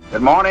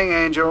Good morning,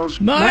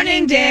 angels.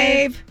 Morning,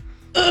 Dave.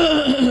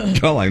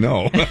 Well, I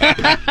know.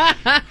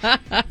 I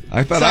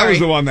thought I was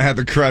the one that had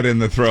the crud in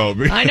the throat.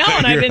 I know,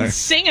 and I've been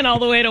singing all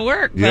the way to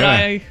work,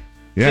 but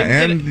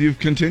and you've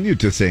continued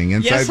to sing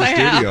inside the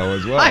studio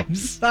as well. I'm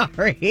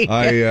sorry.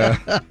 I've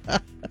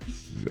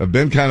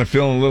been kind of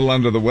feeling a little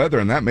under the weather,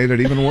 and that made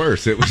it even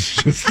worse. It was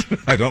just,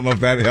 I don't know if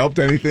that helped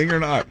anything or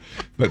not.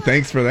 But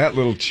thanks for that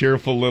little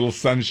cheerful little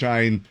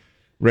sunshine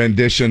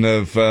rendition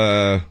of,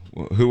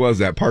 who was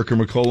that? Parker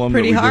McCollum?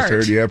 Pretty that we Heart. just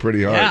heard? Yeah,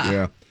 Pretty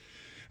Heart,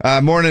 yeah.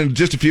 Morning,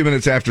 just a few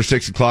minutes after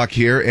 6 o'clock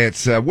here.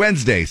 It's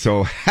Wednesday,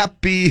 so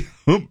happy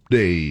hump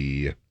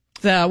day.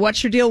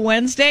 What's Your Deal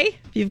Wednesday?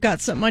 If you've got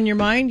something on your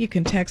mind, you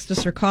can text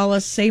us or call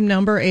us. Same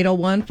number,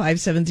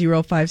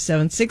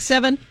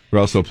 801-570-5767. We're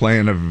also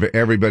playing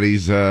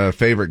everybody's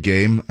favorite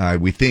game,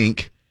 we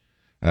think.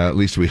 At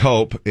least we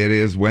hope. It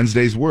is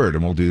Wednesday's Word,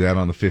 and we'll do that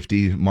on the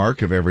 50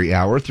 mark of every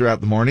hour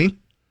throughout the morning.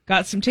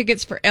 Got some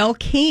tickets for Elle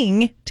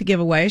King to give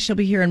away. She'll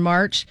be here in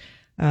March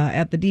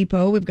at the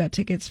Depot. We've got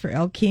tickets for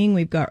Elle King.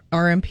 We've got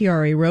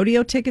RMPRA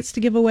rodeo tickets to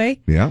give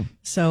away. Yeah.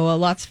 So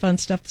lots of fun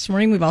stuff this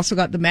morning. We've also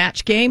got the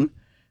match game.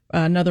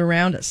 Another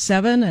round at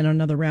 7 and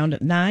another round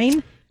at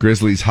 9.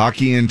 Grizzlies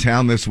hockey in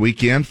town this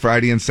weekend,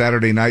 Friday and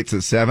Saturday nights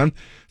at 7.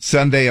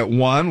 Sunday at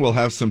 1, we'll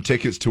have some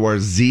tickets to our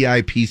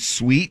ZIP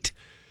suite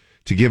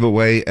to give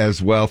away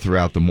as well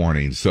throughout the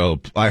morning. So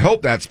I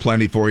hope that's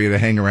plenty for you to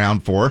hang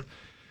around for.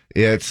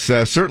 It's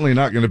certainly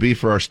not going to be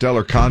for our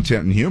stellar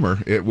content and humor.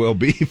 It will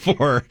be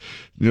for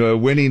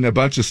winning a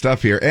bunch of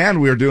stuff here. And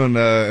we're doing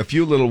a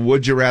few little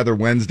Would You Rather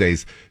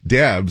Wednesdays.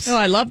 Debs. Oh,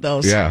 I love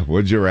those. Yeah,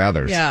 Would You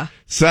Rathers. Yeah.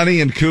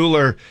 Sunny and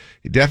cooler.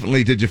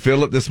 Definitely. Did you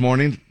feel it this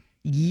morning?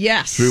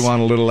 Yes. Threw on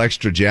a little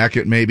extra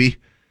jacket, maybe.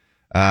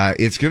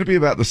 It's going to be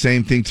about the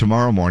same thing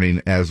tomorrow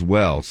morning as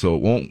well. So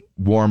it won't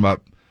warm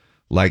up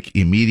like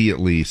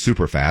immediately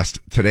super fast.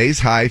 Today's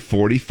high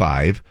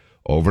 45.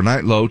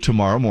 Overnight low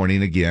tomorrow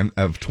morning again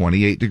of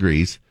 28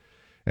 degrees.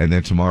 And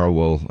then tomorrow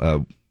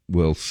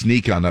we'll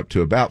sneak on up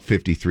to about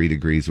 53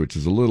 degrees, which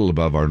is a little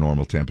above our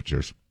normal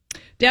temperatures.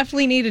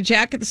 Definitely need a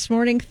jacket this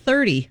morning.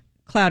 30.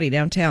 Cloudy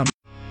downtown.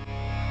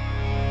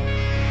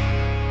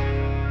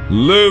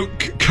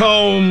 Luke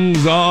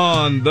Combs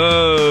on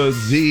the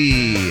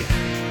Z.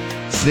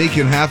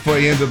 Sneaking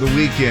halfway into the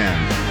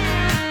weekend.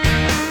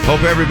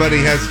 Hope everybody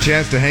has a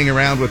chance to hang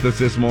around with us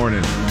this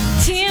morning.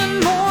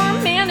 10 more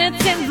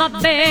minutes in my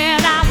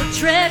bed I would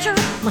treasure.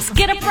 Must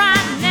get up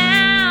right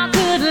now.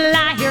 Could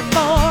lie here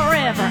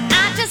forever.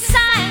 I just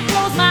sigh and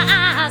close my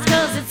eyes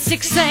 'cause it's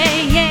 6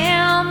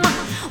 a.m.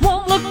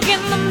 Won't look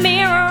in the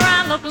mirror.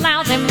 I look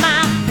lousy,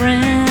 my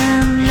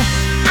friend.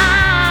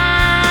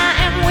 I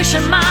am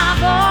wishing my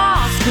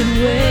boss could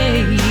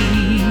wait.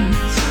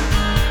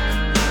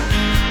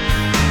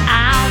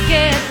 I'll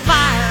get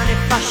fired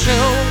if I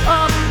show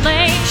up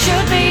late.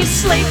 Should be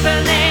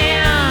sleeping in.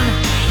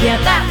 Yeah,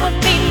 that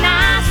would be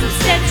nice.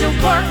 Instead to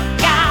work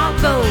I'll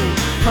go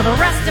for the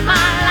rest of my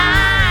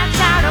life.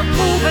 Tired of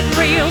moving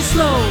real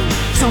slow.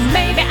 So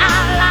maybe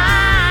I'll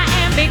lie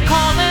and be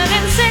calling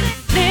in sick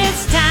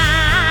this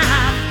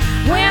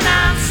time. When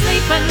I'm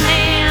sleeping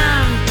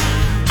in,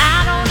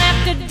 I don't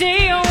have to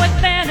deal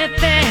with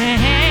anything.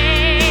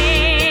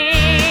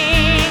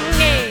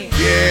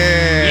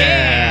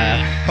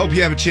 Yeah. Hope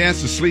you have a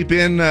chance to sleep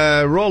in.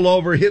 Roll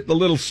over, hit the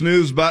little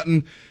snooze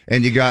button,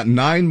 and you got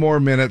 9 more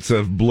minutes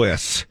of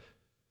bliss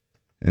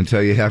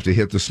until you have to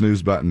hit the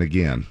snooze button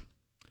again.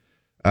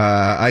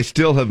 I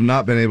still have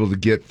not been able to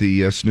get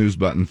the snooze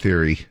button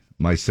theory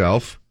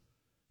myself.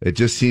 It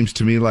just seems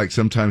to me like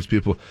sometimes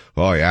people,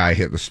 oh yeah, I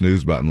hit the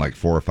snooze button like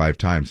 4 or 5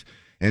 times.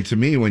 And to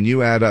me, when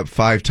you add up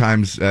 5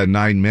 times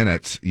 9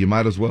 minutes, you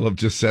might as well have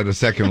just set a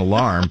second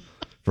alarm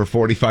for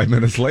 45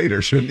 minutes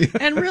later, shouldn't you?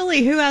 And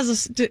really, who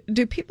has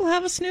do people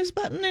have a snooze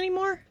button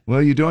anymore?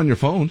 Well, you do on your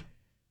phone.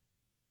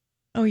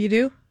 Oh, you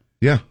do?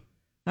 Yeah.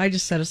 I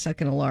just set a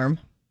second alarm.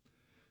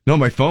 No,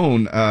 my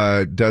phone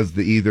does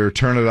the either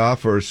turn it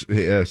off or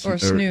snooze.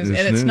 And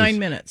it's 9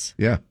 minutes.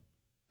 Yeah.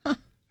 Huh.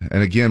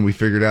 And again, we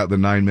figured out the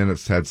 9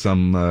 minutes had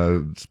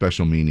some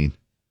special meaning.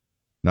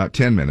 Not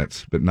 10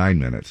 minutes, but 9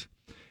 minutes.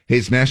 Hey,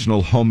 it's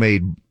National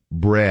Homemade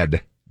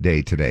Bread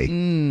Day today.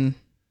 When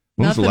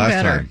was the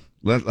last time?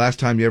 Last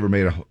time you ever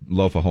made a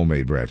loaf of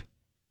homemade bread?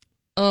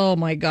 Oh,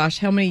 my gosh.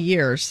 How many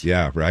years?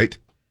 Yeah, right?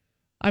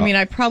 I mean,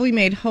 I probably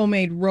made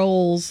homemade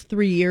rolls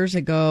 3 years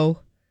ago.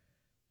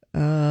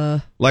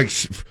 Like,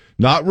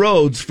 not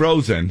Rhodes,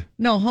 frozen.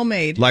 No,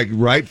 homemade. Like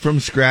right from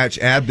scratch,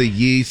 add the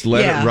yeast,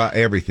 let it rot,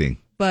 everything.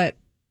 But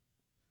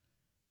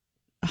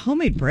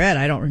homemade bread,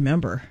 I don't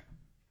remember.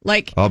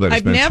 Like,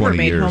 I've never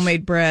made years.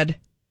 homemade bread.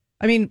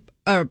 I mean,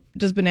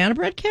 does banana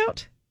bread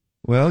count?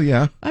 Well,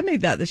 yeah. I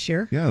made that this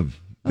year. Yeah.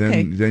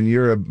 Okay. Then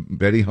you're a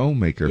Betty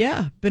homemaker.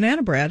 Yeah,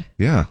 banana bread.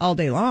 Yeah. All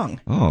day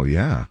long. Oh,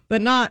 yeah.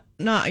 But not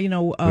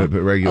but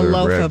regular a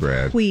loaf of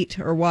bread. wheat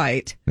or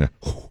white. Yeah.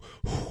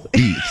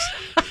 Wheat.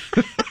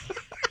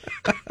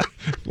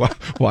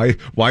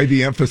 Why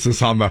the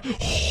emphasis on the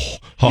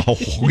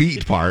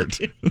wheat part?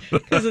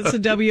 Because it's a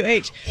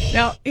WH.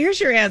 Now, here's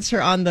your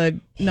answer on the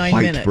 9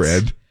 white minutes.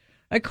 bread.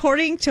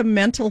 According to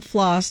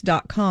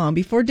mentalfloss.com,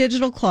 before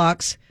digital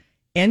clocks,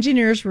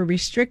 engineers were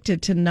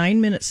restricted to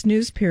 9-minute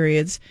snooze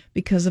periods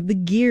because of the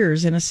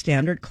gears in a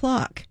standard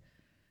clock.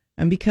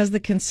 And because the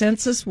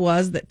consensus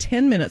was that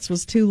 10 minutes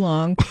was too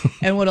long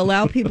and would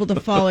allow people to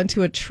fall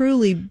into a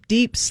truly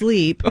deep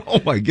sleep, Oh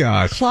my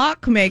gosh.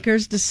 clock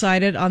makers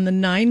decided on the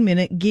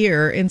 9-minute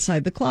gear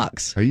inside the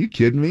clocks. Are you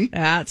kidding me?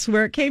 That's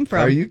where it came from.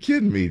 Are you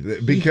kidding me?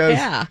 Because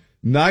Yeah.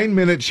 9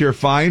 minutes you're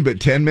fine, but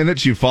 10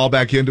 minutes you fall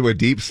back into a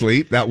deep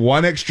sleep. That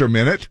one extra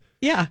minute.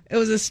 Yeah, it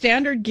was a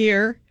standard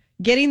gear.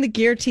 Getting the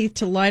gear teeth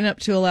to line up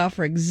to allow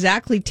for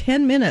exactly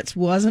 10 minutes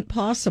wasn't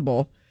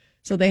possible.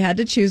 So they had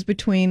to choose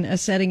between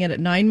setting it at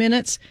 9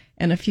 minutes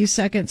and a few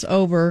seconds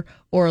over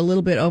or a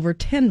little bit over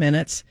 10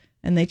 minutes.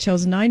 And they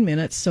chose 9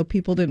 minutes so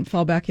people didn't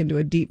fall back into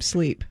a deep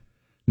sleep.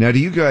 Now, do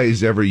you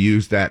guys ever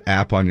use that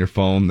app on your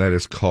phone that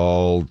is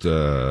called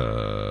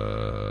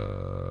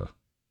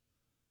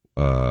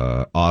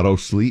Auto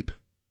Sleep?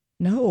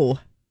 No.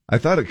 I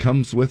thought it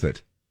comes with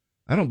it.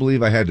 I don't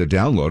believe I had to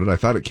download it. I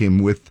thought it came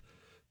with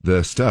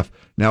the stuff.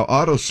 Now,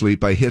 Auto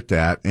Sleep, I hit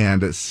that,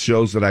 and it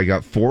shows that I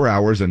got 4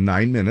 hours and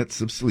 9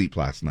 minutes of sleep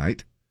last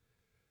night.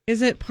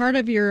 Is it part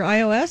of your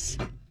iOS?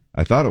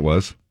 I thought it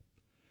was.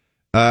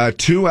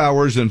 2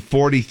 hours and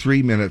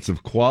 43 minutes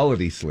of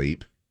quality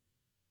sleep.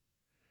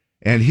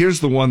 And here's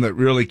the one that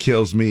really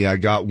kills me. I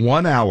got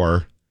 1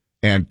 hour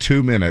and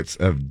 2 minutes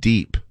of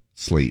deep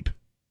sleep.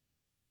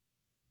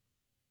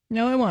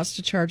 No, it wants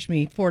to charge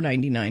me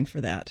 $4.99 for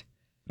that.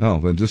 Oh,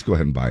 then just go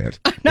ahead and buy it.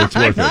 No, It's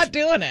I'm worth not it.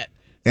 doing it.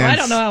 So And I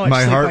don't know how much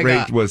my sleep heart I rate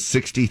got. was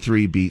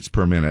 63 beats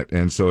per minute,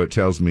 and so it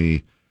tells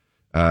me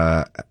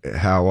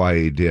how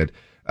I did.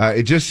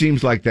 It just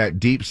seems like that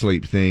deep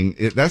sleep thing.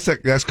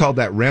 That's called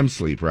that REM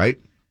sleep, right?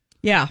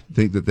 Yeah. I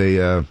think that they.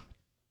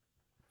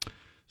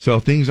 So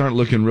things aren't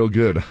looking real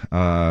good.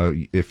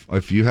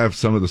 If you have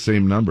some of the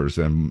same numbers,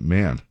 then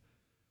man,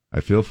 I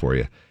feel for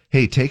you.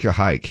 Hey, take a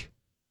hike.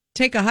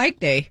 Take a hike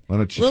day. Why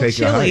don't you Little take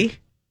chilly. a hike?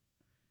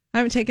 I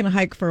haven't taken a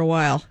hike for a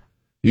while.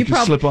 You can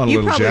slip on a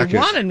little You jacket. probably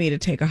wanted me to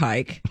take a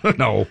hike.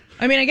 No.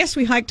 I mean, I guess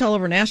we hiked all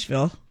over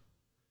Nashville.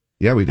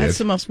 Yeah, we did. That's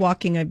the most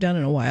walking I've done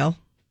in a while.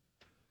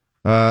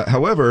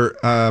 However,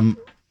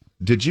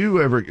 did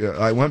you ever?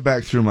 I went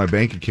back through my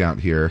bank account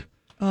here,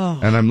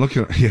 and I'm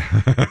looking.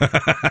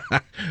 Yeah,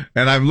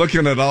 and I'm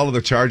looking at all of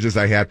the charges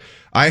I had.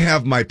 I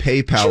have my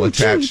PayPal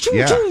attached.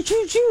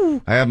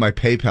 I have my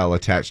PayPal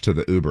attached to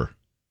the Uber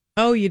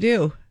Oh, you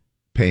do?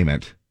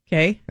 payment,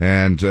 Okay.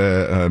 and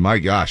my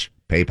gosh,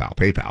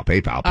 PayPal.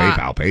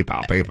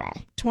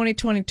 20,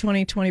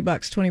 20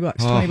 bucks, 20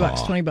 bucks, 20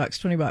 bucks, 20 bucks,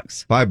 20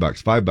 bucks. $5,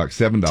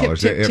 $7.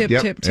 Tip,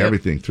 Yep, tip.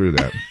 everything through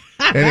that.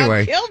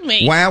 Anyway, Killed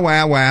me. Wow.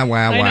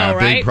 know,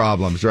 right? Big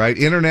problems, right?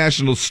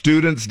 International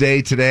Students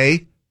Day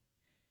today.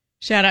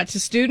 Shout out to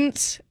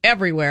students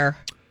everywhere.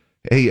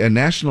 Hey, a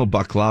National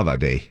Baklava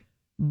Day.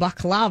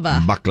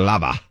 Baklava.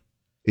 Baklava.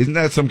 Isn't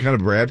that some kind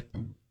of bread?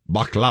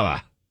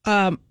 Baklava.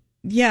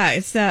 Yeah,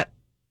 it's that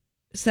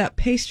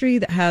pastry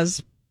that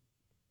has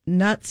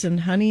nuts and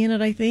honey in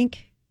it, I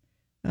think.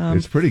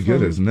 It's pretty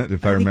good, isn't it?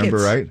 If I think remember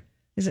it's- right.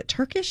 Is it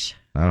Turkish?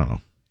 I don't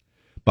know.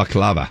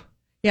 Baklava.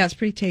 Yeah, it's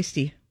pretty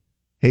tasty.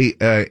 Hey,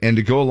 and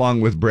to go along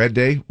with Bread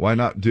Day, why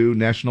not do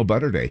National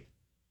Butter Day?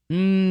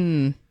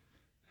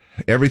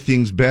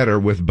 Everything's better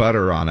with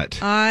butter on it.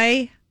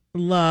 I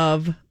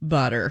love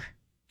butter.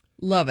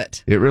 Love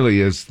it. It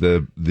really is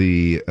the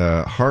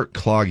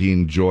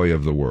heart-clogging joy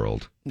of the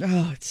world.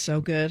 Oh, it's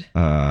so good.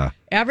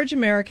 Average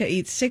America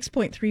eats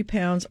 6.3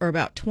 pounds or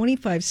about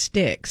 25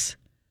 sticks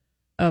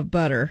of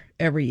butter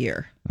every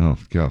year. Oh,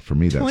 God, for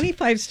me, that's...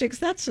 25 sticks,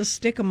 that's a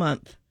stick a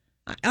month.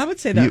 I would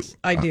say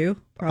I do,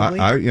 probably.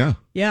 Yeah.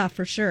 Yeah,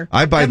 for sure.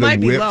 I buy that the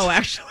might be whipped- low,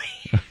 actually.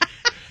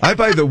 I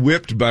buy the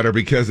whipped butter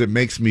because it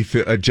makes me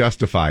feel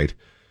justified.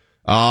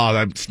 Oh,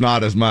 that's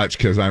not as much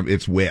because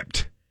it's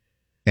whipped.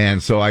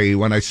 And so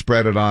when I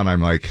spread it on,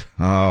 I'm like,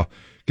 oh,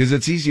 because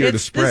it's easier to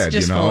spread, It's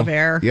just you know? full of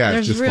air. Yeah,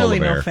 There's it's just really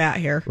full of no air. fat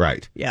here.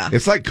 Right. Yeah.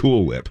 It's like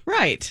Cool Whip.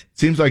 Right.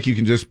 Seems like you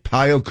can just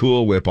pile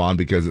Cool Whip on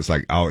because it's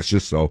like, oh, it's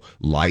just so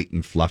light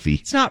and fluffy.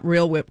 It's not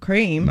real whipped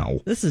cream.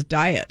 No. This is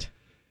diet.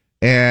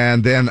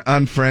 And then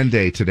Unfriend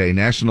Day today,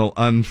 National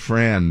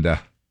Unfriend.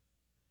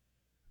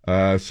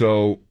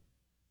 So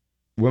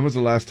when was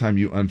the last time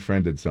you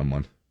unfriended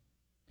someone?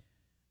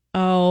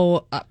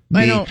 Oh,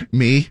 I don't.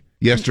 Me?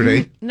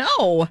 Yesterday?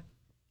 No.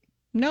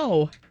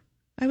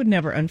 I would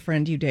never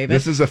unfriend you, David.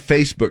 This is a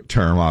Facebook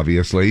term,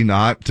 obviously,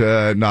 not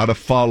a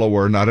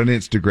follower, not an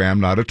Instagram,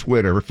 not a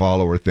Twitter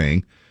follower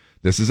thing.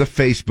 This is a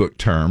Facebook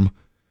term.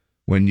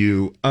 When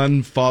you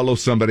unfollow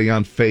somebody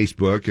on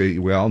Facebook,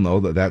 we all know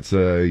that's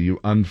you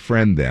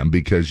unfriend them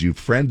because you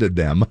friended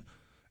them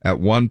at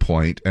one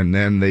point, and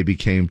then they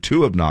became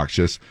too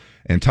obnoxious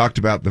and talked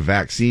about the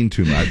vaccine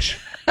too much.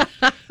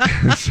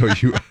 So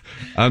you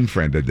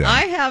unfriended them.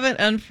 I haven't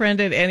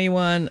unfriended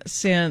anyone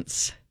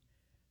since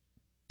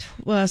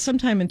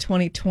sometime in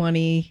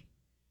 2020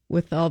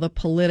 with all the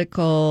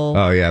political.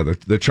 Oh, yeah,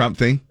 the Trump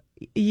thing?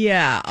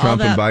 Yeah.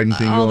 Trump and Biden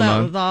thing going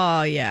on?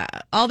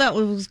 All that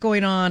was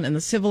going on and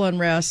the civil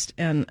unrest.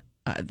 And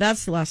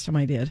That's the last time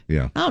I did.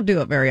 Yeah. I don't do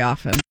it very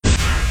often.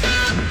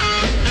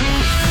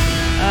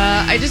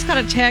 I just got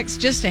a text,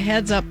 just a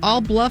heads up,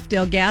 all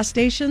Bluffdale gas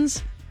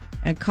stations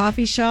and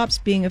coffee shops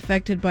being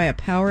affected by a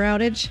power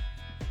outage.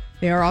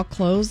 They are all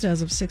closed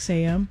as of 6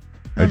 a.m.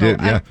 I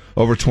did, yeah.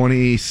 Over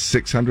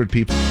 2,600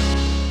 people.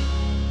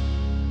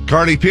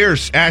 Carly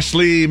Pierce,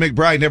 Ashley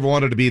McBride, never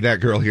wanted to be that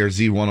girl here,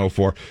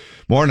 Z104.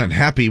 Morning.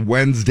 Happy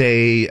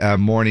Wednesday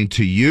morning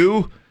to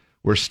you.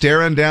 We're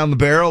staring down the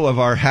barrel of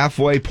our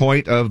halfway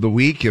point of the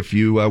week if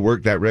you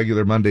work that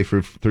regular Monday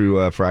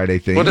through Friday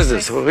thing. What is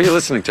this? What are you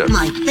listening to?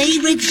 My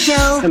favorite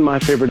show. And my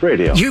favorite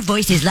radio. Your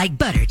voice is like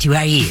butter to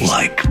our ears.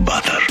 Like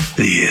butter.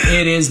 Yeah.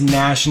 It is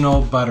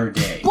National Butter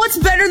Day. What's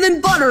better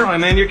than butter? Oh,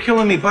 man, you're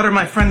killing me. Butter,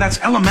 my friend, that's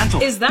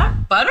elemental. Is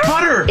that butter?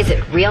 Butter! Is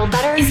it real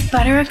butter? Is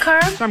butter a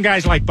carb? Some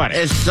guys like butter.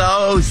 It's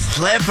so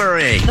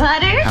slippery.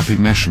 Butter? Happy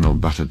National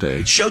Butter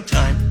Day.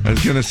 Showtime. I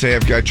was going to say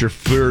I've got your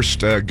first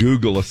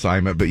Google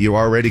assignment, but you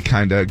already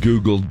kind of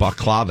Googled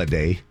Baklava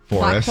Day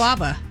for us.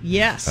 Baklava,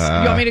 yes. You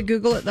want me to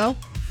Google it, though?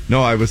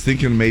 No, I was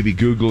thinking maybe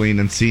Googling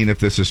and seeing if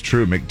this is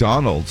true.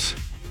 McDonald's,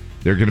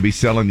 they're going to be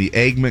selling the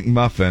Egg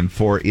McMuffin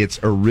for its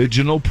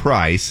original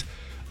price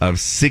of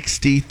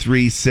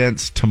 63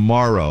 cents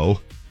tomorrow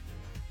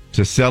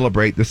to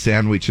celebrate the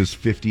sandwich's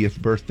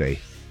 50th birthday,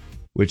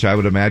 which I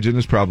would imagine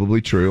is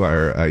probably true.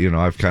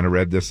 I've kind of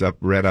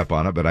read up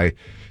on it, but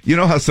you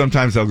know how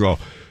sometimes they'll go,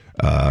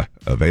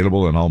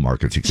 available in all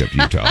markets except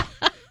Utah.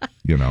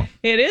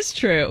 It is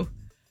true.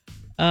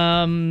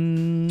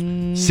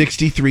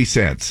 63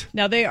 cents.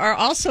 Now, they are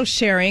also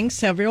sharing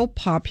several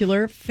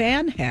popular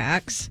fan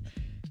hacks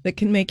that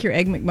can make your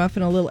Egg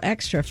McMuffin a little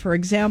extra. For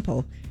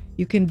example,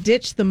 you can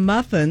ditch the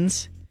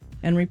muffins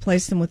and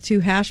replace them with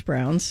 2 hash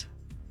browns.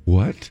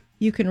 What?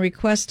 You can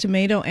request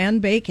tomato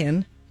and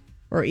bacon,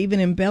 or even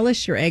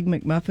embellish your Egg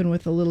McMuffin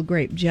with a little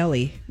grape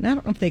jelly. And I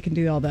don't know if they can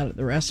do all that at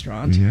the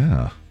restaurant.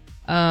 Yeah.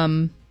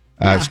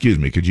 Excuse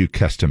me, could you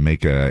custom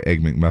make a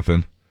Egg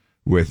McMuffin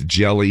with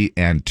jelly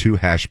and 2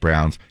 hash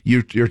browns?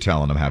 You're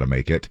telling them how to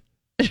make it.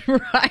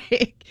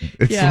 Right.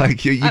 It's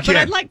like you can't. But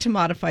I'd like to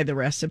modify the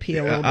recipe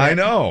a little bit. I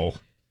know.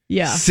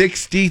 Yeah.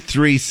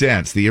 63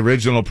 cents, the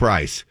original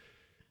price.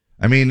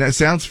 I mean, that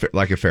sounds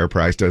like a fair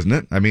price, doesn't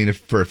it? I mean,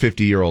 for a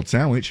 50-year-old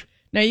sandwich.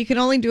 Now, you can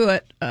only do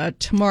it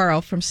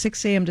tomorrow from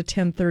 6 a.m. to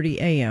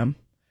 10:30 a.m.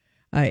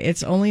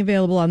 It's only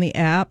available on the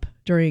app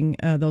during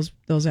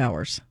those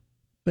hours.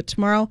 But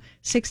tomorrow,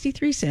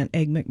 63-cent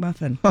Egg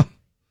McMuffin. Huh.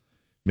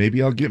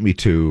 Maybe I'll get me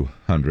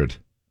 200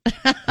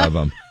 of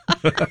them.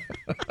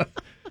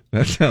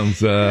 That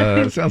sounds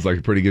like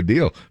a pretty good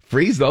deal.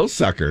 Freeze those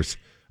suckers.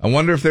 I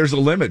wonder if there's a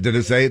limit. Did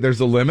it say there's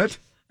a limit?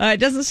 It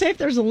doesn't say if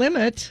there's a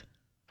limit.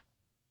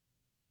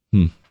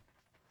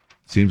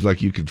 Seems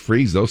like you could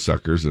freeze those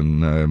suckers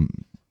and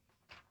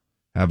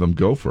have them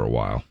go for a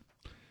while.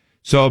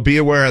 So be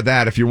aware of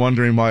that. If you're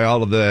wondering why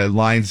all of the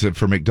lines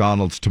for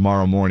McDonald's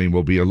tomorrow morning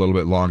will be a little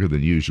bit longer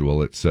than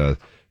usual, it's the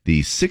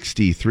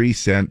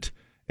 63-cent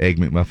Egg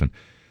McMuffin.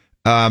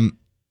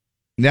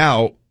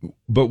 Now,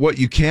 but what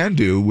you can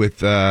do with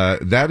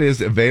that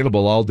is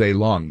available all day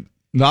long.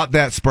 Not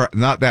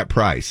that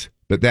price,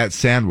 but that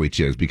sandwich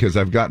is, because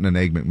I've gotten an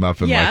Egg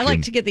McMuffin. Yeah, I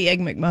like to get the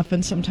Egg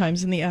McMuffin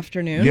sometimes in the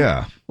afternoon.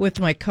 Yeah, with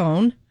my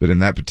cone. But in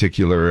that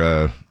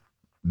particular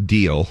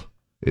deal,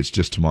 it's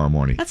just tomorrow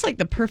morning. That's like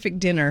the perfect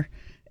dinner: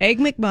 Egg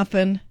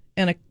McMuffin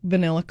and a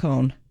vanilla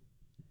cone.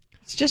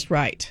 It's just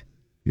right.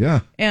 Yeah,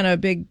 and a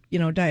big,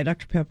 Diet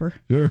Dr. Pepper.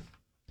 Sure.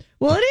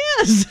 Well, it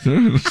is.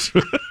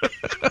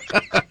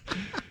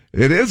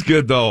 It is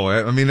good though.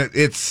 I mean,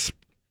 it's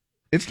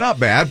not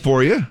bad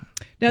for you.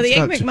 Now, the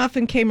Egg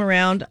McMuffin came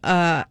around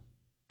at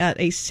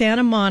a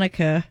Santa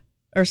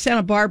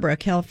Barbara,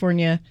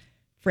 California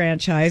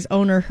franchise.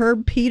 Owner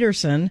Herb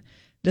Peterson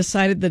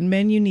decided the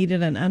menu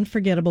needed an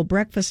unforgettable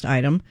breakfast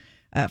item.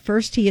 At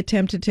first, he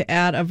attempted to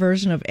add a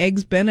version of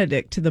Eggs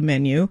Benedict to the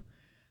menu,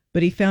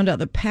 but he found out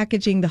that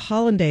packaging the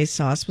hollandaise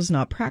sauce was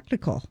not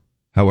practical.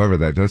 However,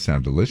 that does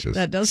sound delicious.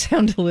 That does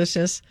sound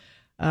delicious.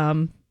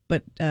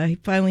 But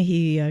finally,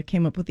 he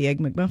came up with the Egg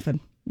McMuffin,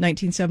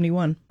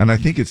 1971. And I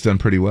think it's done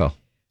pretty well.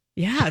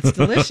 Yeah, it's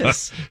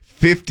delicious.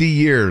 50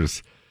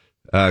 years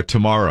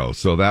tomorrow,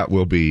 so that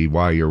will be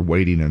why you're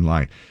waiting in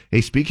line.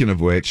 Hey, speaking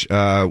of which,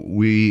 how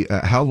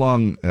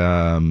long,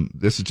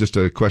 this is just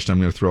a question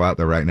I'm going to throw out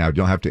there right now. You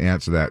don't have to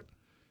answer that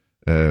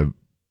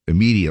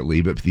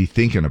immediately, but be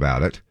thinking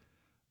about it.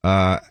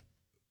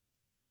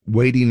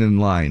 Waiting in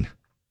line.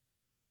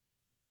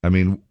 I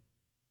mean,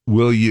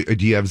 do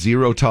you have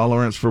zero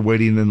tolerance for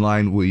waiting in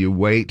line? Will you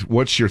wait?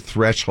 What's your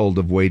threshold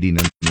of waiting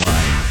in line?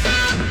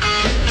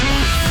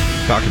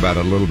 Talk about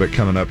it a little bit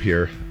coming up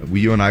here.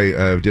 You and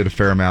I did a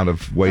fair amount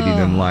of waiting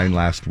in line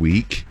last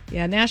week.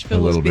 Yeah,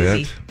 Nashville was busy. A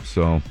little bit.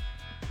 So,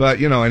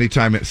 but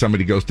anytime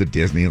somebody goes to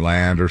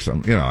Disneyland or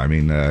something,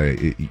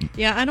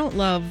 yeah, I don't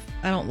love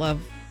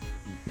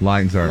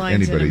lines aren't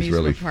anybody's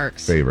really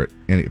parks. Favorite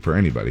for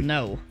anybody.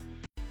 No.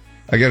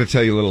 I got to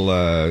tell you a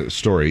little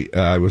story.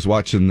 I was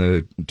watching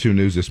the 2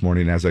 News this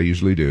morning, as I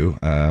usually do,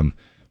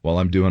 while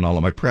I'm doing all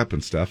of my prep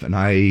and stuff, and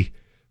I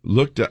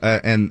looked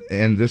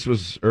and this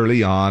was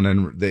early on,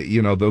 and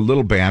the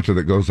little banter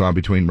that goes on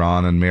between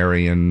Ron and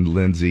Mary and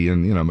Lindsay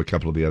and a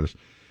couple of the others.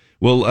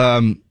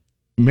 Well,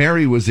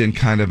 Mary was in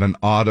kind of an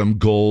autumn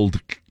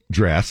gold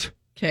dress.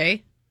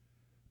 Okay.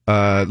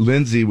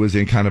 Lindsay was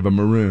in kind of a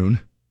maroon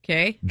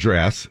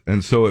dress,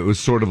 and so it was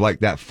sort of like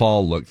that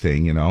fall look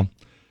thing, and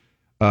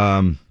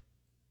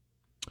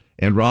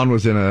Ron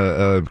was in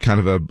a kind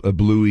of a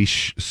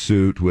bluish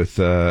suit with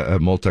a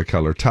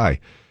multicolored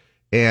tie.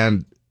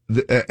 And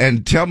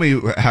tell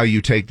me how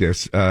you take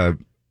this. I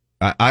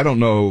don't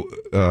know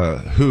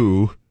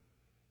whose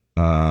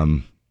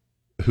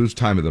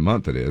time of the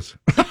month it is.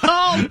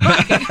 Oh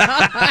my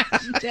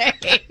gosh,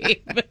 Dave!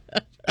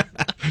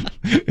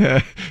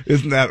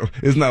 Isn't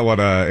that what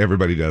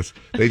everybody does?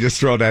 They just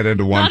throw that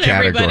into one Not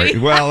category. everybody.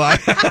 Well,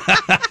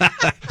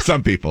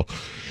 some people.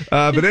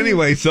 But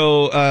anyway,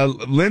 so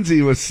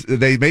Lindsay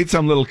they made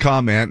some little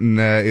comment, and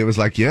it was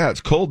like, yeah, it's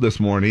cold this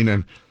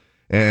morning,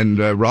 and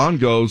Ron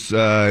goes,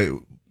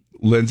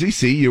 Lindsay,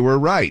 see, you were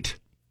right.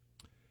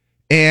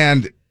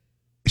 And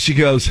she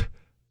goes,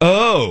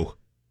 oh,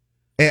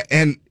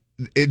 and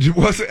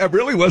it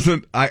really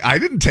wasn't, I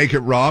didn't take it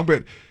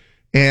wrong,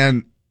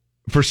 and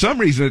for some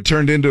reason it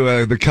turned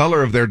into the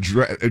color of their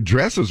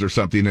dresses or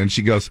something. And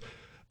she goes,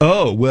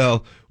 oh,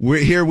 well,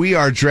 we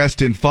are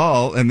dressed in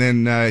fall. And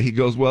then he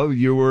goes, well,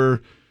 you were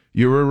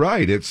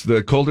right. It's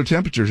the colder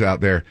temperatures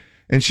out there.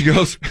 And she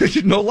goes,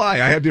 no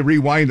lie, I had to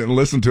rewind it and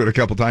listen to it a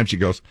couple times. She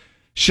goes,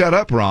 shut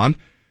up, Ron.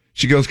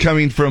 She goes,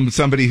 coming from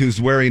somebody who's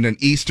wearing an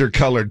Easter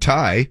colored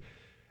tie,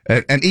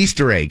 an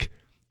Easter egg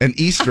for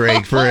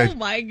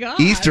my God.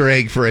 Easter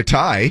egg for a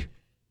tie.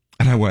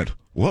 And I went,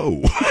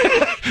 whoa,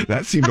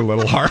 that seemed a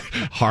little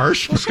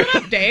harsh. Well, shut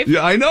up, Dave.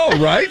 Yeah, I know,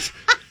 right?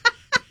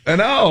 I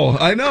know.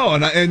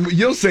 And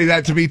you'll say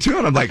that to me too.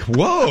 And I'm like,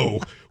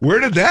 whoa, where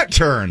did that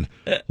turn?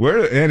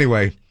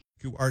 Anyway.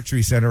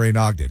 Archery Center in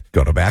Ogden.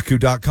 Go to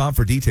Baku.com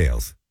for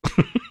details.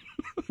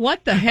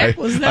 What the heck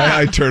was that?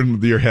 I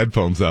turned your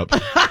headphones up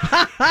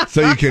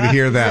so you could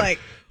hear that. Like,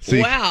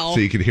 wow. So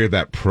you could hear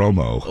that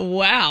promo.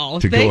 Wow.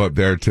 To go up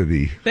there to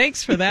the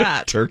Thanks for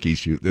that. turkey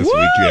shoot this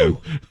weekend.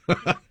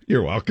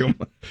 You're welcome.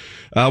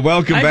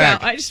 Welcome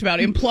back. I just about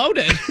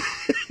imploded.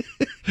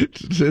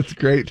 It's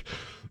great.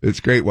 It's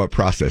great what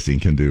processing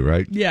can do,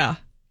 right? Yeah.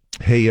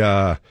 Hey,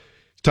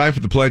 it's time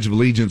for the Pledge of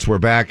Allegiance. We're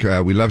back.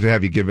 We'd love to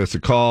have you give us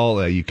a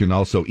call. You can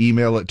also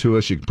email it to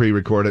us. You can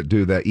pre-record it,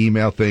 do that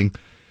email thing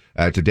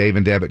to Dave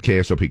and Deb at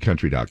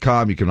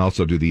ksopcountry.com. You can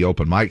also do the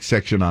open mic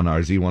section on our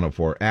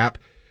Z104 app.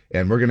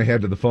 And we're going to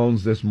head to the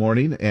phones this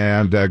morning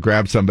and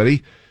grab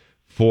somebody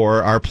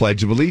for our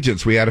Pledge of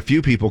Allegiance. We had a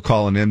few people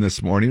calling in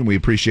this morning. We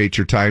appreciate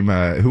your time.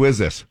 Who is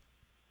this?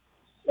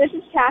 This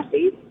is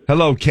Cassie.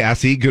 Hello,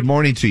 Cassie. Good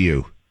morning to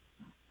you.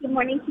 Good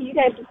morning to you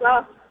guys as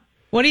well.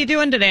 What are you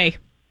doing today?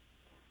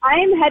 I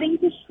am heading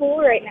to school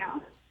right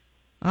now.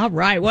 All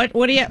right. What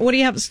do you have? Do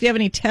you have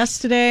any tests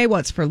today?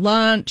 What's for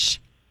lunch?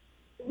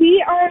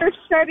 We are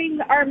starting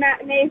our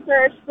matinee for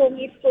our school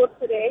musical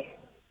today.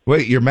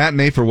 Wait, your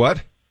matinee for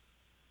what?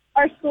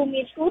 Our school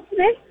musical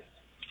today.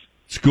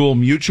 School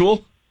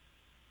mutual?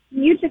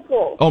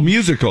 Musical. Oh,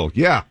 musical.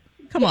 Yeah.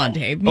 Come on,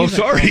 Dave.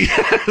 Musical. Oh, sorry.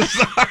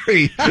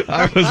 Sorry.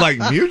 I was like,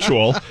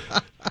 mutual.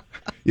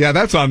 Yeah,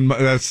 that's on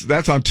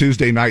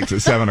Tuesday nights at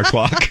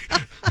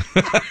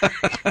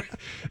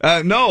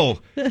 7:00. No.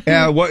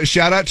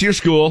 Shout out to your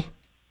school.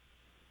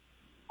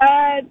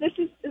 This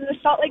is the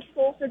Salt Lake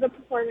School for the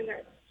Performing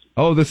Arts.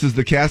 Oh, this is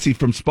the Cassie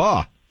from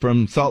Spa,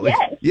 from Salt Lake.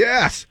 Yes.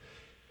 Yes.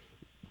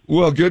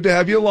 Well, good to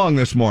have you along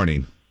this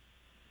morning.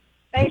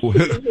 Thank you.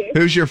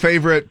 Who's your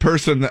favorite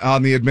person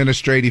on the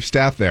administrative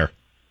staff there?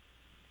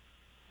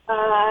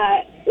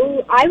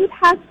 I would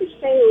have to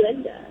say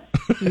Linda.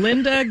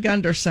 Linda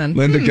Gunderson.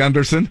 Linda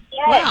Gunderson?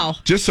 Yes. Wow.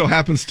 Just so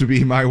happens to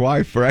be my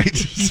wife, right?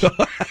 So,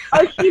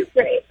 oh, she's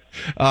great.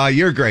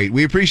 You're great.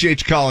 We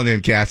appreciate you calling in,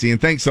 Cassie, and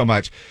thanks so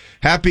much.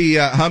 Happy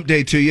Hump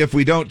Day to you. If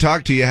we don't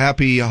talk to you,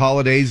 happy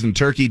holidays and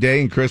Turkey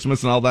Day and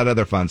Christmas and all that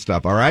other fun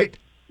stuff, all right?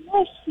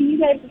 Yes, to you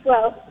guys as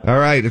well. All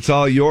right, it's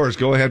all yours.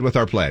 Go ahead with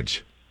our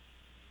pledge.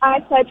 I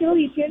pledge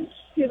allegiance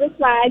to the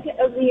flag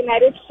of the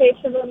United States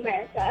of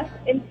America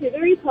and to the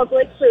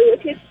republic for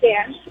which it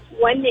stands,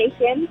 one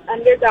nation,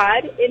 under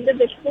God,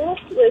 indivisible,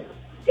 with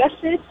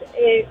justice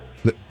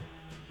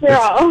for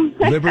all.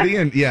 Liberty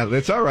and, yeah,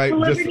 that's all right.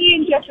 Liberty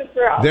and justice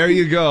for all. There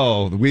you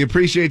go. We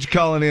appreciate you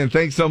calling in.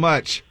 Thanks so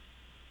much.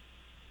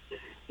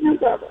 No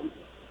problem.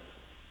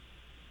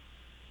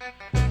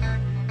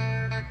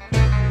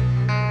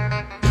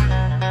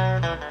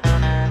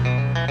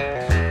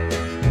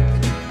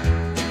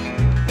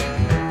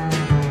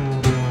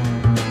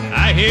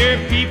 I hear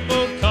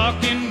people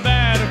talking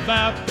bad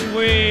about the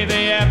way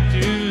they have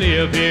to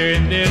live here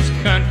in this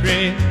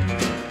country,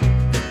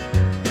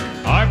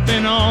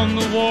 harping on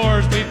the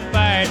wars we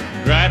fight,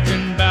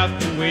 griping about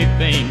the way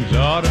things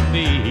ought to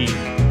be.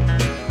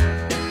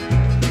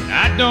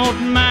 I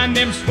don't mind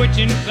them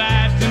switching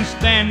sides and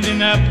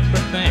standing up for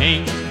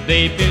things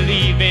they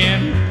believe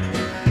in.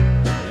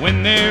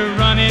 When they're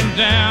running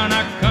down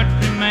our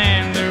country,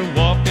 man, they're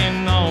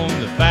walking on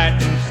the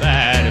fighting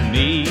side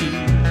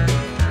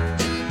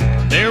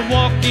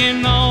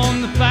walking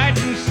on the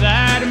fighting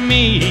side of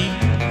me.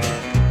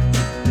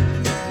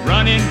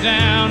 Running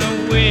down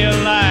a way of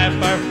life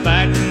our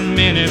fighting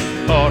men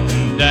have fought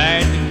and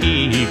died to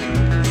keep.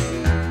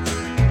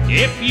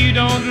 If you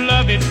don't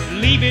love it,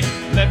 leave it.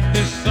 Let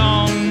this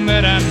song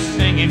that I'm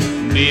singing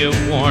be a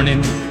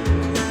warning.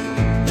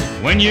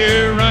 When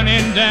you're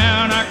running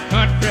down our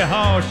country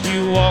horse,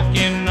 you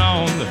walking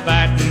on the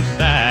fighting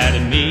side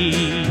of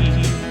me.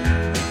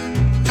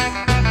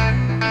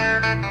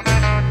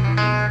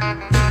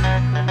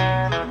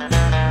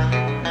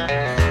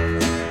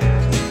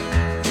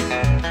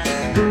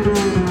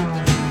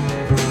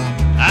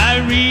 I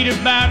read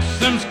about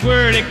some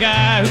squirrely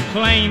guy who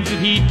claims that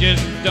he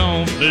just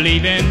don't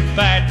believe in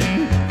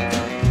fighting.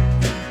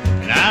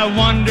 And I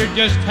wonder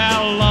just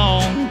how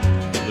long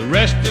the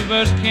rest of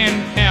us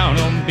can count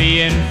on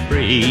being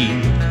free.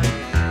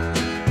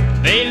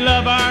 They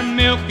love our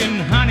milk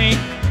and honey,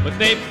 but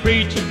they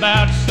preach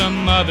about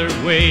some other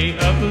way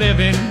of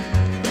living.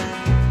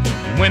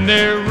 And when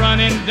they're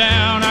running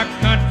down our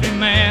country,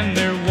 man,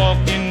 they're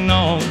walking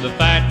on the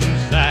fighting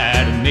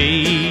side of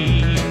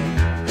me.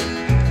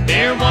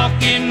 They're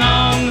walking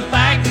on the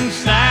fighting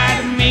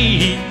side of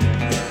me.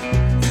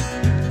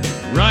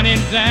 Running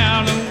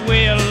down a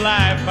way of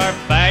life our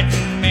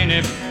fighting men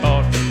have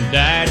fought and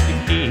died to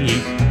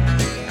keep.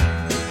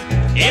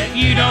 If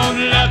you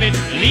don't love it,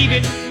 leave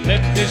it.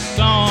 Let this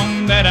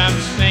song that I'm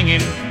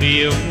singing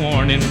be a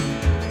warning.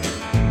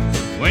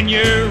 When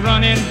you're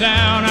running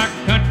down our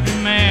country,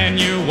 man,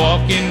 you're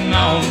walking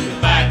on the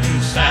fighting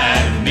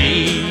side of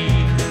me.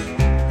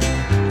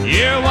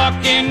 You're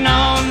walking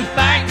on the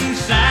fighting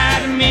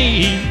side of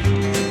me.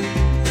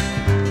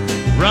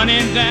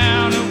 Running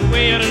down a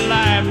way of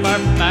life our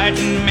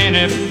fighting men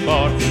have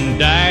fought and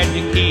died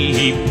to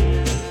keep.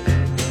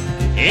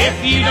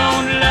 If you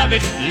don't love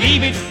it,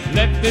 leave it.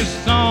 Let this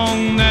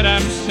song that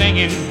I'm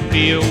singing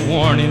be a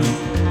warning.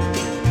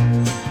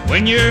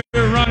 When you're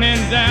running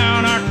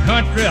down our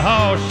country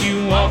horse,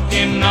 you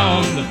walking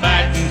on the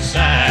fighting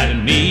side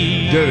of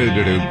me.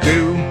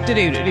 Do-do-do-do-do.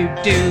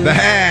 Do-do-do-do-do. The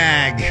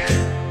Hag.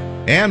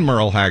 And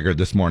Merle Haggard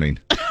this morning.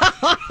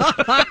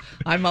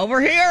 I'm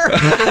over here.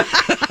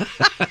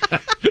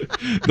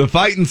 The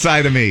fighting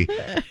side of me.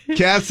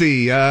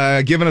 Cassie,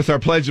 giving us our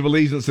Pledge of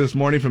Allegiance this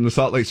morning from the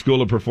Salt Lake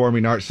School of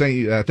Performing Arts.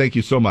 Thank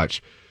you so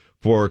much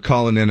for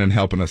calling in and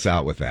helping us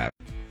out with that.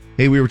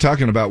 Hey, we were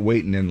talking about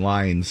waiting in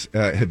lines.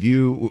 Have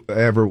you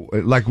ever,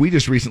 like we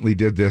just recently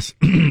did this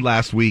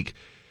last week,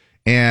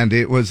 and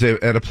it was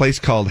at a place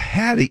called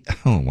Hattie.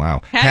 Oh,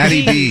 wow.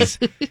 Hattie B's.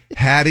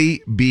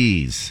 Hattie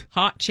B's.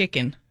 Hot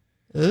chicken.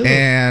 Ooh.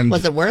 And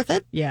was it worth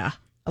it? Yeah.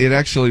 It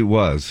actually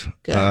was.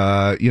 Good.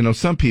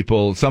 Some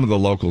of the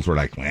locals were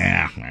like,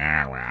 whatever,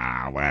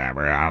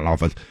 I don't know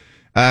if it's...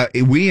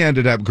 we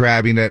ended up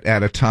grabbing it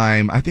at a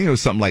time, I think it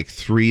was something like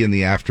 3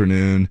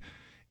 p.m,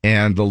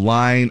 and the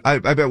line, I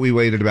bet we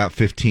waited about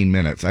 15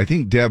 minutes. I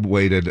think Deb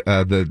waited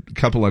the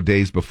couple of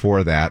days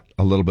before that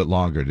a little bit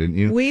longer, didn't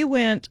you? We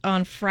went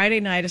on Friday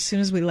night as soon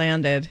as we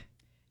landed,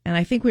 and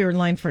I think we were in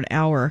line for an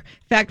hour.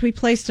 In fact, we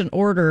placed an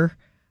order,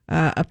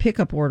 a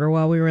pickup order,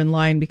 while we were in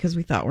line because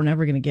we thought we're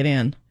never going to get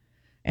in.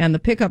 And the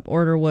pickup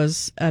order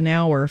was an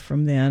hour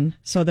from then.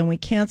 So then we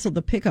canceled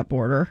the pickup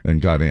order.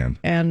 And got in.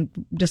 And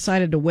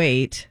decided to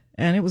wait.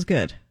 And it was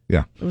good.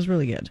 Yeah. It was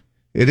really good.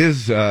 It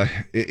is, I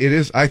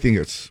think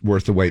it's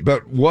worth the wait.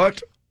 But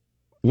what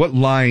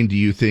line do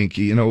you think,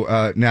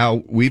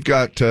 now we've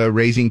got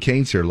Raising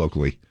Cane's here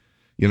locally,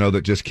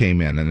 that just came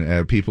in.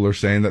 And people are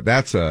saying that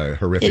that's a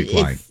horrific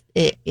line.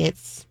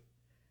 It's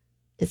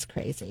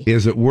crazy.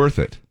 Is it worth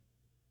it?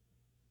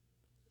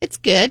 It's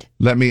good.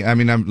 Let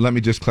me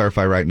just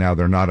clarify right now.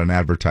 They're not an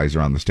advertiser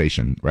on the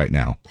station right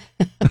now.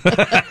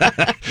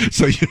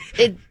 So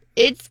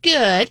it's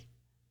good.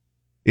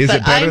 Is but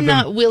it better I'm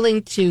not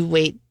willing to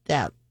wait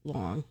that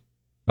long.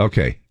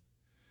 Okay.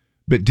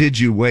 But did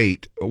you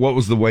wait? What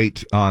was the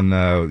wait on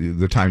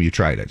the time you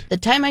tried it? The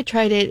time I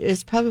tried it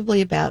is probably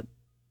about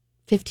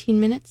 15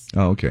 minutes.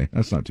 Oh, okay.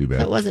 That's not too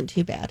bad. So it wasn't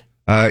too bad.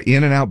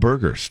 In-N-Out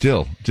Burger,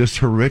 still just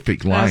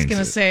horrific lines. I was going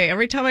to say,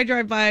 every time I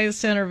drive by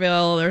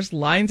Centerville, there's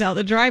lines out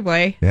the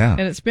driveway. Yeah.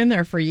 And it's been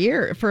there for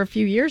a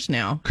few years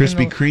now.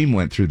 Krispy Kreme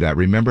went through that.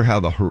 Remember how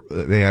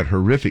they had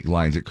horrific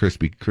lines at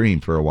Krispy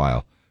Kreme for a while?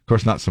 Of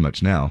course, not so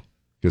much now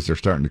because they're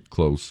starting to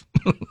close.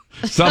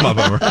 Some of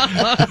them are.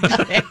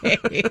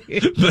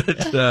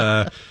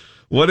 But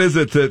what is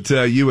it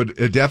that you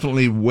would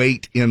definitely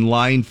wait in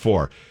line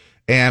for?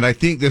 And I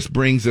think this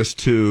brings us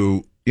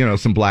to,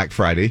 some Black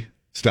Friday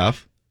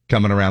stuff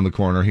coming around the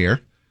corner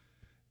here.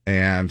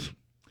 And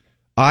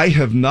I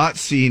have not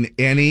seen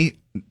any.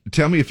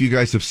 Tell me if you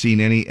guys have seen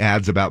any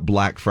ads about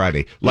Black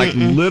Friday, like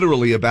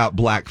literally about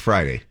Black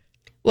Friday.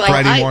 Well,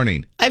 Friday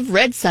morning. I've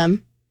read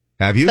some.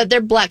 Have you? But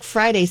their Black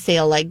Friday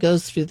sale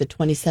goes through the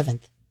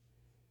 27th.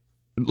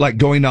 Like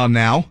going on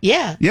now?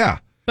 Yeah. Yeah.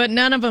 But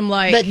none of them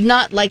But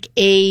not like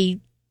a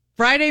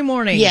Friday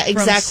morning. Yeah,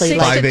 exactly. From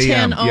 6 to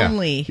 10 yeah.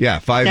 only. Yeah,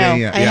 5 no,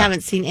 a.m. I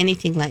haven't seen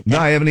anything like that. No,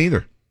 I haven't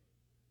either.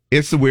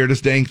 It's the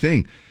weirdest dang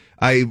thing.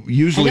 I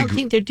don't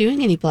think they're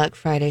doing any Black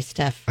Friday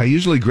stuff. I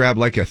usually grab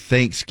like a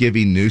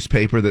Thanksgiving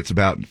newspaper that's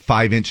about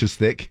 5 inches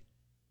thick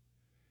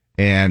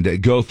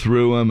and go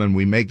through them, and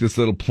we make this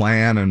little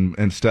plan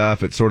and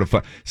stuff. It's sort of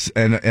fun.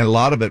 And a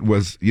lot of it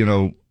was,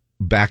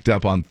 backed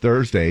up on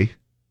Thursday,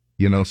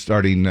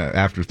 starting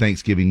after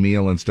Thanksgiving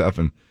meal and stuff,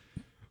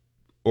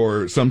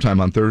 or sometime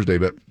on Thursday.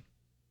 But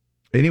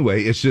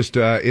anyway, it's just,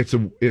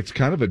 it's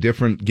kind of a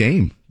different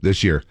game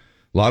this year.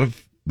 A lot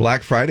of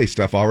Black Friday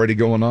stuff already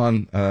going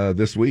on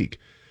this week.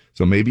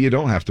 So maybe you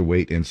don't have to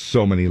wait in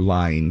so many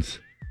lines,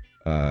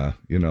 for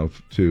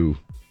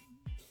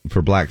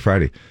Black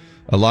Friday.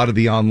 A lot of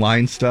the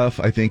online stuff,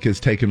 I think, has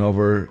taken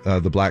over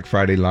the Black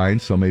Friday line,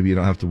 so maybe you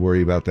don't have to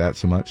worry about that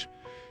so much.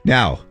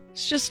 Now,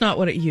 it's just not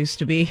what it used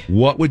to be.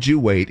 What would you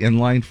wait in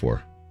line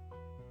for?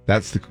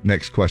 That's the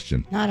next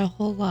question. Not a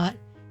whole lot.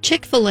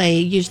 Chick-fil-A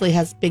usually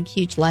has big,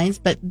 huge lines,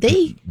 but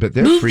they're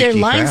move their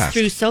lines fast.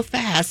 through so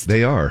fast.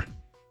 They are.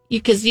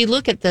 Because you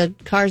look at the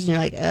cars and you're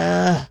like,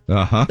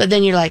 Uh-huh. But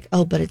then you're like,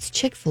 oh, but it's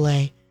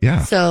Chick-fil-A.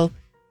 Yeah. So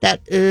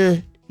that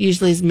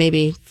usually is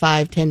maybe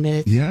 5-10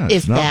 minutes. Yeah,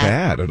 it's not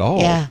bad at all.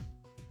 Yeah.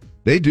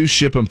 They do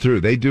ship them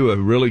through. They do a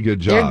really good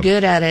job. They're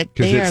good at it.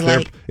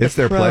 Because it's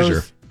their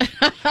pleasure.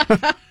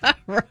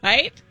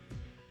 Right?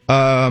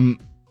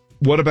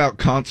 What about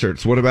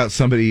concerts? What about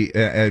somebody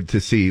to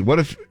see? What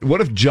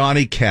if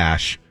Johnny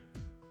Cash?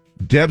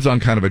 Deb's on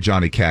kind of a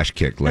Johnny Cash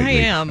kick lately.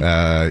 I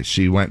am.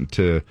 She went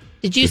to.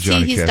 Did you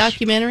see his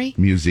documentary?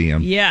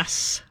 Museum.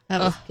 Yes.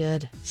 That was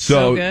good.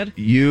 So good.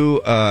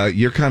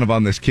 You're kind of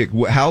on this kick.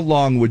 How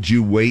long would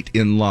you wait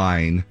in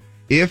line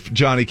if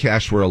Johnny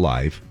Cash were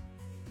alive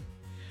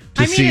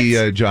to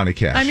see Johnny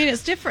Cash? I mean,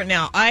 it's different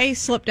now. I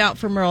slipped out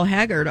from Merle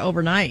Haggard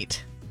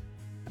overnight.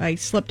 I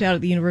slipped out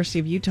at the University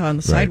of Utah on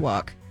the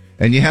sidewalk.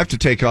 And you have to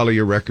take all of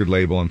your record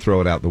label and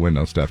throw it out the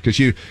window stuff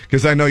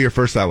because I know your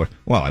first thought was,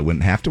 well, I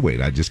wouldn't have to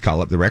wait. I'd just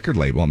call up the record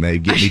label and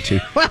they'd get me two.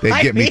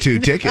 Me 2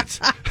 tickets.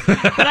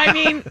 But I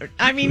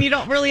mean, you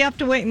don't really have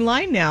to wait in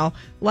line now.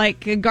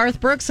 Like Garth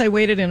Brooks, I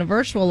waited in a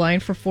virtual line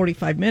for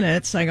 45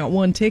 minutes. I got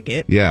 1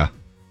 ticket. Yeah.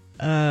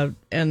 And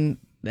then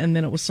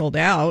it was sold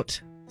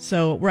out.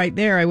 So right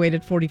there, I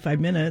waited 45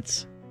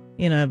 minutes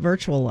in a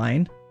virtual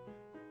line.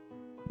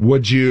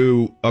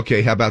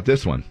 Okay, how about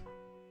this one?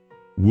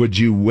 Would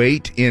you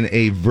wait in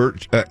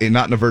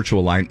not in a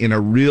virtual line, in a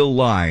real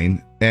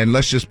line, and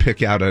let's just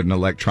pick out an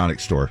electronic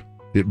store,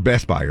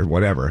 Best Buy or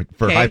whatever,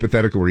 for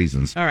hypothetical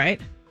reasons. All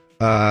right.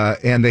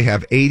 And they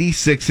have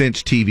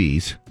 86-inch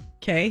TVs.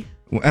 Okay.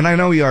 And I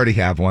know you already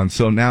have one,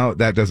 so now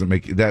that doesn't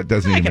even count.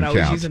 I can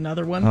always use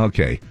another one.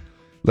 Okay.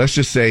 Let's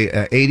just say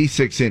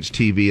 86-inch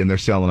TV, and they're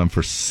selling them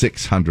for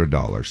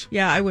 $600.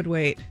 Yeah, I would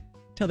wait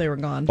till they were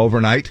gone.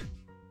 Overnight?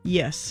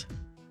 Yes.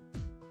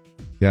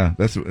 Yeah,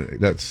 that's right.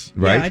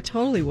 Yeah, I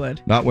totally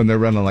would. Not when they're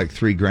running like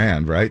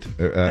 $3,000, right?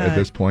 At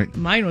this point,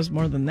 mine was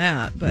more than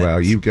that. But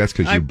well, you guess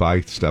because you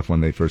buy stuff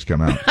when they first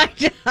come out.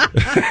 But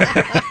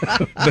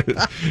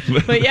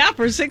yeah,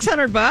 for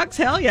 $600,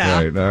 hell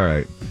yeah! Right, all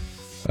right.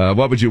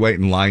 What would you wait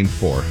in line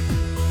for?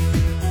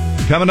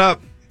 Coming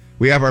up,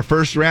 we have our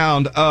first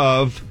round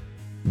of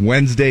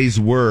Wednesday's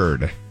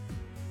word.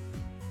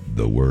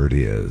 The word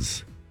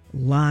is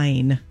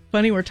line.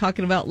 Funny, we're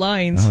talking about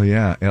lines. Oh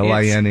yeah,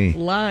 L-I-N-E. It's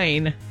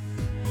line.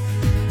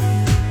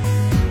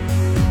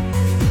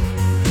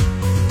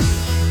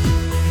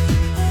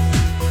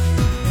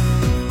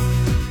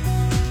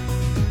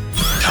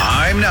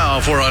 Time now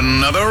for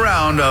another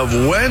round of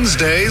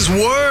Wednesday's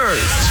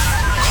Words.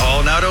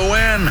 Call now to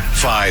win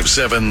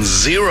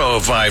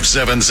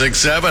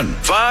 570-5767.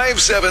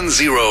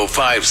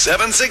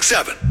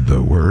 570-5767.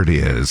 The word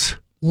is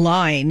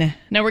line.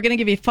 Now we're going to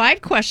give you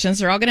 5 questions.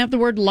 They're all going to have the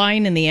word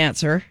line in the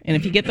answer. And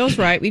if you get those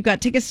right, we've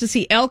got tickets to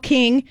see Elle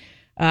King.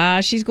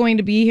 She's going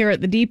to be here at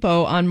the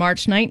Depot on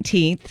March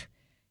 19th.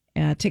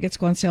 Tickets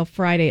go on sale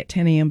Friday at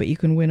 10 a.m., but you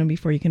can win them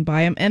before you can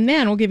buy them. And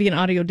then we'll give you an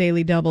audio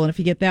daily double. And if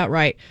you get that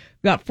right,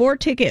 we've got 4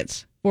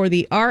 tickets for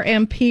the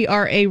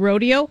RMPRA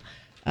Rodeo.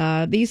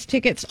 These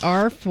tickets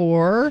are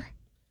for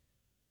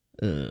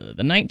the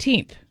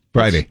 19th.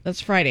 Friday.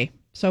 That's Friday.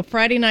 So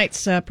Friday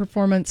night's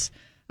performance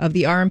of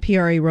the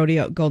RMPRA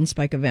Rodeo at Golden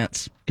Spike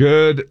Events.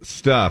 Good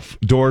stuff.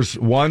 Doors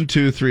 1,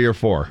 2, 3, or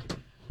 4?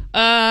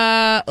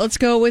 Let's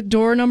go with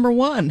door number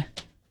 1.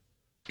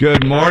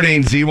 Good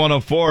morning,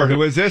 Z104.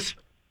 Who is this?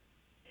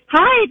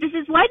 Hi, this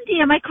is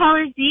Wendy. Am I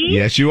caller Z?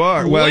 Yes, you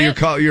are. Well,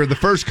 you're the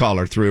first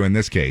caller through in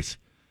this case.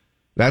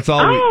 That's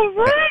all.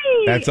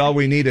 Right. That's all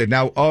we needed.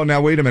 Now,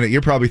 wait a minute.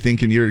 You're probably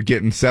thinking you're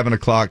getting 7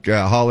 o'clock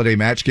holiday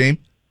match game.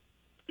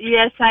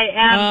 Yes, I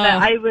am.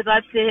 But I would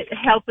love to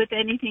help with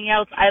anything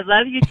else. I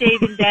love you,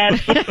 Dave and Deb.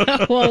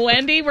 Well,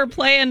 Wendy, we're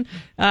playing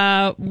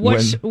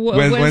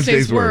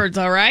Wednesday's Words,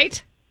 all right?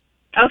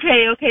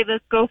 Okay, let's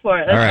go for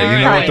it. All right,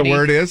 you know what the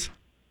word is?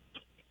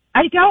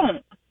 I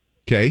don't.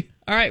 Okay.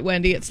 All right,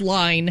 Wendy, it's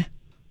line.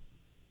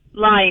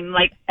 Line,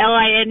 like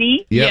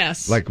L-I-N-E? Yep.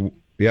 Yes.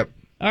 Yep.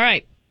 All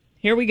right,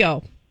 here we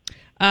go.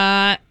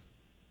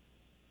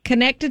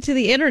 Connected to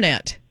the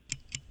internet.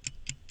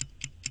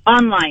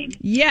 Online.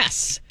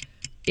 Yes.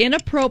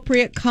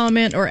 inappropriate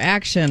comment or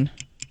action.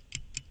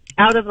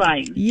 Out of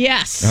line.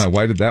 Yes.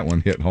 Why did that one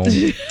hit home?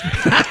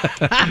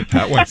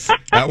 that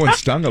one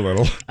stung a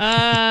little.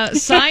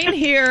 Sign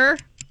here.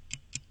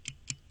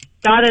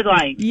 Dotted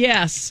line.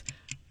 Yes.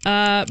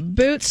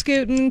 Boot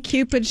scooting,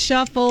 Cupid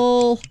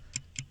shuffle.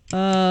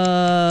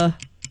 Reggae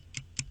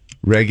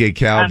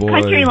cowboy.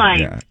 Country line.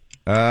 Yeah.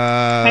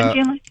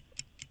 Country line.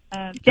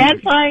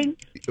 Dance line.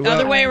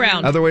 Other way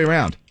around. Other way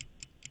around.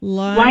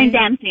 Line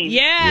dancing.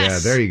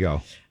 Yes. Yeah, there you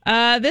go.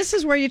 This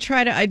is where you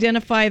try to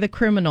identify the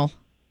criminal.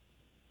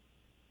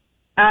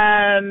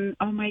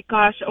 Oh my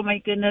gosh. Oh my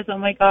goodness. Oh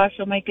my gosh.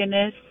 Oh my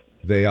goodness.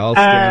 They all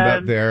stand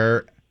up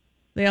there.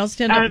 They all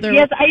stand up there.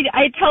 Yes,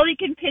 I totally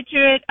can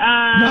picture it.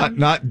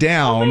 Not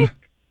down.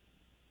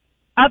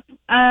 Up,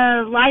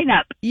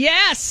 lineup.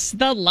 Yes,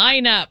 the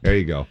lineup. There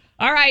you go.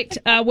 All right,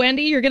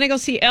 Wendy, you're going to go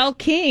see Elle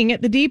King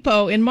at the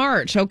Depot in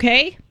March,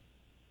 okay?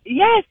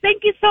 Yes,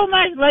 thank you so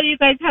much. Love you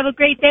guys. Have a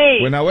great day.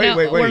 Well, now,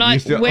 wait. We're not, You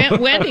still...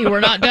 Wendy,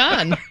 we're not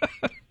done.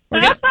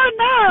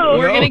 No.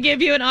 We're going to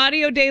give you an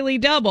audio daily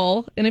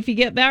double, and if you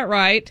get that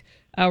right,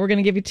 we're going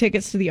to give you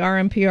tickets to the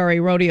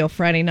RMPRA Rodeo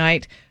Friday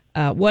night.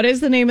 What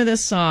is the name of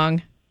this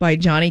song by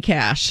Johnny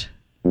Cash?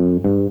 Walk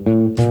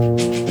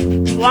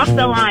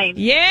the line.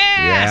 Yes!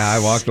 Yeah, I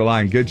walked the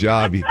line. Good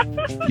job. You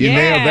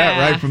nailed that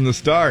right from the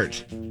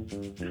start.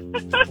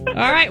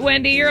 All right,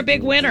 Wendy, you're a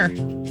big winner.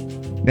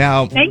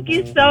 Now, thank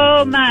you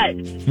so much.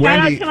 Shout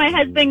out to my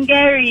husband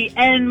Gary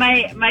and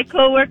my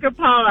coworker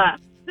Paula.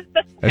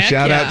 A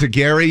shout out to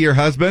Gary, your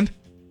husband.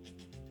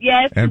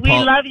 Yes, and we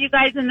love you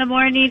guys in the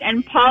morning,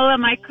 and Paula,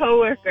 my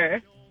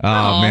coworker.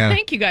 Oh man,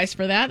 thank you guys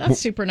for that. That's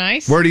super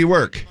nice. Where do you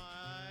work?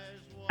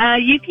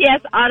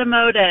 UPS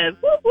Automotive.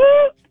 Woo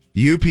woo.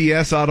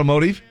 UPS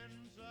Automotive.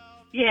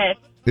 Yes.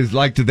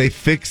 Do they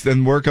fix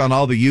and work on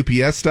all the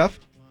UPS stuff?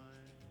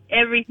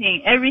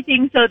 Everything,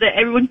 so that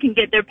everyone can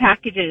get their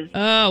packages.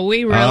 Oh,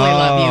 we really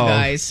love you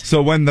guys.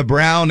 So when the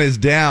brown is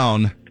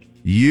down,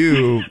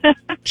 you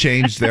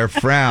change their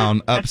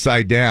frown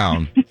upside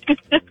down.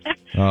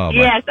 Oh,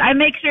 yes, I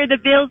make sure the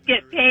bills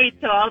get paid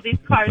so all these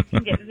cars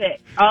can get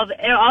fixed. All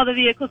the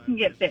vehicles can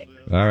get fixed.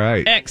 All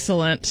right.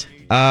 Excellent.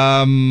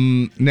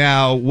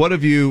 Now,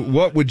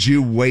 what would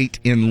you wait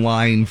in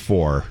line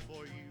for?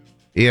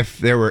 If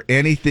there were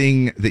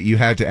anything that you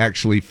had to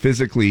actually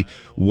physically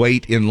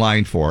wait in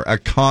line for, a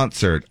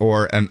concert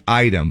or an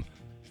item,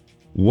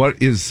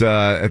 what is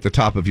at the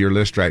top of your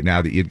list right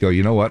now that you'd go,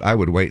 you know what, I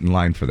would wait in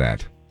line for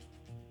that?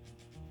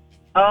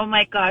 Oh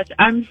my gosh,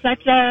 I'm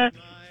such a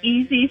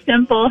easy,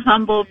 simple,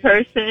 humble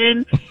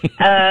person.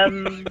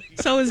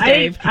 So is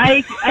Dave.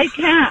 I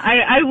can't.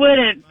 I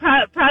wouldn't.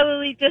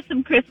 Probably just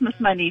some Christmas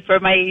money for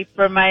my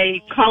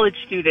college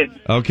students.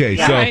 Okay,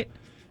 yeah.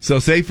 So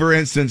say, for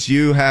instance,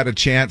 you had a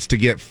chance to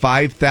get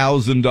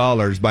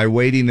 $5,000 by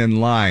waiting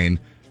in line,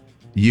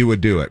 you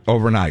would do it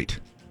overnight.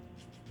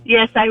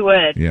 Yes, I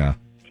would. Yeah.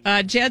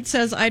 Jed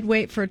says I'd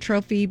wait for a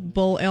trophy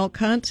bull elk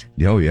hunt.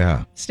 Oh,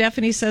 yeah.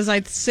 Stephanie says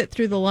I'd sit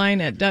through the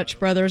line at Dutch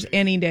Brothers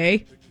any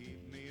day,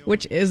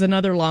 which is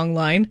another long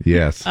line.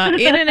 Yes.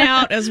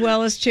 In-N-Out as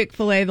well as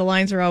Chick-fil-A, the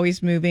lines are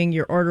always moving.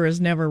 Your order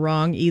is never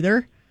wrong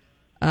either.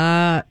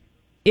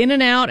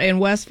 In-N-Out and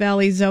West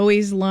Valley,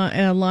 Zoe's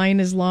line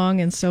is long,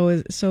 and so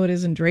it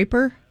is in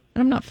Draper.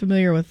 I'm not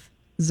familiar with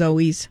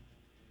Zoe's.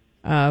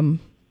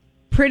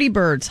 Pretty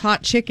Birds,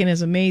 hot chicken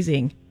is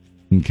amazing.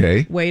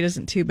 Okay. Wait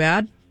isn't too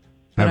bad.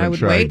 But Haven't I would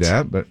tried wait.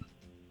 that, but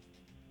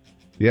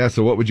yeah.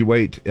 So what would you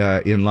wait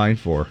in line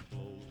for?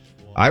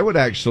 I would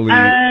actually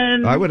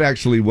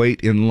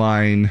wait in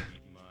line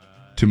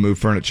to move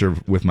furniture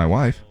with my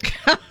wife. In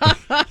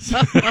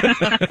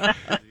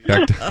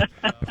fact,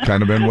 I've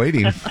kind of been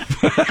waiting.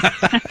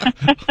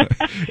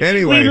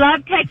 Anyway. We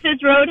love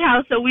Texas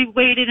Roadhouse, so we've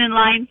waited in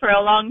line for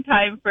a long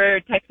time for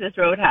Texas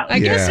Roadhouse. I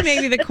guess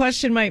maybe the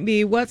question might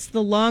be, what's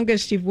the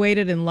longest you've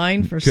waited in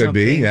line for something? Could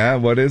be, yeah.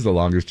 What is the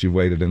longest you've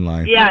waited in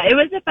line? Yeah, it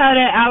was about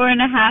an hour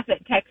and a half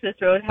at Texas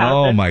Roadhouse.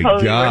 Oh, It's my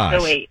totally gosh.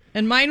 worth the wait.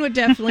 And mine would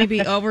definitely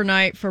be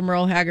overnight for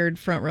Merle Haggard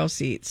front row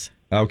seats.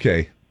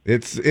 Okay.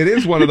 It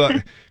is one of the,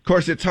 of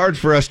course, it's hard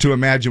for us to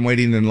imagine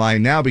waiting in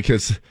line now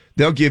because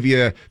they'll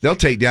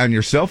take down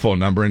your cell phone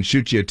number and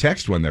shoot you a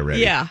text when they're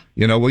ready. Yeah.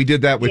 You know, we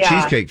did that with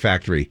Cheesecake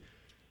Factory,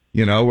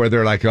 you know, where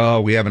they're like, oh,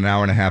 we have an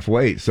hour and a half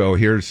wait. So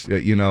here's,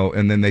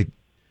 and then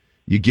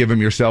you give them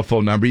your cell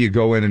phone number, you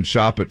go in and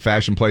shop at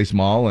Fashion Place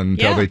Mall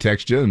until they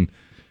text you and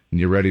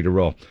you're ready to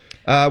roll.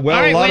 A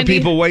lot of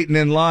people waiting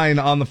in line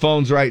on the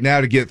phones right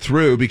now to get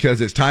through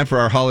because it's time for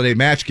our holiday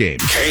match game.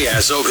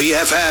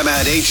 KSOP-FM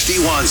at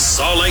HD1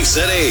 Salt Lake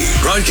City.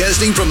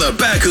 Broadcasting from the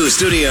Baku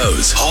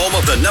Studios. Home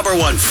of the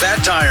 #1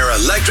 Fat Tire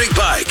electric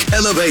bike.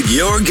 Elevate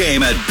your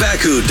game at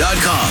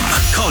Baku.com.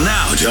 Call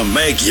now to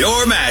make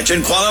your match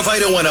and qualify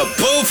to win a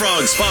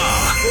Bullfrog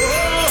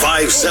Spa.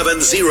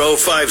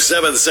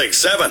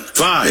 570-5767.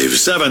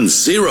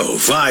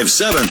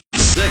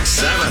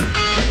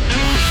 570-5767.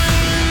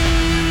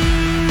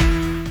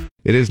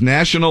 It is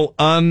National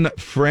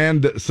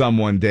Unfriend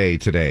Someone Day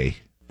today.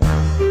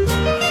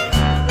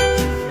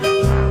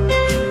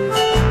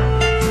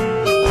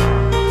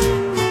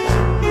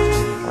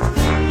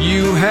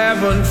 You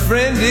have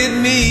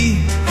unfriended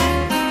me.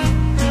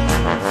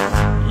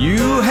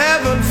 You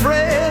have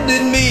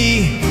unfriended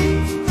me.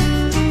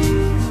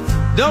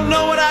 Don't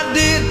know what I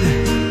did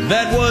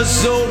that was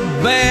so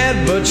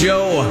bad, but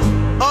your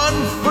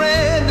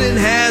unfriending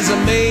has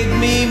made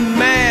me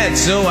mad.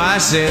 So I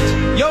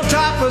sent your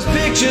topless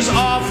pictures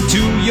off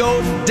to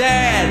your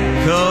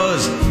dad,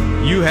 'cause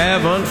you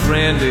have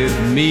unfriended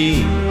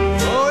me.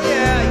 Oh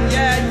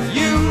yeah,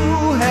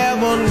 you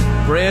have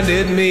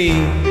unfriended me.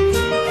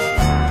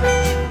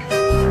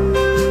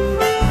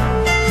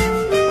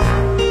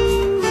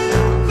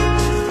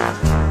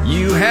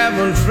 You have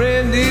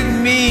unfriended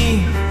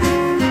me.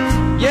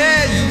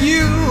 Yeah,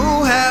 you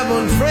have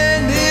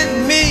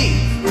unfriended me.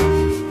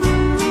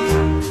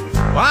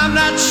 Well, I'm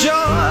not sure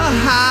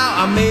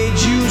how I made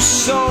you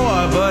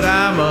sore, but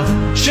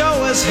I'm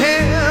sure as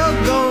hell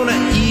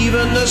gonna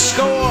even the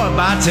score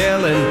by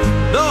telling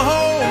the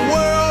whole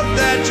world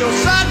that you're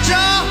such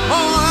a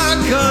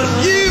whore,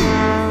 'cause you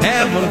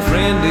have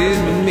unfriended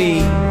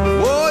me.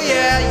 Oh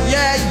yeah,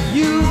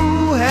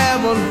 you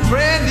have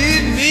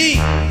unfriended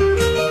me.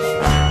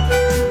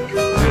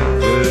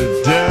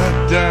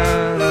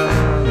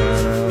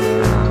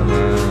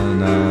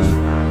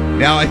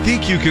 Now, I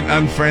think you can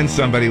unfriend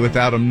somebody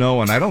without them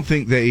knowing. I don't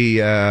think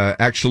they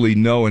actually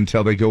know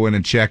until they go in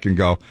and check and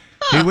go,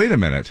 hey, wait a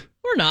minute.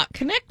 We're not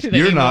connected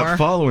You're anymore. not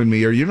following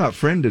me, or you're not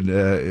friended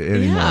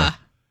anymore. Yeah.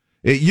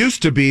 It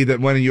used to be that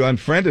when you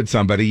unfriended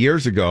somebody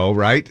years ago,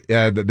 right,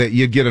 that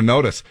you'd get a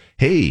notice.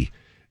 Hey,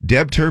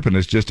 Deb Turpin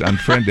has just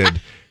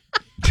unfriended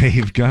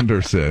Dave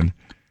Gunderson.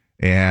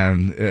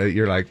 And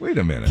you're like, wait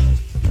a minute.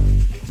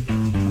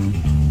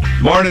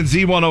 Morning,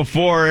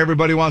 Z104.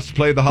 Everybody wants to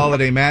play the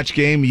holiday match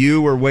game.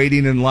 You were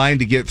waiting in line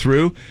to get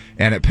through,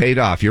 and it paid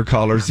off. Your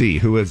caller, Z.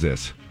 Who is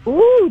this?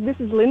 Ooh, this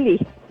is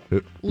Lindy.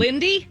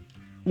 Lindy?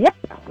 Yep.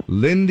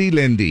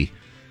 Lindy.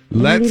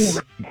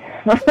 Let's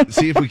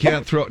see if we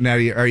can't throw... Now,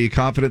 are you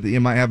confident that you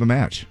might have a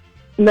match?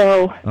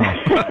 No. Oh.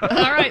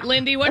 All right,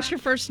 Lindy, what's your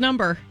first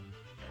number?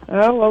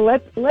 Oh, well,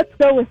 let's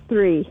go with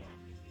 3.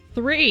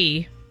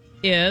 3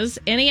 is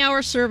any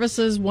hour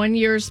services, 1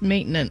 year's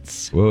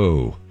maintenance.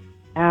 Whoa.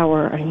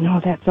 Hour. I know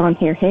that's on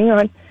here. Hang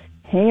on.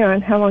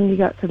 How long you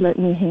got to let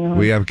me hang on?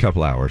 We have a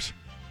couple hours.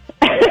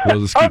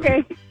 We'll just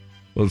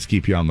we'll just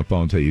keep you on the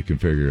phone until you can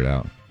figure it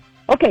out.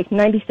 Okay,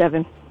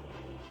 97.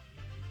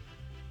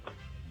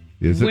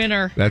 Is it?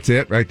 Winner. That's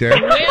it right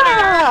there?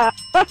 Winner!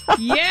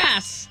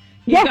 Yes!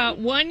 You got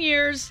 1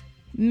 year's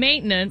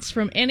maintenance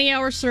from any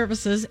hour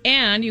services,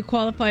 and you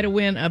qualify to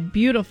win a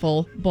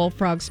beautiful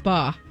Bullfrog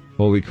Spa.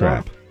 Holy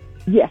crap.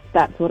 Yes,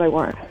 that's what I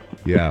want.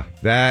 Yeah,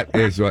 that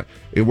is what...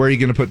 Where are you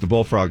going to put the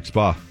Bullfrog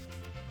Spa?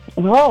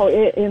 Oh,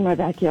 in my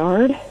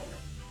backyard.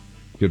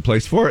 Good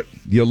place for it.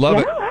 You'll love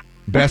it.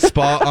 Best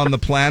spa on the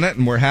planet,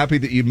 and we're happy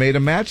that you made a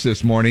match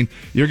this morning.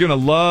 You're going to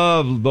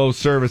love those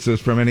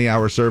services from Any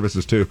Hour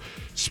Services, too.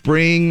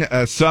 Spring,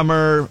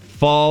 summer,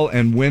 fall,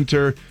 and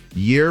winter,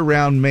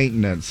 year-round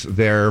maintenance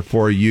there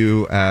for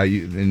you.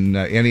 And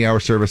Any Hour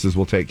Services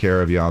will take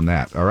care of you on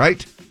that. All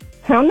right?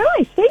 How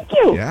nice. Thank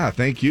you. Yeah,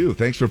 thank you.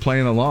 Thanks for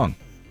playing along.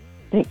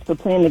 Thanks for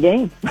playing the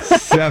game.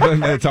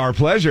 7, it's our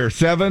pleasure.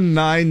 7,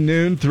 9,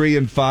 noon, 3,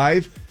 and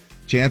 5.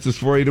 Chances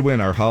for you to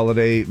win our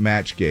holiday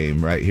match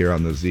game right here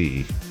on the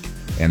Z.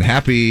 And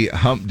happy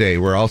Hump Day.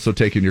 We're also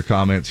taking your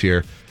comments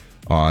here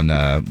on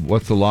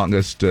what's the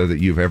longest that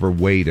you've ever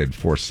waited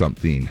for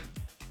something.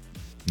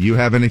 You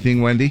have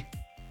anything, Wendy?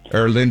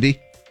 Or Lindy?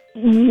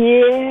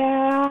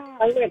 Yeah.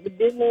 I went to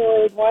Disney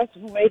World once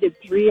and waited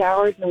 3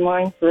 hours in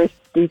line for a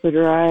stupid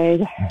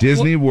ride.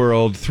 Disney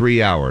World,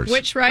 3 hours.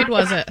 Which ride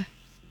was it?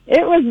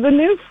 It was the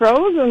new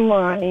Frozen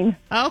line.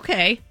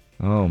 Okay.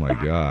 Oh, my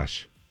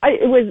gosh.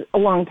 It was a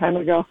long time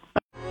ago.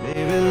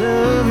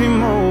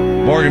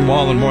 Morgan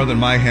Wallen, More Than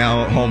My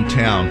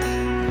Hometown.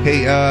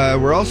 Hey,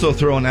 we're also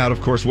throwing out,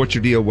 of course, What's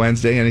Your Deal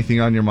Wednesday. Anything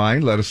on your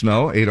mind? Let us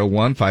know.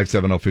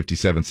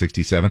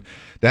 801-570-5767.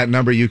 That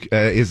number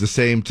is the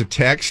same to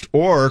text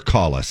or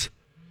call us.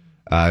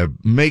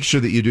 Make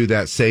sure that you do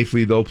that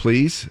safely, though,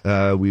 please.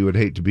 We would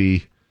hate to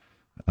be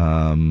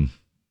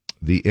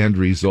the end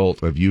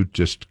result of you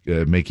just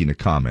making a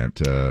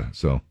comment.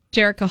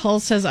 Jerica Hull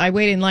says, I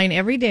wait in line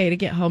every day to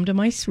get home to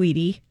my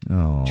sweetie.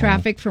 Oh.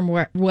 Traffic from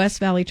West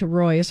Valley to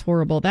Roy is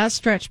horrible. That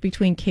stretch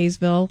between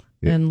Kaysville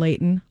and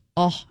Layton,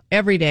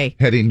 every day.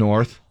 Heading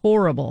north?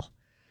 Horrible.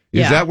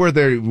 Is that where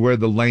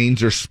the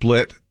lanes are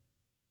split?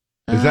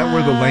 Is that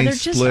where the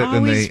lanes they're split? Just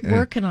always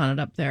working on it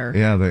up there.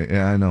 Yeah,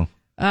 I know.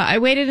 I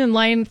waited in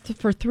line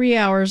for 3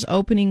 hours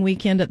opening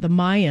weekend at the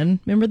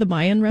Mayan. Remember the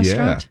Mayan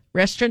restaurant? Yeah.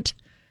 Restaurant.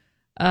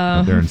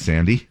 There in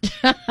Sandy.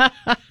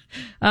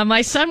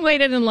 My son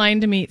waited in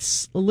line to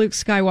meet Luke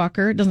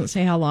Skywalker. It doesn't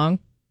say how long.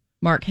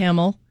 Mark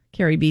Hamill,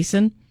 Carrie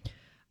Beeson.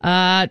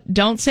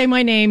 Don't say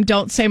my name.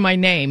 Don't say my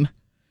name.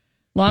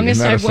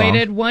 Longest I've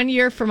waited 1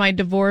 year for my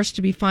divorce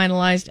to be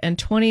finalized and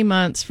 20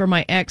 months for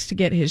my ex to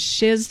get his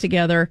shiz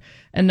together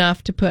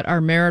enough to put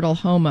our marital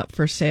home up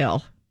for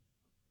sale.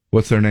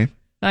 What's their name?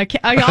 I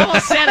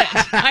almost said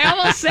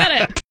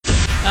it.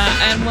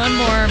 And one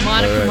more,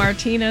 Monica All right.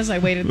 Martinez. I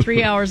waited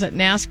 3 hours at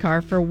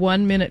NASCAR for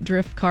 1 minute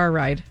drift car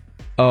ride.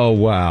 Oh,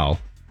 wow.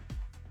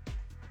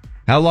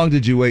 How long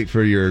did you wait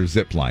for your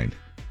zip line?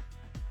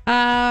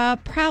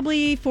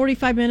 Probably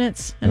 45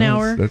 minutes, an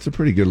hour. That's a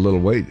pretty good little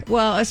wait.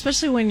 Well,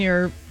 especially when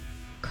you're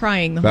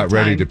crying the whole About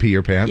time. ready to pee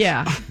your pants?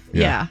 Yeah.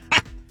 Yeah.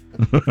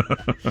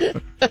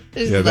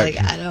 It's Yeah, like,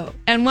 that- I don't.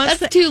 And once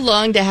That's too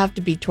long to have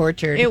to be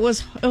tortured. it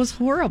was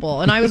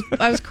horrible, and I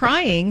was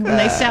crying when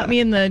they sat me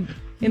in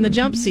the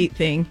jump seat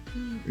thing.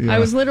 Yeah. I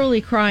was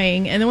literally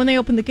crying, and then when they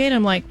opened the gate,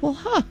 I'm like,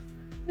 well,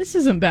 this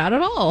isn't bad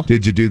at all.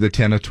 Did you do the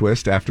tenna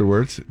twist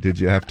afterwards? Did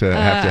you have to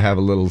have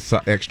a little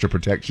extra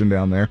protection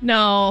down there?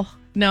 No,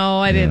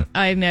 I didn't.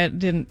 I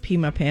didn't pee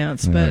my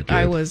pants, but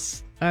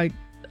good.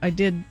 I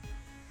did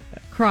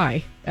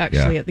cry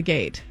actually at the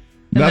gate,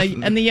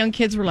 and the young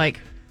kids were like,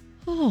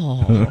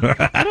 "Oh,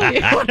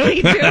 what do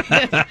we do?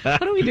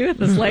 What do we do with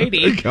this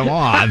lady?" Come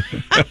on.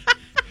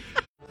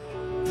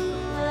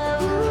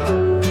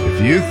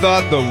 If you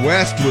thought the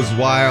West was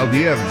wild,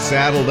 you haven't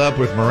saddled up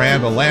with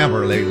Miranda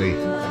Lambert lately.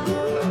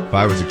 If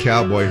I Was a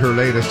Cowboy, her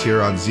latest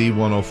here on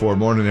Z104.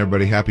 Morning,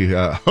 everybody. Happy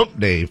hump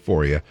day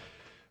for you.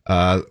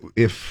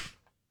 If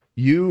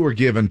you were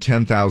given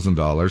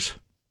 $10,000,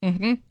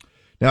 Mm-hmm.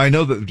 now I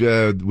know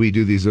that we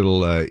do these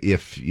little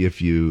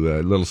if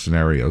you little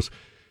scenarios.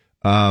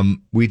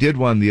 We did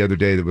one the other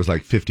day that was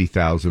like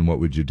 50,000. What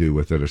would you do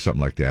with it, or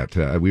something like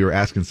that? We were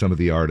asking some of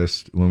the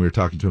artists when we were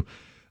talking to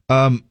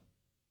them.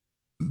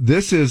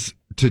 This is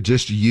to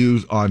just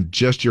use on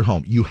just your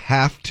home. You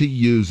have to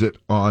use it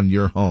on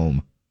your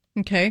home.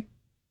 Okay,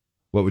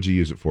 What would you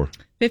use it for?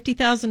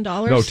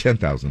 $50,000. No,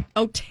 10,000.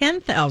 Oh,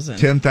 10,000.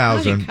 10,000.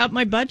 God, you cut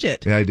my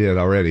budget. Yeah, I did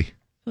already. I feel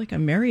like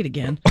I'm married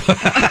again.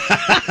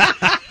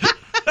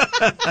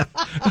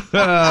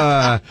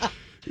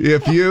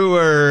 If you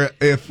were,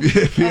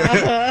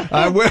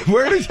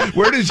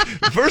 where did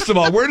first of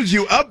all, where did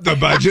you up the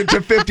budget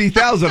to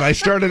 50,000? I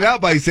started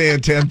out by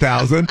saying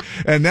 10,000,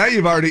 and now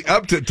you've already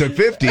upped it to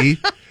 50,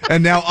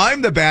 and now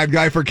I'm the bad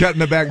guy for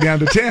cutting it back down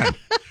to 10.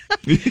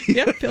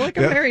 Yeah, I feel like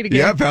I'm married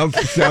again. Yeah,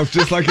 sounds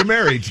just like a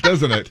marriage,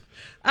 doesn't it?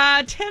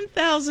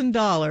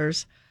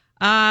 $10,000.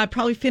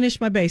 Probably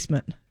finish my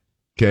basement.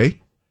 Okay.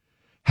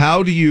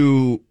 How do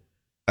you?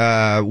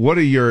 What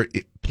are your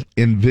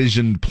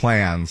envisioned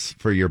plans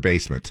for your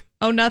basement?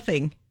 Oh,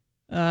 nothing.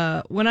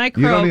 When I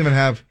croak, You don't even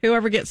have.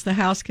 whoever gets the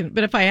house can.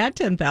 But if I had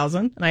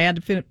 10,000 and I had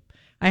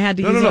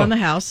to use it on the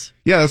house.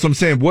 Yeah, that's what I'm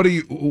saying. What do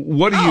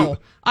you?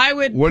 I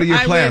would. What are your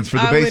plans for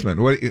the basement?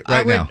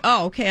 Now?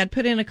 Oh, okay. I'd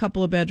put in a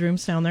couple of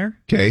bedrooms down there.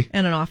 Okay.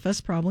 And an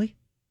office, probably.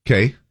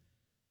 Okay.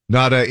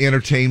 Not an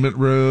entertainment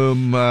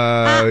room.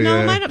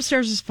 No, mine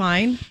upstairs is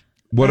fine.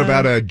 What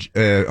about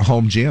a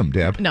home gym,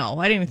 Deb? No,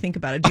 I didn't even think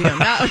about a gym.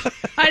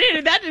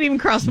 That didn't even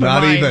cross my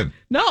Not mind. even.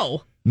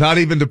 No. Not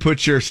even to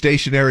put your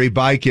stationary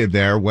bike in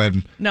there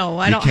when. No,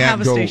 I don't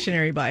have a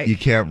stationary bike. You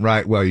can't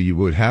ride. Well, you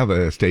would have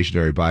a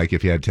stationary bike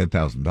if you had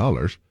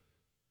 $10,000.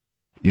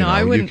 No,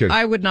 I wouldn't.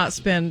 I would not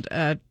spend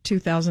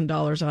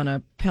 $2,000 on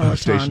a Peloton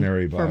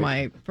stationary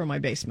bike for my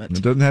basement.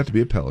 It doesn't have to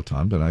be a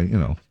Peloton, but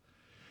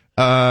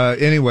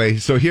anyway,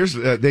 so here's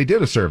they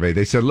did a survey.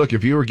 They said, look,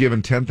 if you were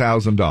given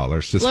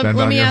 $10,000 to spend on your home.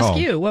 Let me ask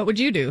you, what would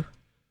you do?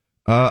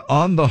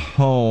 On the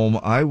home,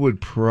 I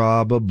would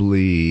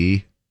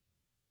probably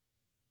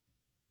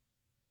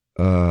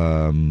you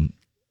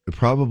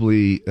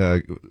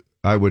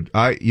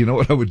know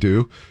what I would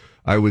do?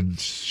 I would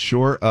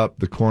shore up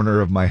the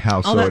corner of my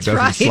house so it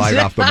doesn't slide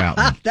off the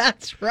mountain.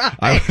 That's right.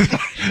 I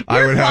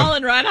would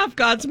falling right off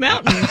God's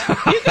mountain. You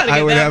gotta get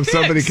I would that have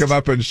somebody fixed. come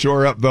up and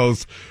shore up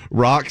those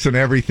rocks and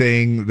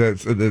everything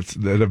that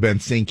have been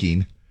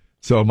sinking,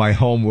 so my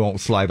home won't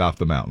slide off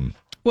the mountain.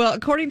 Well,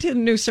 according to the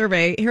new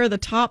survey, here are the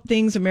top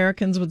things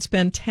Americans would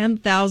spend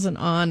 $10,000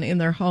 on in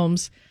their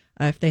homes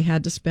if they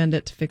had to spend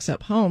it to fix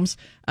up homes.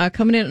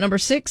 Coming in at number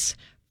 6,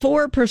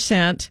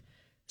 4%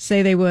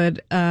 say they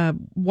would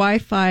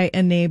Wi-Fi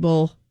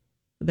enable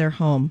their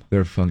home.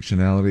 Their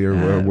functionality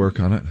or work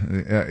on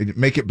it.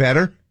 Make it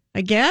better?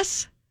 I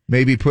guess.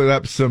 Maybe put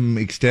up some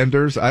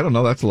extenders. I don't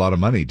know. That's a lot of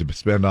money to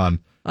spend on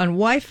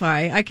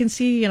Wi-Fi. I can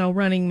see,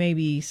 running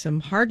maybe some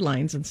hard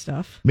lines and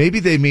stuff.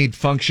 Maybe they need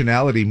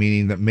functionality,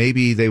 meaning that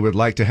maybe they would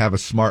like to have a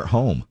smart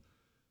home.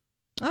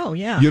 Oh,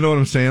 yeah. You know what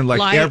I'm saying? Like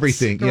lights,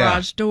 everything.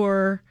 Garage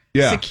door,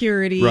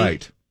 security.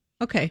 Right.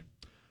 Okay.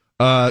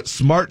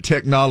 Smart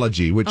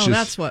technology, which is...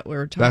 that's what we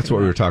were talking about. That's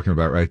what we were talking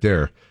about right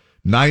there.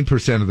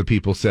 9% of the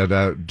people said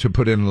to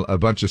put in a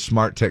bunch of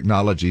smart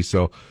technology,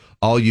 so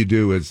all you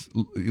do is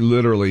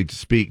literally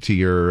speak to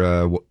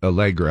your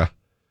Allegra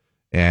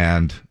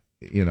and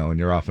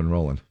you're off and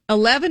rolling.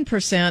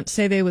 11%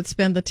 say they would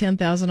spend the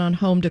 $10,000 on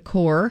home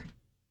decor.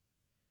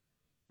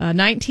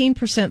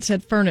 19%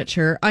 said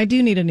furniture. I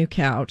do need a new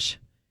couch.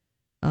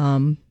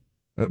 When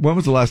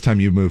was the last time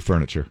you moved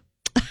furniture?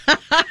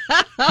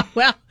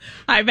 Well,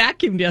 I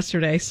vacuumed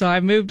yesterday, so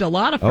I moved a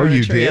lot of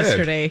furniture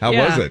yesterday. How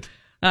was it?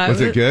 Was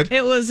it good?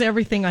 It was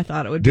everything I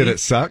thought it would be. Did it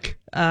suck?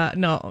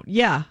 No.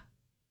 Yeah.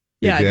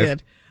 Yeah, it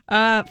did.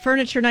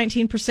 Furniture,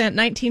 19%.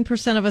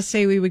 19% of us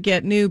say we would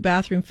get new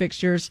bathroom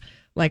fixtures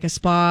like a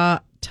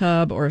spa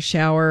tub or a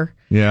shower.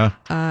 Yeah.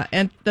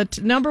 And the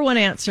number one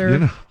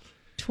answer,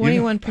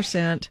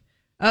 21%,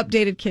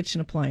 updated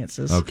kitchen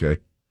appliances. Okay.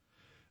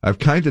 I've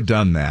kind of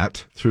done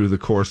that through the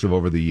course of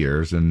over the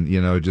years and,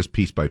 just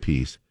piece by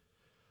piece.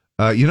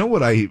 You know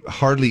what I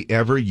hardly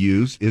ever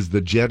use is the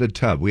jetted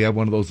tub. We have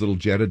one of those little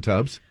jetted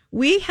tubs.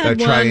 We had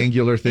that one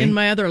triangular thing in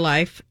my other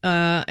life,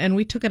 and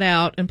we took it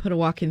out and put a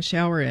walk-in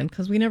shower in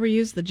because we never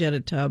used the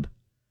jetted tub.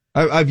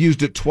 I've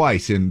used it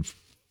twice in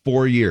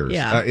 4 years.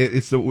 Yeah.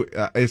 It's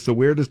the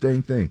weirdest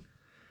dang thing.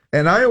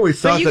 And I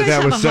always thought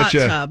that was such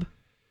a tub.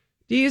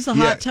 Do you use the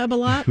hot tub a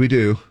lot? We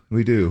do.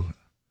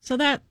 So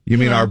that you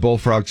mean our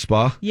Bullfrog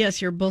Spa?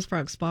 Yes, your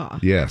Bullfrog Spa.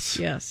 Yes.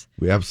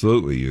 We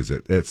absolutely use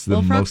it. It's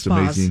the most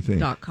amazing thing.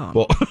 BullfrogSpas.com.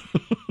 Well,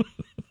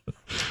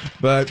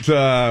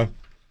 but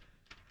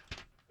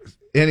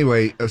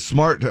anyway,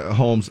 smart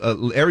homes,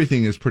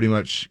 everything is pretty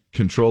much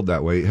controlled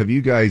that way. Have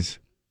you guys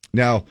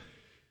now?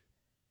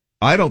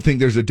 I don't think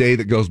there's a day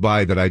that goes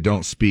by that I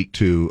don't speak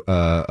to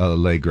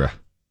Allegra.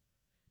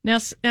 Now,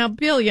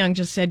 Bill Young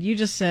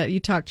you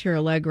talked to your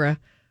Allegra,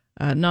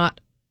 not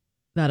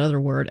that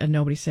other word, and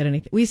nobody said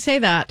anything. We say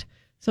that,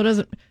 so it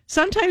doesn't.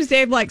 Sometimes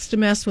Dave likes to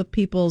mess with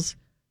people's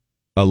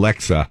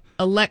Alexa.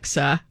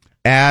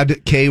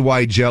 Add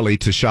KY jelly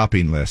to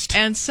shopping list.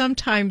 And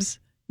sometimes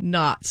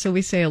not, so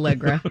we say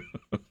Allegra.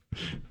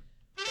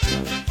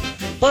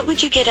 What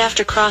would you get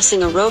after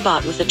crossing a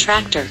robot with a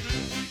tractor?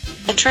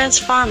 A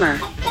transformer.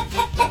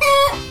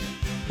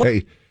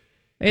 Hey,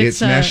 it's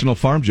National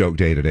Farm Joke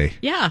Day today.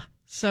 Yeah,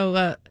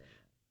 so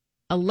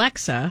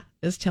Alexa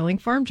is telling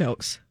farm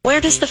jokes.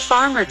 Where does the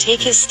farmer take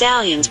his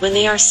stallions when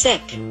they are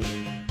sick?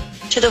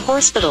 To the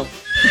hospital.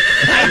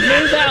 I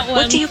knew that one.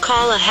 What do you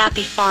call a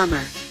happy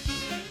farmer?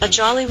 A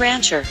jolly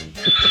rancher.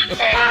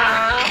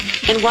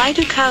 And why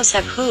do cows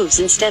have hooves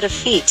instead of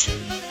feet?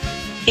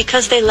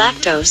 Because they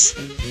lactose.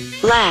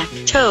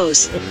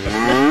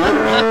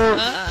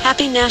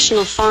 Happy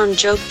National Farm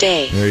Joke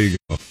Day. There you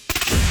go.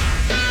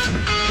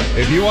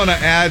 If you want to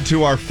add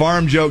to our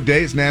Farm Joke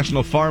Day, it's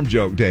National Farm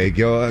Joke Day.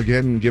 Go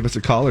ahead and give us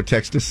a call or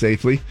text us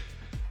safely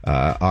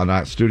on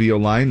our studio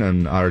line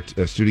and our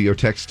studio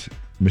text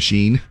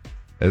machine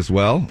as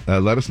well.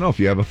 Let us know if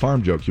you have a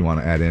farm joke you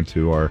want to add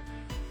into our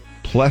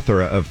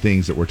plethora of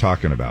things that we're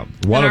talking about.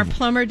 Our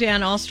plumber,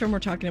 Dan Alstrom, we're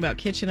talking about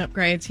kitchen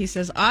upgrades. He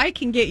says, I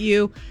can get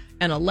you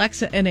an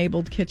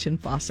Alexa-enabled kitchen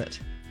faucet.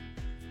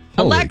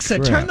 Holy Alexa,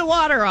 crap. turn the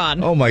water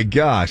on. Oh, my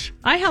gosh.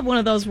 I have one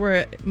of those where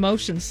it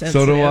motion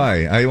sensitive. So do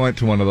I. I went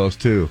to one of those,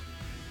 too.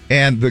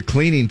 And the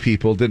cleaning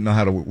people didn't know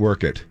how to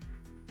work it.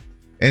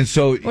 And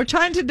so... We're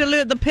trying to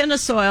dilute the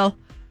pinasoil,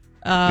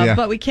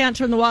 but we can't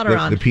turn the water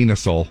on. The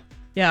pinasol.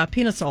 Yeah,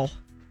 pinasol.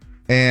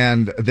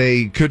 And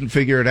they couldn't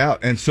figure it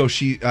out. And so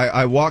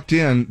I walked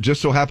in,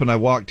 just so happened I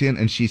walked in,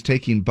 and she's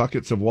taking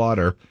buckets of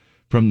water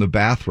from the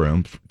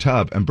bathroom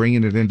tub and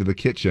bringing it into the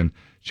kitchen.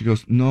 She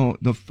goes, no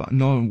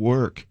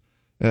work.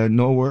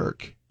 No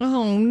work.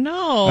 Oh,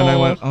 no. And I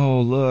went,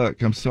 oh,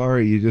 look, I'm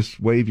sorry. You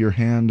just wave your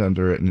hand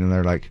under it. And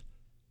they're like,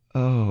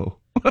 oh.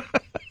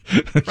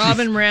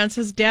 Robin Moran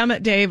says, damn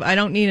it, Dave, I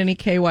don't need any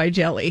KY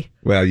jelly.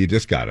 Well, you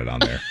just got it on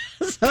there.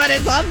 So it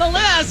is on the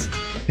list.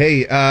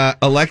 Hey,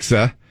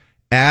 Alexa,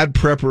 add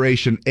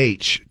preparation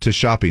H to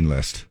shopping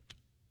list.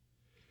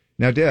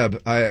 Now,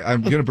 Deb,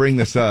 I'm going to bring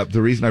this up.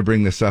 The reason I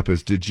bring this up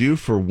is, did you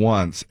for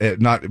once,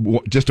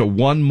 just a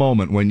one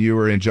moment when you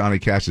were in Johnny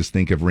Cash's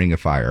think of Ring of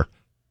Fire?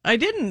 I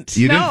didn't.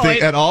 You didn't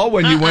think at all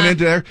when you went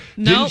into there?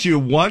 Nope. Didn't you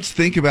once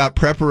think about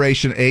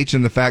Preparation H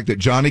and the fact that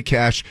Johnny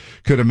Cash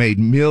could have made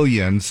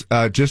millions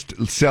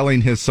just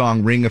selling his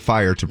song Ring of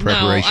Fire to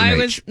Preparation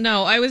H?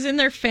 I was in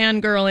there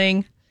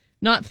fangirling,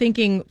 not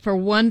thinking for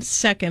 1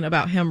 second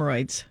about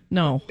hemorrhoids.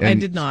 No, I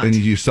did not. And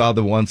you saw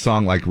the one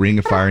song like Ring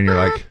of Fire and you're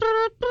like...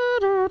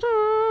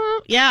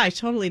 Yeah, I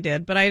totally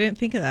did, but I didn't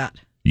think of that.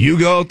 You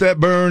got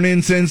that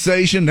burning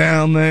sensation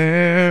down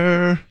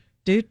there...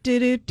 Do, do,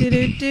 do, do,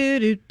 do,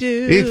 do,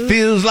 do. It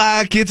feels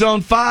like it's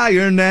on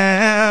fire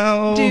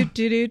now. Do,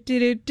 do, do,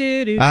 do,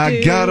 do, do,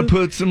 I gotta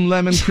put some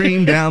lemon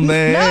cream down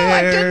there. No,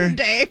 I didn't,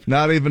 Dave.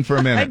 Not even for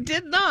a minute. I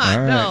did not.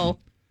 Right. No.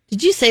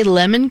 Did you say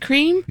lemon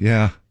cream?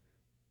 Yeah.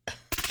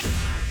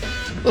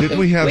 Did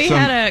we have some?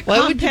 Had a Why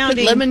would you put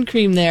lemon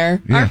cream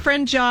there? Yeah. Our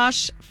friend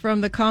Josh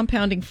from the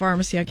compounding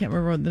pharmacy. I can't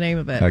remember the name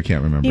of it. I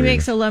can't remember. He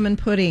makes a lemon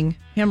pudding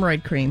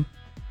hemorrhoid cream.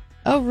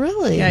 Oh,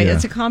 really? Yeah,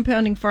 it's a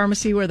compounding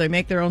pharmacy where they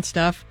make their own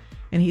stuff.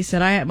 And he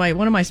said,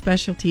 one of my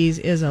specialties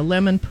is a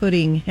lemon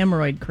pudding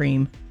hemorrhoid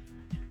cream.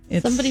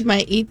 Somebody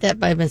might eat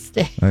that by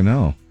mistake. I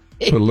know.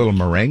 Put a little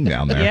meringue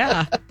down there.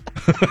 Yeah.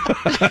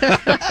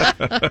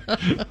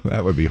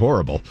 That would be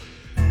horrible.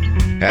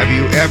 Have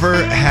you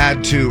ever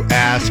had to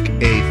ask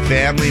a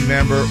family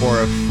member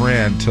or a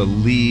friend to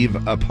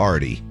leave a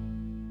party?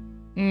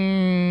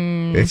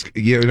 It's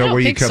where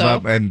you come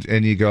up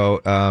and you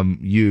go,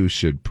 you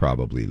should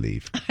probably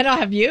leave. I don't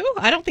have you?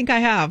 I don't think I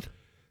have.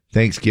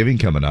 Thanksgiving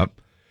coming up.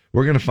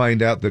 We're going to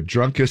find out the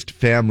drunkest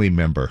family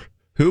member.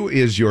 Who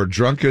is your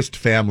drunkest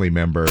family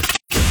member?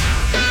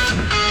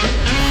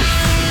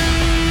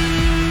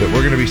 that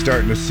we're going to be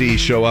starting to see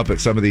show up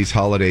at some of these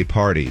holiday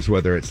parties,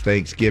 whether it's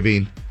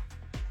Thanksgiving.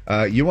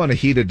 You want a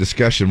heated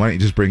discussion? Why don't you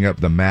just bring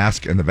up the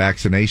mask and the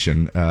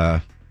vaccination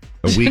a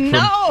week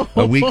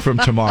from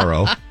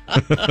tomorrow?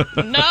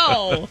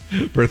 No.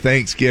 For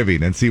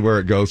Thanksgiving, and see where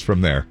it goes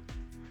from there.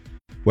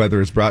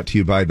 Whether it's brought to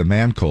you by the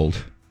man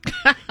cold.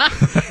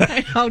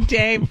 I know,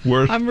 Dave.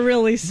 I'm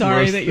really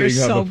sorry that you're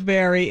so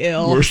very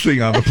ill. Worst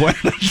thing on the planet.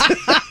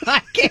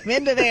 I came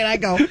in today and I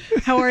go,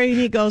 "How are you?"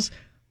 And he goes,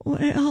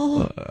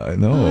 "Well, I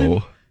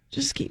know.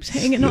 Just keeps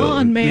hanging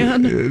on,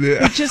 man.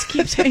 It just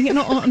keeps hanging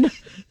on."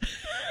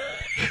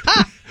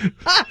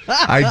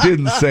 I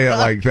didn't say it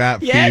like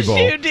that, yes, feeble.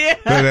 You did.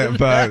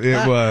 But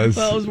it was.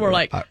 Well, it was more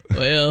like,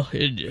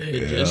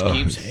 it just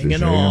keeps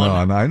hanging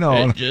on. I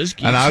know. It just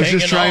keeps and I was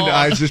just hanging trying on.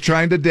 I was just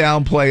trying to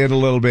downplay it a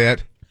little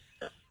bit.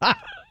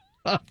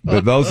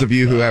 But those of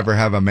you who ever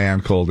have a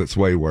man cold, it's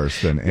way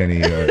worse than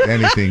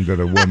anything that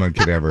a woman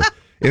could ever.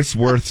 It's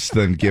worse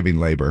than giving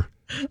labor.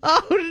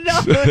 Oh, no,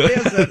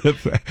 it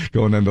isn't.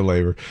 Going into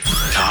labor.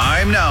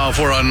 Time now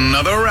for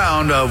another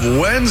round of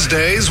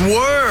Wednesday's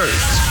Words.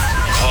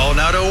 Call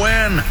now to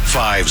win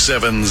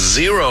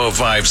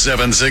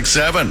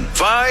 570-5767.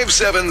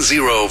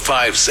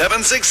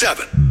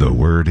 570-5767. The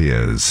word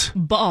is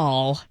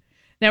ball.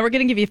 Now we're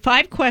going to give you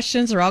 5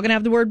 questions. They're all going to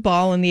have the word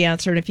ball in the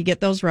answer. And if you get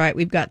those right,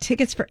 we've got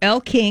tickets for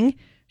Elle King.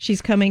 She's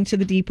coming to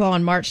the Depot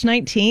on March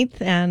 19th,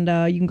 and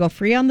you can go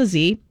free on the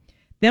Z.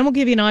 Then we'll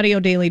give you an audio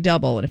daily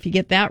double. And if you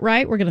get that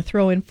right, we're going to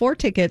throw in 4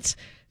 tickets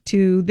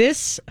to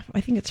this, I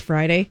think it's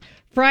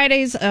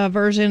Friday's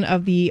version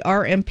of the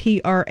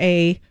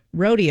RMPRA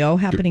rodeo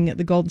happening at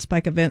the Golden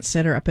Spike Event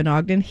Center up in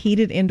Ogden.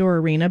 Heated indoor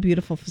arena,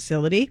 beautiful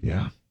facility.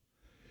 Yeah.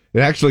 It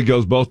actually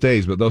goes both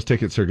days, but those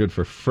tickets are good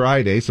for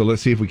Friday. So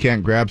let's see if we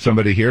can't grab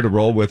somebody here to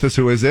roll with us.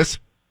 Who is this?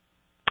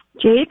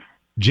 Jade.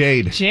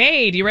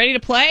 Jade, you ready to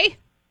play?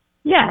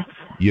 Yes.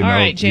 All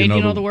right, Jade,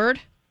 you know the word?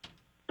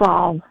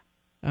 Ball.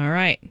 All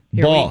right.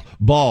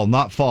 Ball,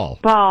 not fall.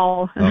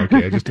 Ball.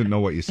 Okay, I just didn't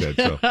know what you said.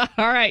 So. All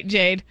right,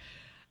 Jade.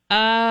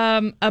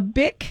 A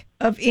bic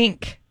of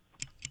ink.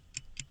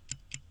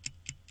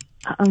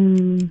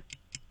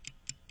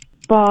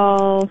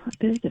 Ball. A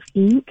bit of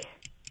ink.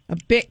 A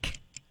bic.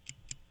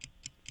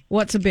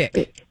 What's a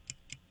bic?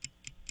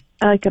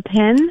 Like a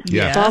pen?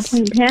 Yes.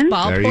 Ballpoint pen?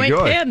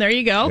 Ballpoint pen. There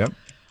you go. Yep.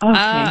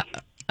 Okay.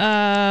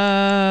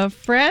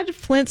 Fred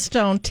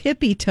Flintstone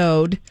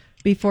tippy-toed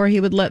before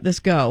he would let this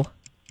go.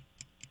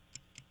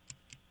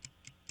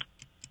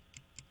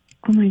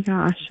 Oh, my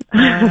gosh.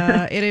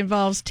 It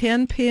involves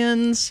 10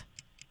 pins.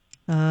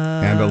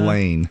 And a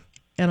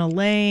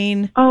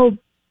lane. Oh,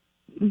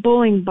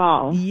 bowling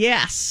ball.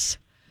 Yes.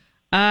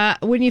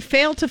 When you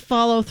fail to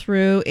follow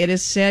through, it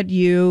is said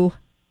you...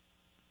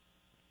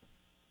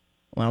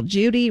 Well,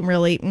 Judy,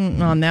 really,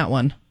 on that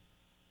one.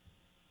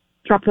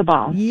 Drop the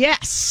ball.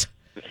 Yes.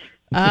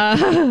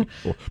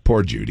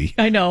 Poor Judy.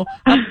 I know.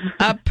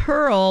 A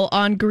pearl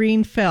on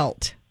green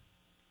felt.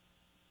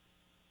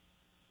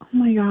 Oh,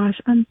 my gosh.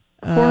 I'm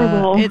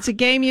horrible. It's a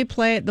game you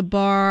play at the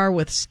bar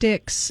with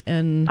sticks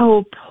and...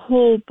 Oh,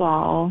 pole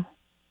ball.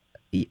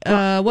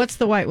 What's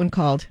the white one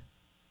called?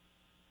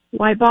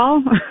 White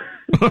ball?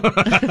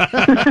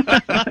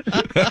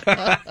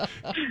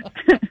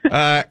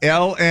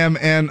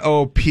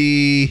 LMNOP.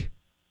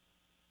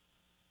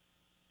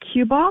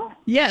 Cue ball?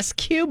 Yes,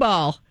 cue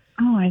ball.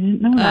 Oh, I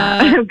didn't know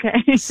that.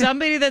 Okay.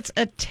 Somebody that's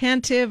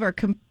attentive or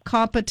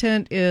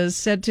competent is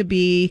said to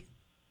be...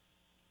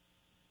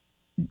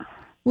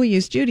 We'll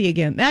use Judy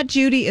again. That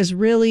Judy is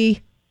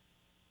really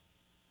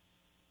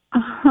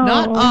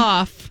not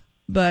off,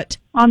 but...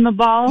 On the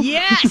ball?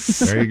 Yes!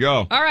 There you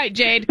go. All right,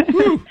 Jade.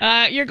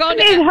 You're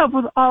going I need help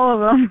with all of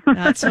them.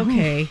 That's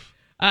okay.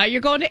 You're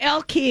going to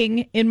Elle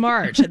King in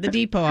March at the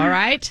Depot, all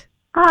right?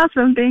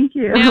 Awesome, thank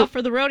you. Now,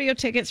 for the rodeo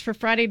tickets for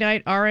Friday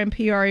night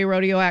RMPRA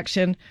rodeo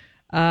action,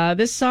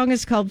 this song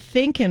is called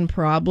Thinkin'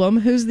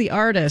 Problem. Who's the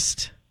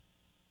artist?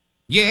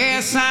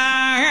 Yes,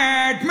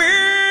 I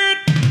admit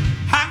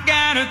I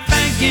got a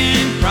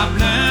thinking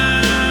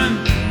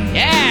problem.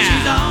 Yeah.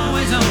 She's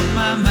always on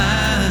my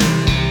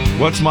mind.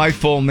 What's my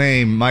full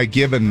name? My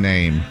given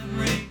name?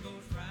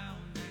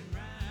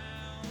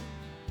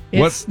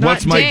 It's what's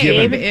not my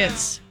Dave, given?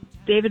 It's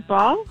David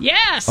Ball?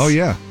 Yes. Oh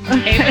yeah.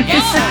 David Ball.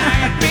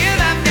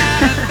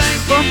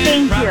 Well,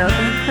 thank you.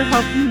 Thanks for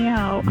helping me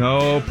out.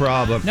 No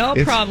problem. No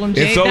problem,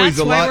 Jade. It's always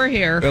That's why we're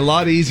here. A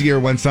lot easier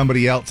when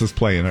somebody else is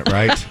playing it,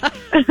 right?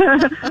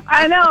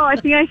 I know. I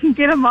think I can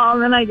get them all,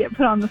 and then I get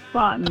put on the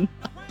spot and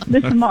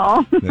miss them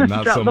all. And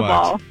not Drop so the much.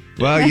 ball.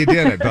 Well, you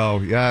did it though.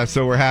 Yeah,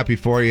 so we're happy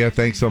for you.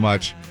 Thanks so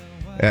much.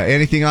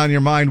 Anything on your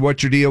mind?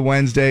 What's your deal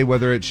Wednesday?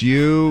 Whether it's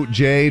you,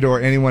 Jade,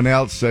 or anyone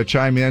else,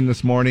 chime in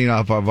this morning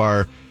off of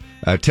our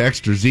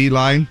text or Z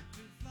line.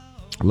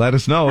 Let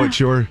us know. It's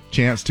your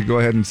chance to go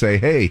ahead and say,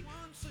 "Hey,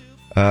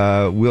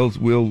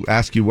 we'll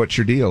ask you what's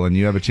your deal," and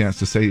you have a chance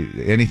to say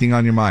anything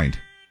on your mind.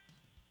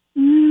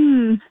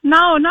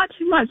 No, not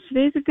too much.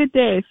 Today's a good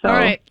day. So. All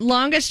right.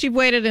 Longest you've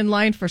waited in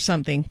line for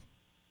something?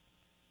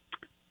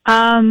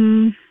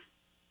 Probably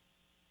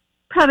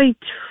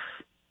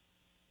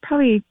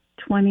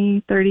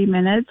 20, 30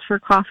 minutes for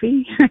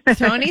coffee.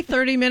 20,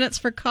 30 minutes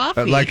for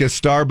coffee. Like a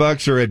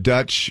Starbucks or a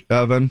Dutch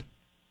oven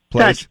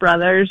place? Dutch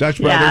Brothers.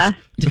 Dutch Brothers?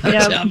 Dutch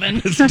Yep.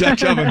 oven. It's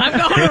Dutch oven. I'm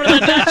going over to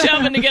the Dutch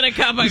oven to get a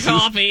cup of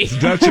coffee. It's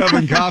Dutch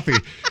oven coffee.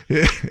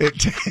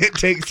 It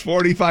takes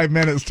 45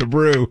 minutes to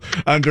brew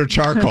under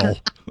charcoal.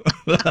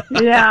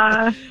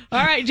 Yeah.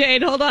 All right,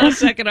 Jade, hold on a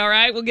second, all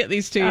right? We'll get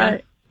these to you.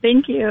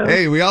 Thank you.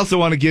 Hey, we also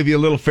want to give you a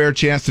little fair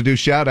chance to do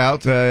shout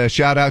out.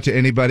 Shout out to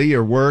anybody,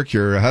 your work,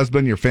 your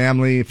husband, your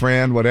family,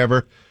 friend,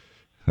 whatever.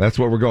 That's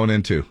what we're going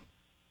into.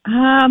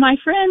 My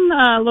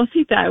friend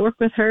Losita, I work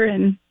with her,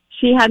 and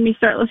she had me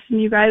start listening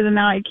to you guys, and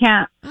now I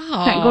can't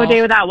go a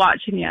day without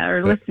watching you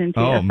or listening to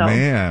you. Oh,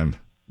 man.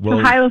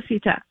 So hi,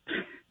 Losita.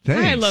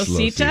 Thanks, Hi,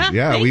 Losita.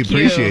 Yeah, Thank we you.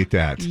 appreciate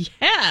that.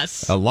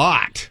 Yes. A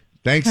lot.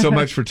 Thanks so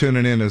much for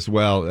tuning in as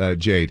well,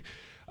 Jade.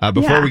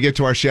 Before we get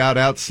to our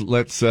shout-outs,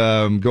 let's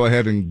go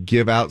ahead and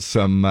give out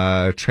some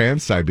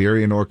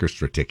Trans-Siberian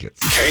Orchestra tickets.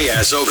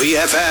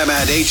 KSOP-FM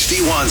and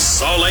HD1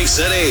 Salt Lake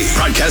City.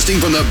 Broadcasting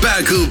from the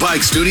Baku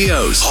Bike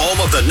Studios. Home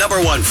of the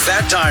 #1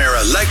 Fat Tire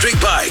electric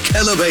bike.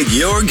 Elevate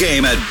your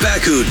game at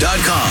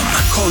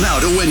Baku.com. Call now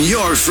to win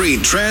your free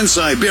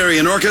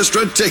Trans-Siberian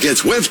Orchestra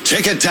tickets with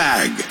Ticket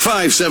Tag.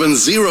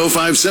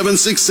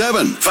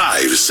 570-5767.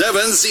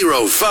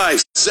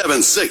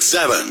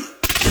 570-5767.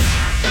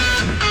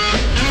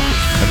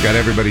 I've got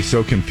everybody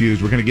so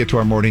confused. We're going to get to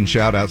our morning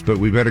shout-outs, but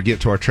we better get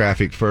to our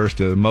traffic first.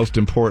 Most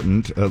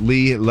important,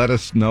 Lee, let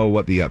us know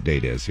what the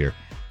update is here.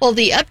 Well,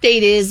 the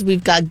update is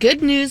we've got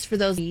good news for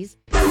those.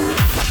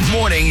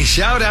 Morning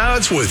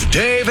shout-outs with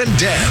Dave and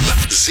Deb.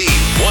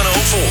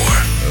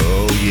 Z104.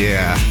 Oh,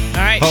 yeah.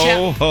 All right.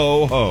 Ho,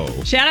 ho, ho.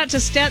 Shout out to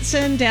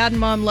Stetson. Dad and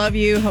Mom love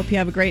you. Hope you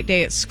have a great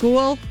day at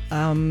school.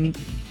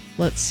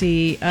 Let's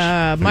see.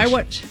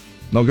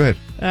 No, go ahead.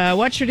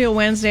 What's your deal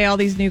Wednesday? All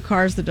these new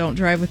cars that don't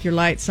drive with your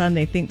lights on,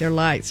 they think their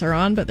lights are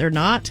on, but they're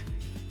not.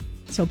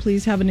 So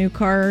please have a new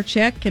car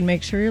check and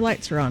make sure your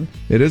lights are on.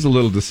 It is a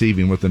little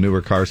deceiving with the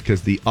newer cars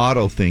because the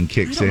auto thing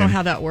kicks in. I don't know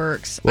how that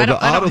works. Well,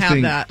 I don't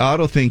have that.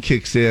 Auto thing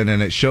kicks in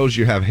and it shows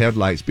you have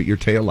headlights, but your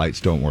tail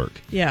lights don't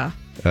work. Yeah.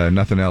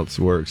 Nothing else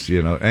works,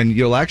 and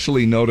you'll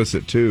actually notice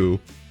it too.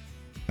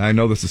 I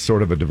know this is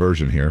sort of a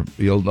diversion here.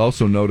 You'll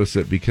also notice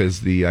it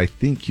because I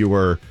think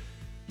your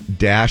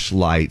dash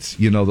lights,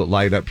 that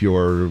light up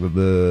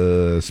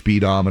the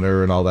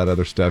speedometer and all that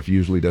other stuff,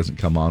 usually doesn't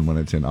come on when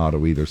it's in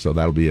auto either. So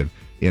that'll be an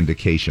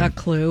indication. A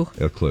clue.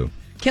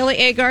 Kelly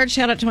Agard,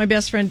 shout out to my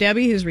best friend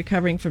Debbie, who's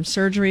recovering from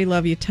surgery.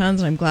 Love you tons,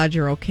 and I'm glad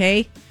you're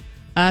okay.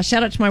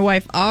 Shout out to my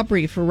wife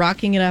Aubrey for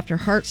rocking it after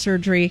heart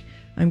surgery.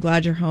 I'm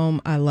glad you're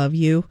home. I love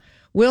you.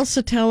 Will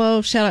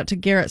Sotelo, shout out to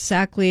Garrett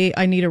Sackley.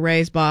 I need a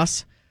raise,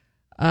 boss.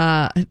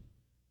 Shout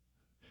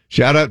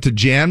out to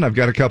Jen. I've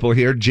got a couple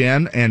here.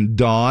 Jen and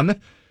Dawn.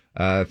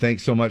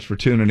 Thanks so much for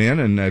tuning in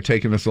and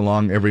taking us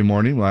along every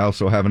morning. I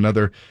also have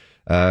another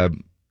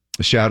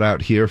shout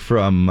out here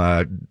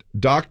from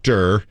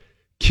Dr.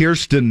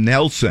 Kirsten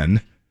Nelson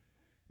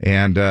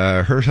and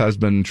her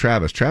husband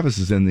Travis. Travis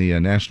is in the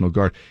National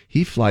Guard.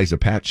 He flies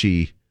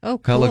Apache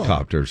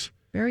helicopters.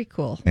 Very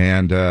cool.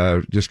 And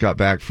just got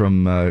back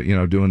from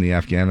doing the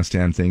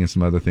Afghanistan thing and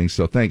some other things.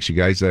 So thanks, you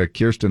guys.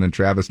 Kirsten and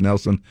Travis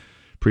Nelson,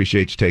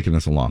 appreciate you taking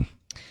us along.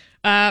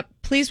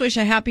 Please wish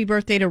a happy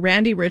birthday to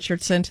Randy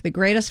Richardson, to the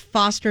greatest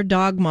foster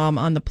dog mom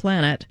on the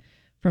planet,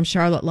 from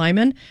Charlotte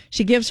Lyman.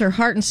 She gives her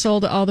heart and soul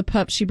to all the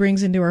pups she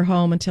brings into her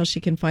home until she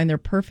can find their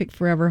perfect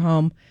forever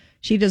home.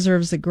 She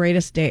deserves the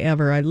greatest day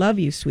ever. I love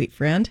you, sweet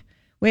friend.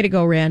 Way to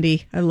go,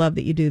 Randy. I love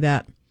that you do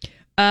that.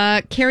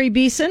 Carrie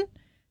Beeson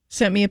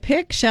sent me a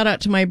pic. Shout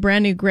out to my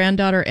brand new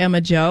granddaughter,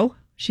 Emma Jo.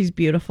 She's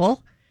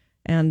beautiful.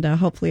 And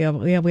hopefully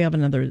we have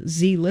another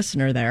Z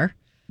listener there.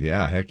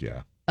 Yeah, heck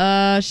yeah.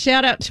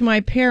 Shout out to my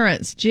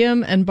parents,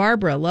 Jim and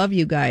Barbara. Love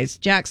you guys.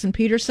 Jackson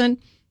Peterson.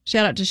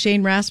 Shout out to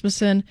Shane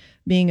Rasmussen,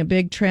 being a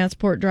big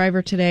transport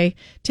driver today.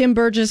 Tim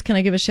Burgess. Can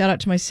I give a shout out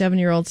to my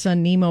 7-year-old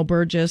son, Nemo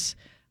Burgess?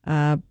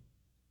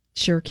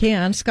 Sure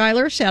can.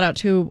 Skylar. Shout out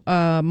to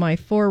my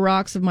 4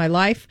 rocks of my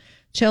life,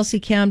 Chelsea,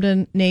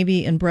 Camden,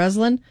 Navy, and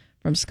Breslin,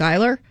 from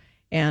Skylar.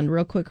 And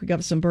real quick, we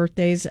got some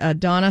birthdays.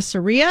 Donna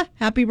Saria,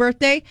 happy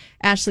birthday.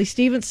 Ashley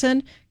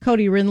Stevenson,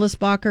 Cody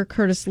Rindlisbacher,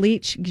 Curtis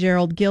Leach,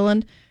 Gerald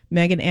Gillen,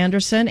 Megan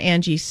Anderson,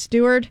 Angie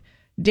Stewart,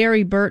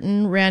 Derry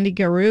Burton, Randy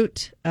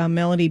Garut,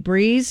 Melody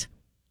Breeze,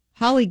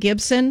 Holly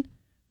Gibson,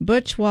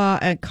 Butch Waugh,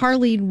 and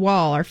Carlene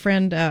Wall, our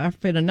friend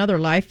in another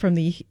life from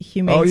the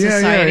Humane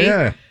Society.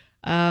 Yeah.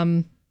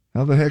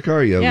 How the heck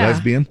are you, a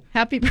lesbian?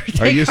 Happy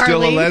birthday, Are you Carlene.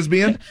 still a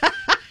lesbian?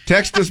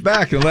 Text us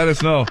back and let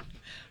us know.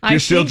 If you're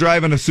still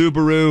driving a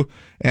Subaru,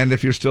 and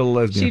if you're still a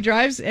lesbian. She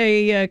drives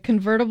a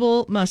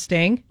convertible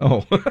Mustang.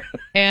 Oh.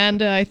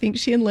 And I think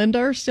she and Linda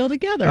are still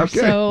together. Okay.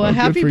 So Well,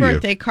 happy good for you.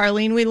 birthday,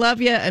 Carlene. We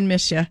love you and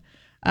miss you.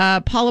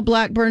 Paula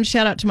Blackburn,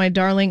 shout out to my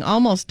darling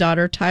almost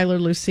daughter, Tyler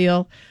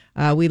Lucille.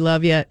 We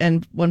love you.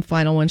 And one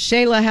final one.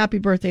 Shayla, happy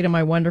birthday to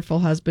my wonderful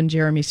husband,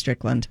 Jeremy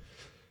Strickland.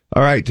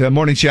 All right,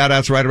 morning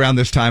shout-outs right around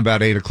this time,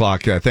 about 8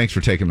 o'clock. Thanks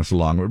for taking us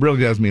along. It really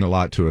does mean a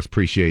lot to us.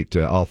 Appreciate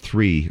all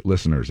 3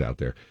 listeners out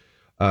there.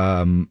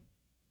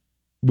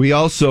 We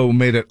also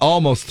made it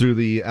almost through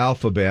the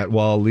alphabet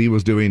while Lee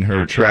was doing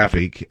her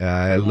traffic.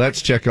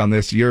 Let's check on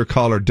this. Your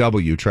caller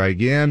W. Try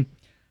again.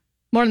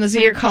 More on the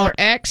Z, your caller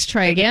X.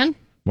 Try again.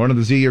 More on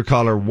the Z, your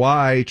caller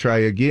Y. Try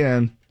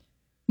again.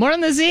 More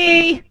on the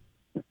Z.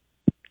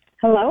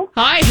 Hello?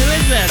 Hi, who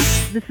is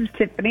this? This is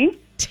Tiffany.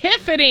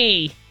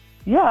 Tiffany.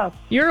 Yes.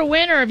 You're a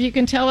winner. If you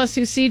can tell us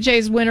who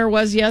CJ's winner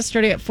was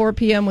yesterday at 4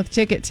 p.m. with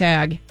Ticket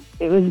Tag.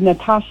 It was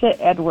Natasha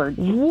Edwards.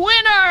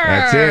 Winner!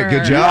 That's it.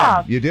 Good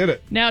job. You did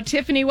it. Now,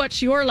 Tiffany, what's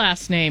your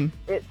last name?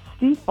 It's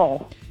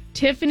Stiefel.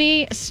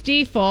 Tiffany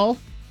Stiefel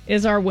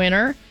is our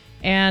winner.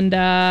 And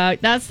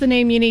that's the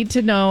name you need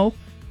to know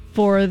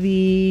for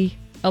the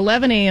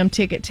 11 a.m.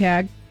 Ticket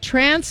Tag.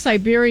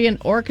 Trans-Siberian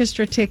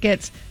Orchestra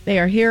tickets. They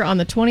are here on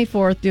the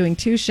 24th doing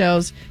 2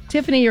 shows.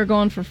 Tiffany, you're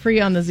going for free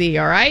on the Z,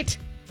 all right?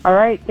 All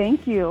right,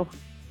 thank you.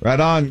 Right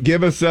on.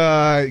 Give us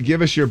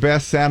your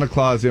best Santa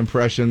Claus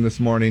impression this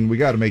morning. We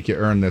got to make you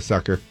earn this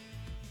sucker.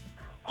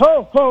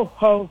 Ho, ho,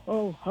 ho,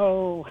 ho,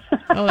 ho.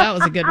 Oh, that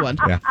was a good one.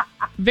 Yeah.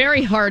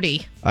 Very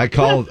hearty.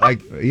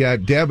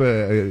 Deb,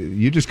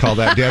 you just called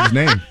that Deb's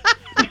name.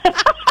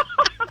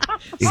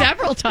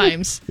 Several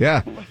times.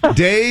 Yeah.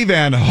 Dave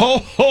and ho,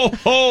 ho,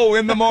 ho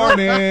in the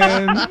morning.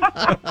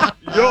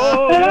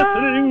 You're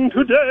listening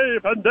to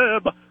Dave and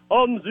Deb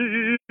on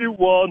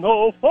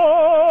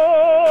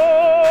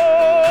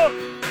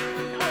Z104.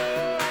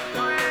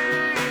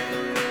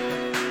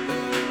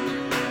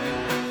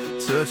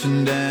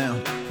 Touching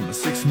down from a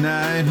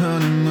 6-night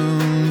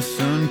honeymoon,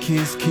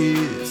 sun-kissed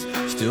kids,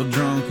 still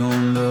drunk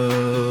on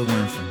love.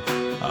 Went from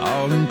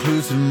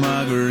all-inclusive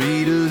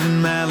margaritas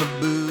in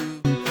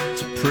Malibu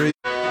to pretty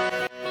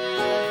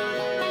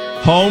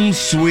Home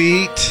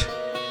Sweet.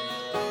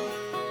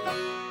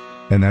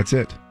 And that's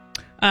it.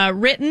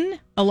 Written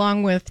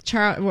along with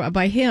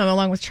by him,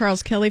 along with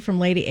Charles Kelly from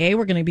Lady A.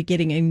 We're going to be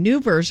getting a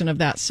new version of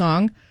that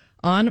song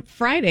on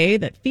Friday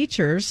that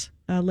features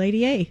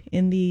Lady A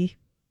in the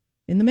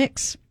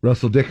mix.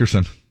 Russell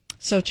Dickerson.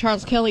 So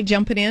Charles Kelly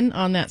jumping in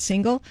on that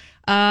single.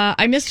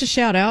 I missed a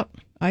shout out.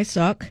 I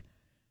suck.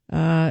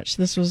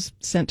 This was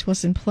sent to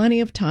us in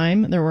plenty of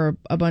time. There were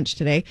a bunch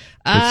today.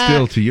 But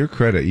still, to your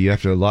credit, you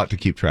have a lot to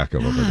keep track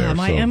of over there.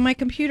 And my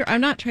computer,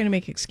 I'm not trying to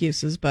make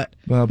excuses, but...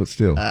 Well, but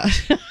still.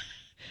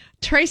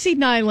 Tracy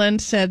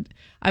Nyland said,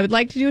 I would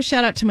like to do a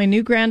shout out to my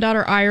new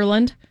granddaughter,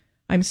 Ireland.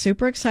 I'm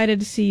super excited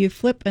to see you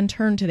flip and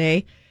turn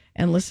today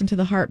and listen to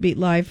the Heartbeat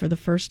live for the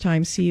first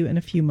time. See you in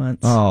a few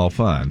months. Oh,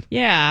 fun.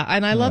 Yeah,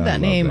 and I love that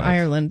name,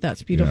 Ireland.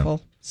 That's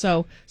beautiful. Yeah.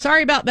 So,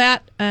 sorry about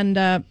that,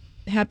 and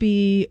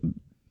happy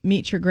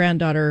Meet Your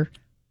Granddaughter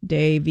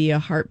Day via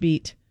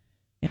Heartbeat.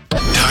 Yeah.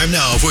 Time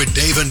now for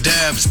Dave and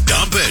Dab's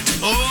Dump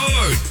It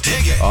or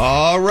Dig It.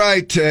 All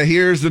right,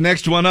 here's the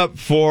next one up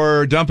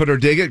for Dump It or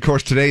Dig It. Of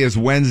course, today is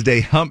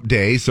Wednesday Hump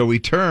Day, so we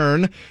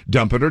turn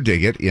Dump It or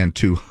Dig It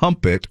into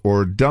Hump It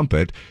or Dump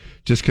It,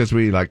 just because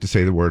we like to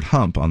say the word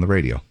hump on the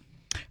radio.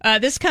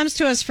 This comes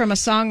to us from a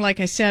song, like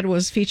I said,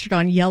 was featured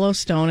on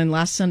Yellowstone in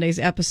last Sunday's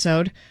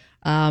episode.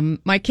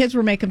 My kids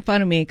were making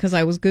fun of me because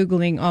I was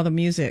Googling all the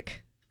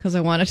music because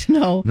I wanted to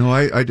know. No,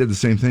 I did the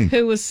same thing.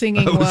 Who was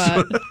singing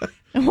what?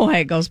 And why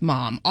it goes,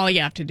 Mom, all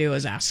you have to do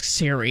is ask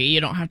Siri. You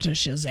don't have to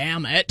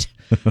Shazam it.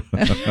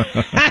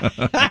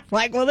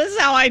 Like, well, this is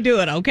how I do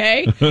it,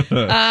 okay?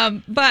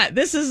 But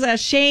this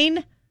is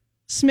Shane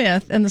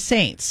Smith and the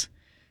Saints.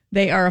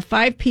 They are a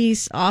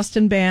 5-piece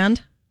Austin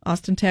band,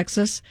 Austin,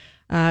 Texas.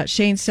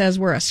 Shane says,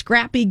 we're a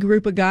scrappy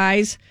group of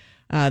guys.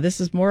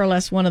 This is more or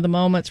less one of the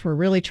moments we're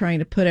really trying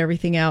to put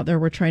everything out there.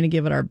 We're trying to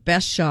give it our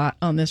best shot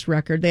on this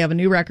record. They have a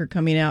new record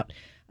coming out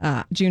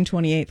June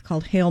 28th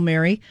called Hail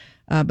Mary.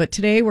 But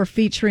today we're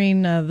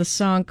featuring the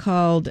song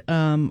called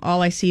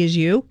All I See Is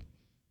You.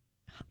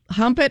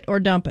 Hump it or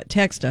dump it.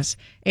 Text us,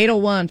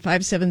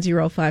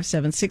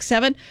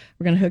 801-570-5767.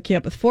 We're going to hook you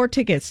up with 4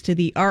 tickets to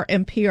the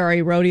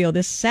RMPRA Rodeo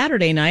this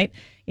Saturday night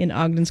in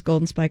Ogden's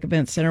Golden Spike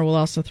Event Center. We'll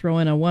also throw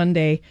in a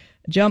 1-day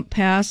jump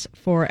pass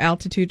for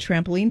Altitude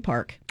Trampoline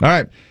Park. All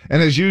right.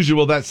 And as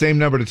usual, that same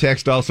number to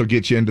text also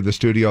gets you into the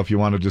studio if you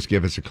want to just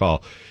give us a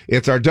call.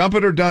 It's our Dump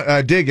It or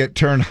Dig It,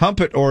 turn Hump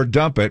It or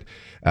Dump It,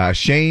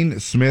 Shane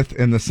Smith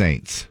and the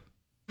Saints.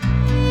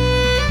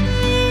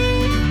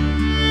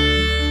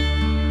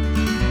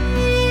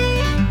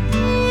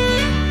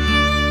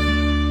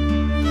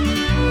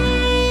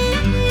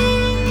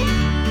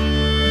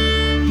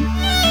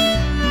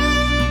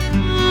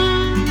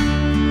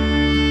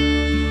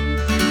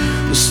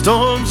 The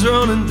storm's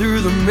running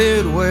through the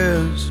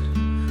Midwest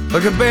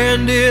like a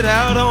bandit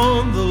out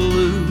on the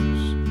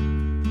loose,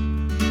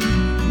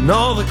 and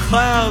all the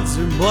clouds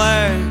are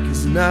black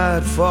as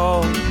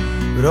nightfall,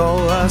 but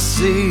all I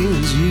see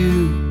is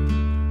you.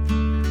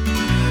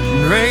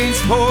 And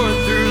rain's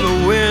pouring through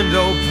the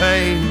window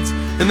panes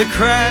and the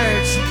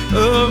cracks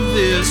of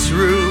this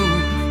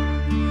roof.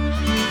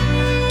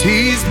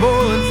 Tea's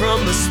boiling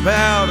from the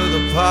spout of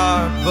the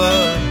pot,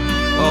 but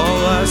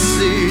all I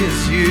see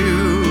is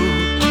you.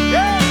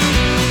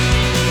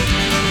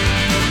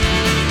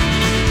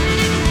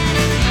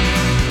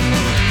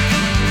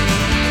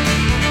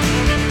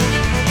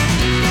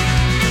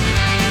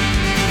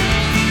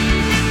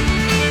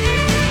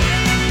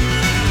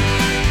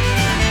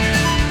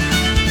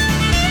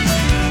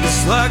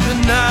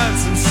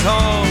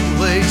 Salt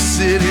Lake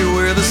City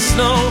where the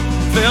snow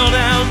fell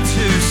down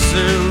too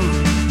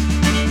soon.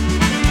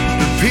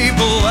 The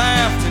people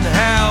laughed and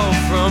howled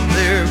from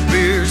their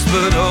beers,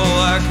 but all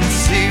I could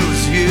see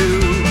was you.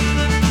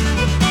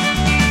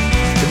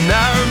 And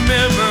I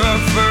remember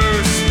our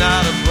first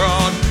night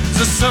abroad,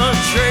 the sun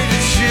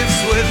traded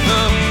shifts with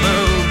the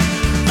moon.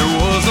 There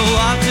was a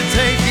lot to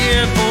take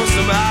in for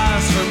some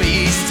eyes from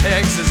East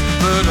Texas,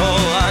 but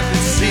all I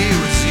could see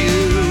was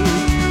you.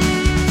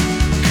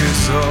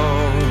 'Cause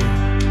all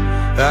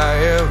I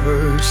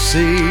ever see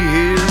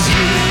is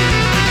you.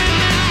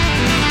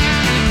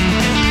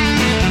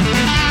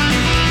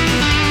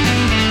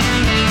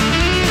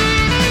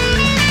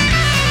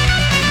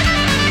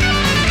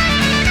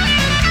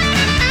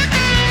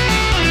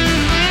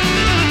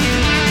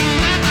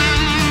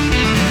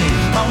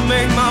 I'll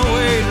make my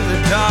way to the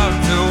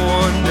doctor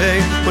one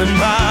day when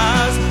my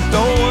eyes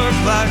don't work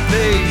like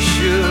they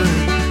should.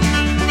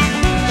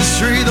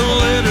 Just read the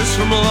letters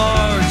from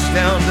large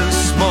down to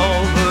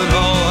small, but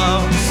all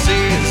I'll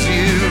see is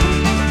you.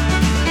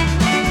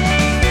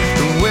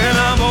 And when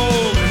I'm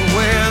old and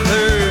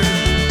weathered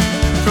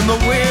from the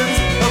winds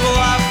of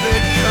life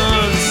that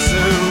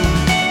consume,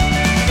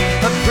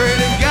 I pray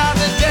to God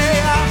the day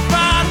I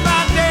find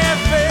my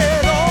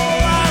deathbed, all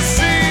I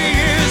see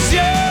is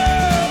you.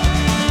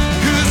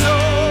 'Cause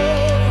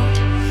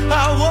all I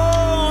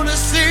wanna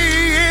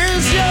see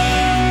is you.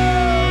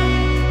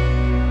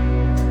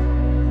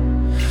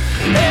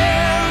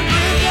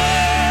 Every day.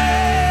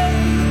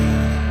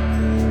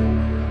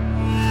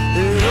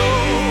 And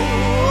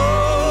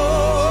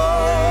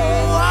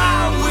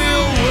I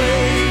will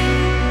wait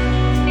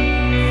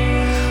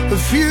a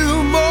few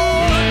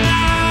more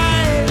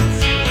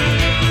nights,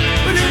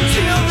 but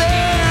until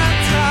that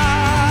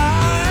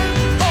time,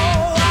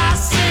 all I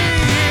see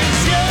is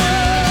you.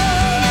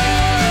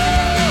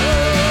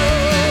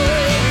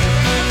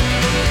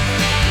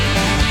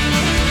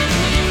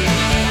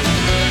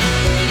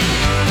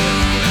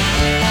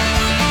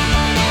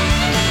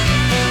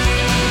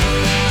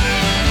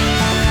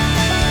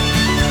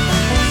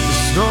 The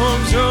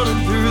storm's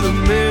running through the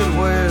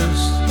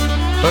Midwest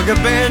like a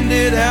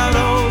bandit out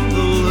on the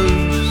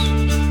loose,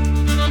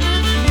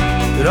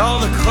 and all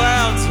the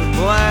clouds are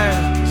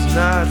black as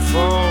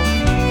nightfall,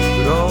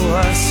 but all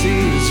I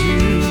see is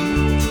you.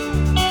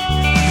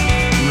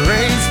 And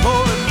rain's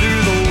pouring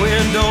through the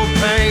window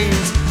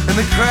panes and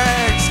the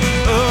cracks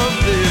of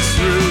this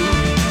roof.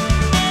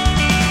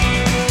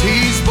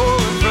 Tea's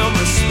boiling from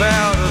the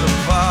spout of the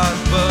pot,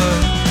 but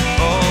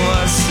all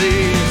I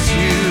see is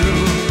you.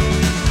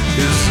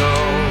 'Cause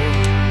all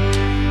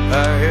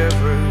I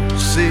ever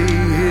see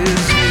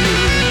is you.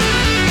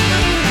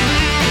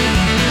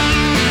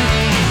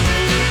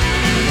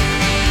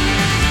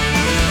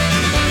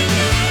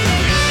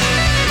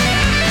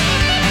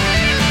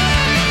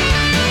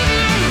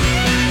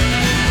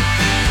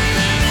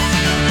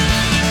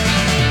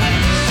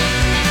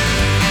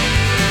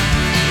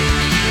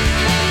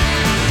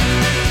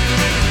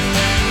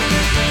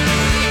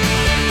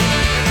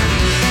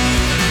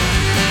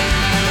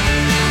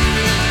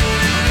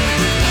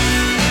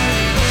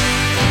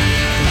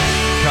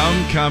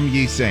 Come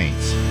Ye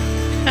Saints.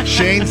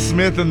 Shane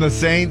Smith and the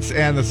Saints,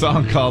 and the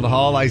song called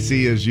All I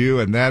See Is You,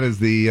 and that is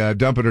the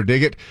Dump It or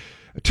Dig It.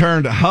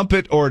 Turned Hump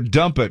It or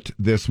Dump It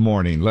this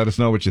morning. Let us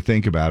know what you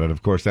think about it.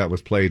 Of course, that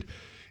was played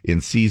in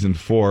season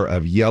 4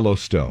 of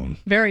Yellowstone.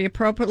 Very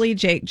appropriately,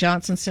 Jake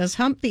Johnson says,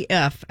 hump the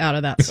F out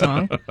of that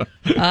song.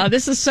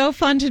 This is so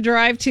fun to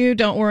drive to.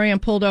 Don't worry, I'm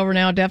pulled over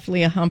now.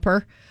 Definitely a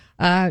humper.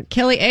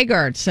 Kelly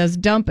Agard says,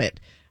 dump it.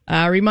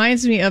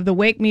 Reminds me of the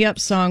Wake Me Up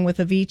song with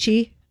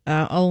Avicii.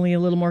 Only a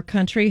little more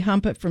country.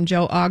 Hump It from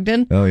Joe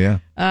Ogden. Oh, yeah.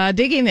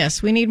 Digging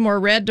this. We need more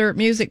red dirt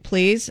music,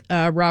 please.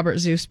 Robert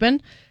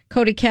Zusman.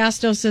 Cody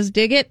Casto says,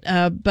 dig it.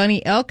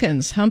 Bunny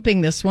Elkins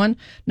humping this one.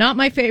 Not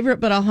my favorite,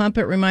 but I'll hump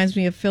it. Reminds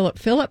me of Philip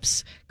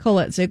Phillips.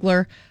 Colette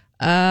Ziegler.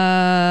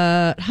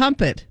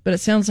 Hump it, but it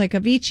sounds like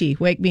Avicii.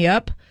 Wake Me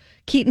Up.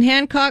 Keaton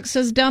Hancock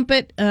says, dump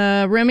it.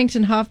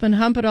 Remington Hoffman,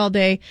 hump it all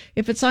day.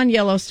 If it's on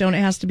Yellowstone,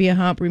 it has to be a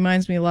hump.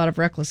 Reminds me a lot of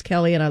Reckless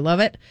Kelly, and I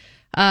love it.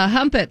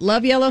 Hump it.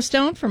 Love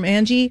Yellowstone from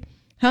Angie.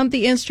 Hump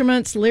the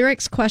Instruments.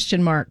 Lyrics, ?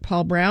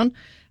 Paul Brown.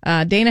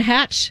 Dana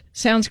Hatch.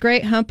 Sounds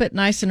great. Hump it.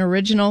 Nice and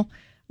original.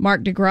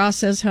 Mark DeGraw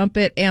says, hump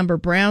it. Amber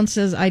Brown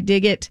says, I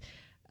dig it.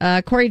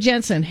 Corey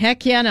Jensen.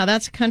 Heck yeah. Now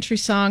that's a country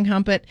song.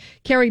 Hump it.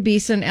 Carrie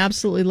Beeson.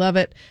 Absolutely love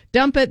it.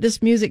 Dump it.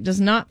 This music does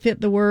not fit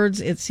the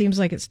words. It seems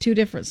like it's two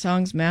different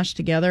songs mashed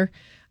together.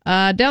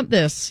 Dump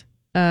this.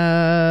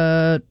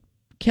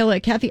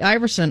 Kathy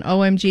Iverson,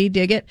 OMG,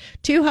 dig it.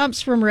 2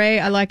 humps from Ray.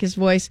 I like his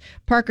voice.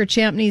 Parker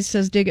Champney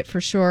says, dig it for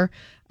sure.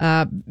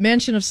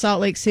 Mention of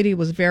Salt Lake City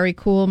was very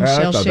cool.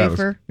 Michelle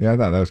Schaefer. I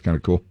thought that was kind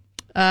of cool.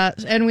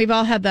 And we've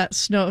all had that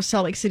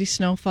Salt Lake City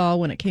snowfall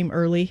when it came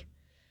early.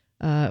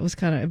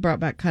 It brought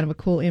back kind of a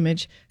cool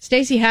image.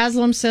 Stacy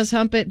Haslam says,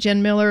 hump it.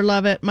 Jen Miller,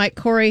 love it. Mike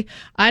Corey,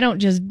 I don't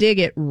just dig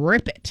it,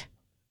 rip it.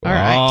 All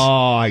right.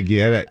 Oh, I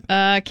get it.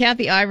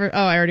 Kathy Ivor.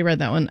 Oh, I already read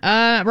that one.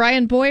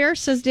 Ryan Boyer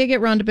says, dig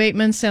it. Rhonda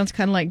Bateman sounds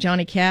kind of like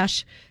Johnny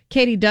Cash.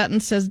 Katie Dutton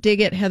says,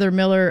 dig it. Heather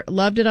Miller,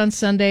 loved it on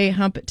Sunday.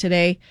 Hump it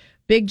today.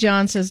 Big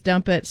John says,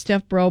 dump it.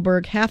 Steph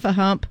Broberg, half a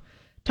hump.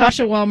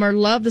 Tasha Walmer,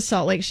 love the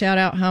Salt Lake shout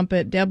out. Hump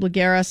it. Deb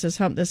Laguerra says,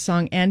 hump this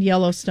song. And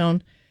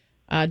Yellowstone.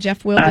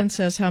 Jeff Wilden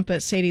says, hump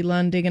it. Sadie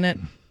Lund, digging it.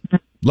 A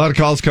lot of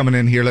calls coming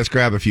in here. Let's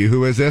grab a few.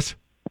 Who is this?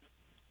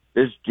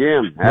 This is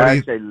Jim.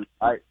 What do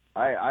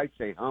I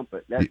say hump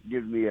it. That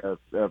gives me a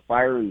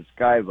fire in the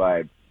sky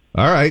vibe.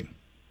 All right.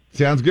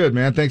 Sounds good,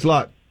 man. Thanks a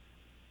lot.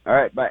 All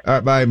right, bye. All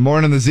right, bye.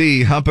 Morning the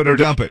Z, hump it or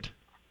dump it.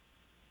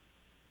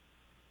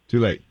 Too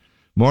late.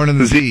 Morning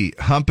the Z,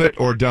 hump it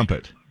or dump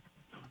it.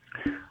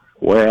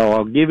 Well,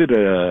 I'll give it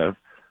a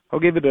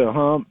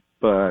hump,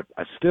 but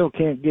I still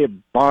can't get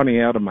Bonnie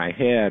out of my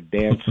head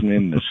dancing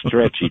in the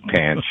stretchy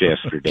pants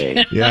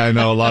yesterday. Yeah, I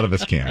know. A lot of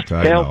us can't.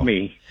 Help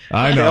me.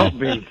 I know. Help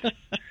me.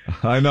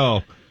 I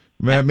know.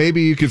 Man,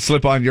 maybe you could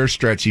slip on your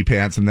stretchy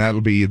pants, and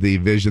that'll be the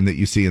vision that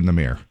you see in the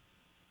mirror.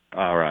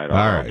 All right. All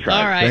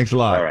right. Thanks a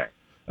lot. All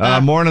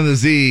right. Morning the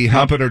Z,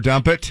 hump it or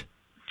dump it?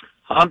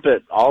 Hump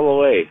it all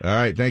the way. All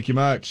right. Thank you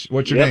much.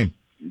 What's your name?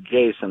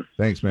 Jason.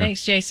 Thanks, man.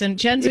 Thanks, Jason.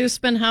 Jen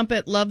Zuspin, hump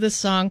it. Love this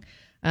song,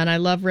 and I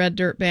love Red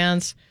Dirt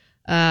Bands.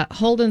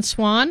 Holden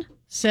Swan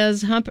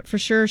says, hump it for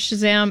sure.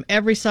 Shazam,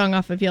 every song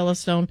off of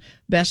Yellowstone.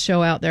 Best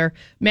show out there.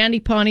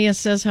 Mandy Pontius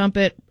says, hump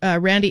it.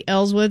 Randy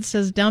Ellswood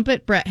says, dump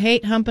it. Brett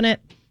Haight, humping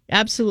it.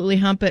 Absolutely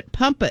hump it.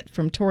 Pump it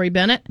from Tori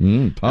Bennett.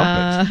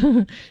 Pump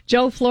it.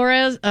 Joe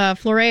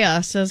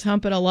Florea says,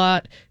 hump it a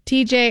lot.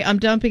 TJ, I'm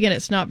dumping it.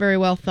 It's not very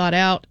well thought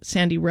out.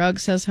 Sandy Rugg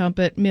says, hump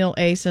it. Mill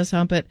A says,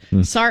 hump it.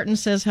 Sarton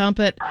says,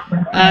 hump it.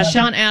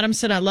 Sean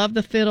Adamson, I love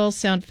the fiddles.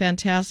 Sound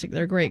fantastic.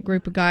 They're a great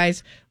group of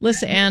guys.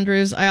 Lissa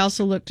Andrews, I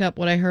also looked up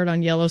what I heard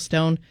on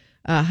Yellowstone.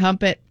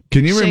 Hump it.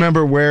 Can you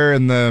remember where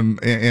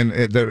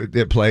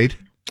it played?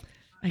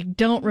 I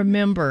don't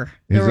remember.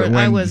 I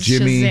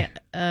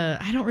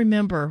don't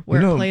remember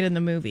where it played in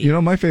the movie. You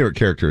know, my favorite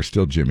character is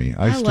still Jimmy.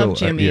 I love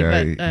Jimmy,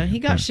 but he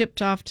got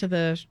shipped off to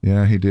the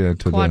he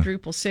did to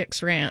Quadruple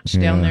Six Ranch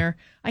down there.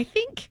 I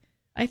think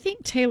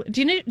Taylor.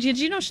 Did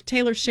you know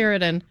Taylor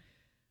Sheridan,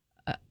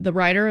 the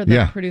writer,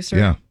 the producer?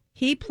 Yeah.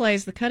 He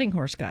plays the cutting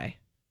horse guy.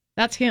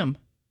 That's him.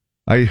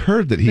 I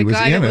heard that he was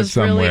in it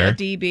somewhere.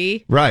 Really a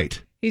DB,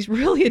 right? He's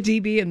really a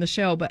DB in the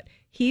show, but.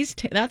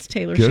 That's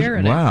Taylor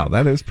Sheridan. Wow,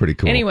 that is pretty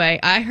cool. Anyway,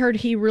 I heard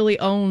he really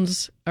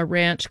owns a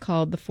ranch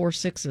called the Four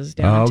Sixes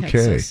down in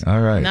Texas. All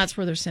right. And that's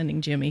where they're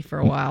sending Jimmy for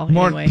a while.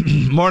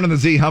 Morning the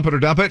Z, hump it or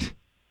dump it?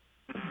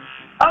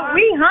 Oh,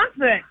 we hump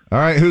it. All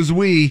right, who's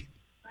we?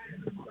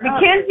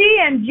 Mackenzie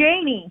and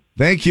Janie.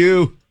 Thank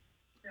you.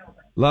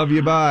 Love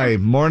you, bye.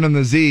 Morning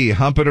the Z,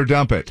 hump it or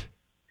dump it?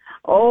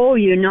 Oh,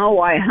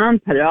 I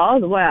hump it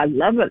all the way. I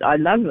love it. I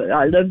love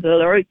the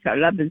lyrics. I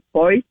love his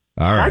voice.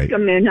 All right. That's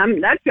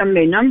gonna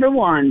be number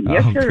one.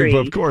 Yes, sir.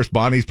 Of course,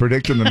 Bonnie's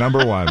predicting the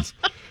number ones.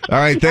 All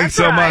right, thanks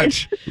so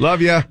much.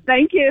 Love you.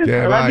 Thank you.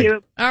 Okay, love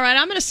you. All right,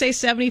 I'm going to say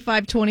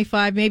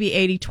 75-25, maybe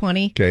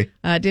 80-20. Okay.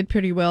 Did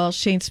pretty well.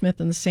 Shane Smith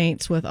and the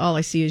Saints with All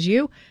I See Is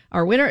You.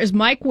 Our winner is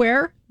Mike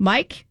Ware.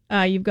 Mike,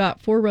 you've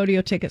got 4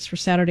 rodeo tickets for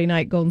Saturday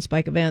night Golden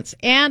Spike events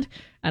and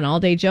an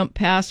all-day jump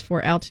pass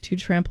for Altitude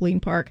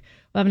Trampoline Park.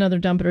 We'll have another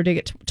Dump It or Dig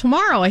It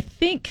tomorrow, I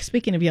think.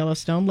 Speaking of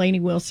Yellowstone, Lainey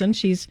Wilson,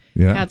 she's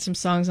had some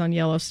songs on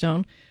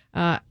Yellowstone.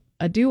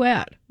 A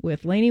duet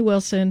with Lainey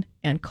Wilson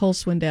and Cole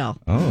Swindell.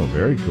 Oh,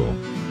 very cool.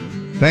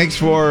 Thanks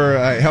for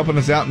helping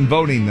us out in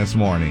voting this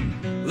morning.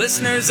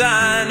 Listeners,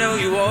 I know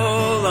you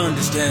all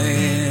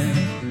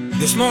understand.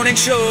 This morning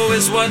show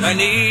is what I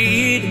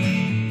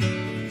need.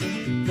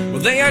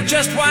 Well, they are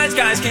just wise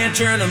guys, can't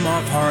turn them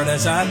off hard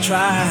as I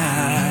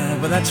try.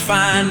 But that's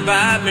fine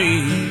by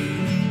me.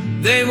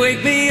 They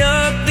wake me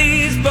up,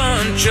 these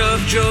bunch of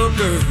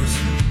jokers.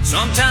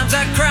 Sometimes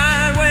I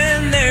cry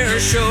when their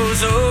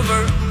show's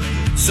over.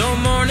 So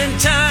morning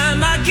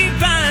time, I keep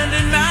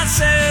finding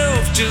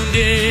myself tuned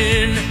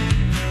in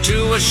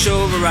to a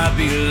show where I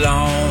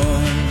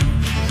belong.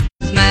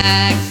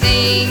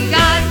 Maxine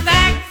got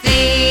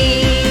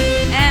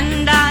vaccine,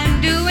 and I'm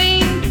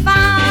doing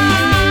fine.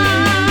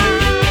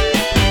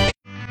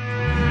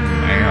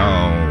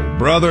 Wow.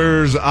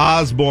 Brothers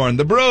Osborne,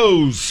 the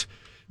bros,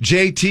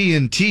 JT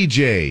and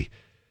TJ.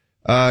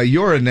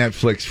 You're a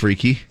Netflix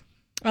freaky.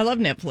 I love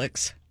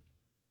Netflix.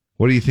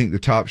 What do you think the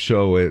top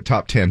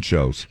 10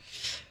 shows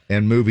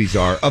and movies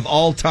are of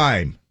all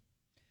time?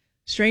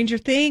 Stranger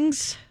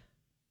Things,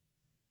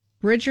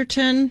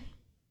 Bridgerton.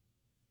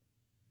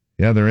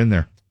 Yeah, they're in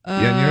there. Yeah,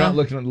 and you're not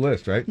looking at the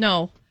list, right?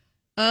 No.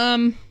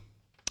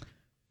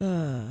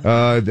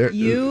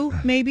 You,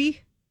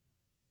 maybe?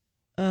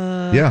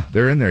 Yeah,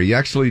 they're in there. You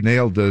actually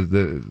nailed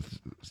the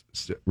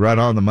right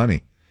on the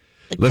money.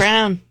 The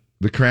Crown.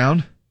 The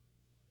Crown?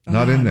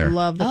 Not in there. I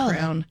love The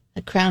Crown.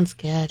 The Crown's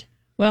good.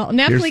 Well,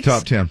 Netflix, here's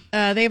top 10.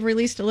 They've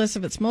released a list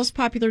of its most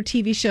popular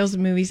TV shows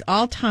and movies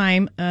all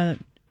time,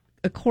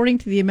 according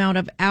to the amount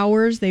of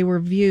hours they were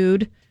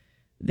viewed.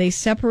 They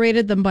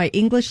separated them by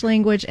English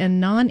language and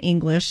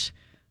non-English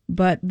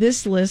but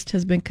this list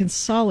has been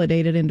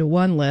consolidated into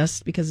one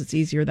list because it's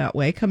easier that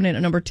way. Coming in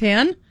at number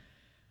 10,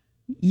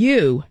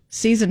 You,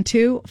 Season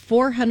 2,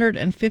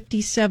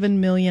 457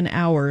 million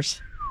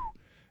hours.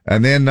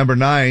 And then number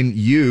 9,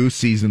 You,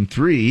 Season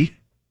 3.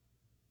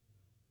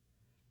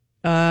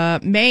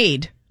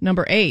 Made,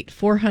 number 8,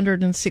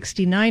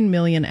 469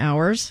 million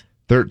hours.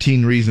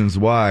 13 Reasons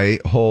Why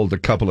hold a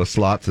couple of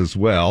slots as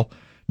well.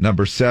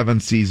 Number 7,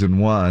 Season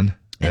 1.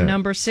 And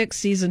number 6,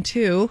 Season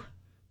 2.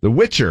 The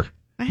Witcher.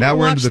 Now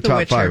we're into the top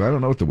Witcher. 5. I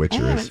don't know what The Witcher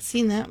I is. haven't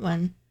seen that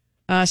one.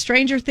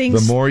 Stranger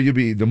Things. The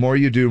more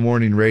you do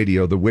morning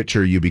radio, the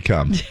witcher you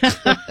become.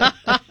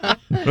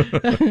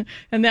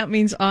 And that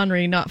means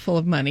ornery, not full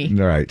of money.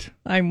 Right.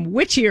 I'm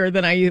witchier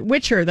than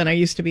I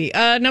used to be.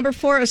 Number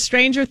 4 is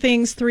Stranger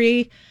Things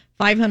 3,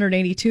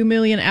 582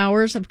 million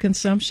hours of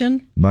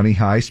consumption. Money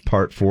Heist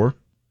Part 4.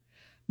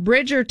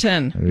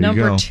 Bridgerton, There you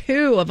number go.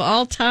 2 of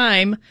all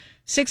time,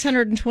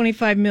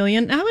 625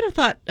 million. I would have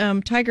thought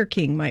Tiger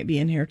King might be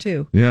in here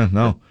too. Yeah,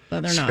 no.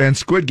 But they're not. And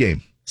Squid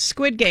Game.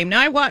 Squid Game. Now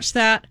I watched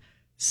that.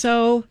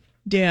 So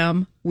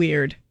damn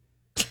weird.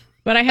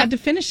 But I had to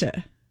finish it.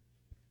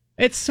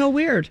 It's so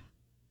weird.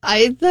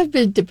 I've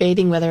been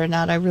debating whether or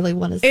not I really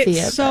want to see it.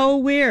 It's so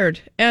weird.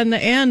 And the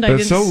end,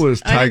 But so was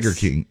Tiger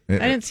King. I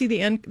didn't see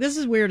the end. This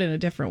is weird in a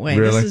different way.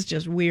 Really? This is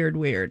just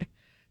weird.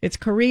 It's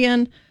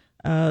Korean.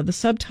 The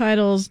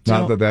subtitles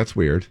Not that that's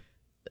weird.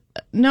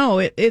 No,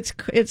 it's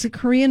a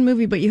Korean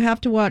movie, but you have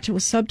to watch it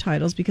with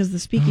subtitles because the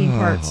speaking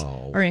parts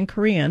are in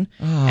Korean.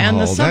 And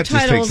the that just takes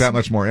subtitles, that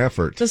much more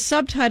effort. the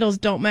subtitles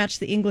don't match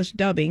the English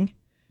dubbing.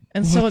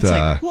 And so What it's the-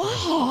 like,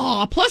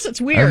 whoa. Plus it's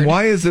weird. And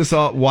why is this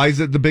all? Why is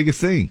it the biggest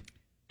thing?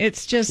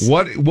 It's just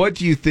What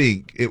do you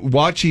think?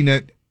 Watching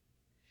it.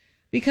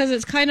 because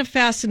it's kind of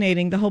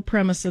fascinating, the whole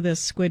premise of this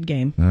Squid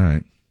Game. All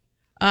right.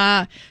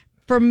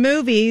 For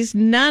movies,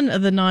 none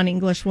of the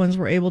non-English ones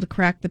were able to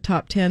crack the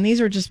top 10.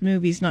 These are just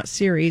movies, not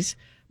series.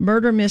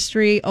 Murder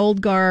Mystery, Old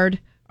Guard,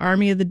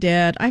 Army of the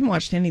Dead. I haven't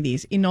watched any of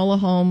these. Enola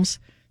Holmes,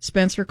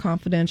 Spencer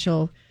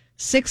Confidential,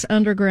 Six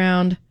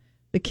Underground,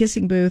 The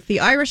Kissing Booth. The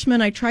Irishman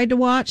I tried to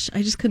watch.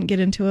 I just couldn't get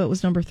into it. It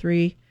was number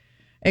 3.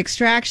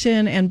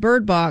 Extraction and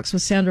Bird Box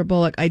with Sandra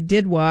Bullock. I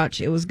did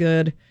watch. It was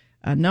good.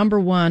 Number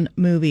 1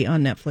 movie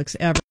on Netflix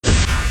ever.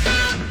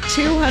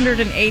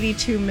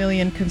 282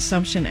 million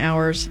consumption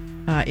hours.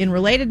 In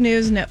related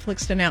news,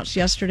 Netflix announced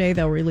yesterday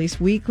they'll release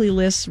weekly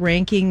lists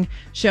ranking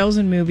shows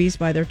and movies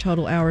by their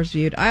total hours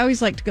viewed. I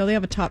always like to go. They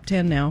have a top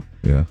 10 now.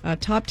 Yeah.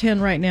 Top 10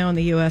 right now in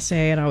the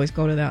USA, and I always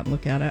go to that and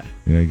look at it.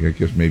 Yeah, I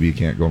guess maybe you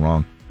can't go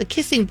wrong. The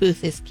Kissing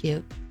Booth is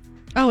cute.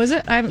 Oh, is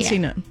it? I haven't Yeah.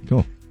 seen it.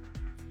 Cool.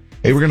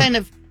 Hey, we're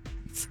gonna.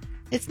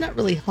 It's not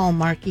really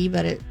Hallmarky,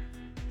 but it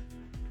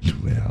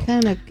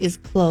kind of is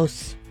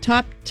close.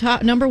 Top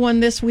number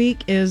 1 this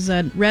week is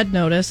Red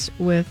Notice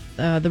with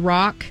The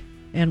Rock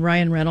and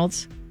Ryan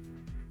Reynolds.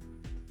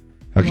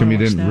 How come wanna you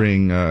watch didn't that?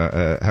 ring?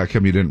 How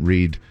come you didn't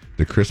read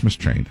The Christmas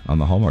Train on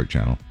the Hallmark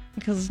Channel?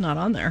 Because it's not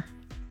on there.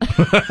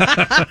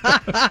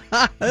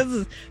 This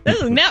is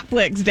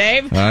Netflix,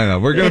 Dave. I know.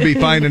 We're going to be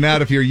finding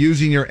out if you're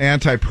using your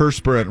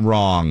antiperspirant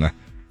wrong.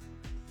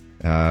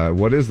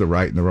 What is the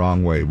right and the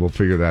wrong way? We'll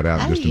figure that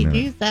out How in do just a you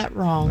minute. use that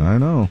wrong? I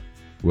know.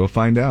 We'll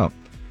find out.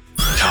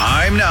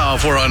 Time now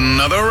for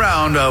another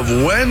round of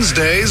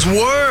Wednesday's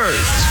Words.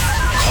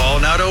 Call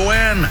now to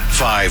win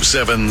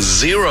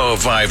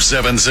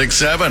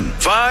 570-5767.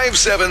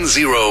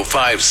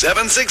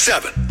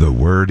 570-5767. The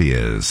word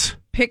is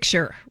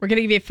Picture. We're going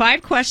to give you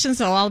 5 questions.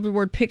 They'll all have the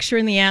word picture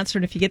in the answer.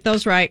 And if you get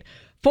those right,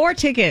 4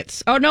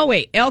 tickets. Oh, no,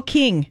 wait. El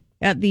King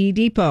at the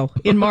Depot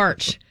in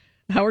March.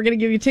 We're going to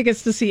give you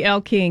tickets to see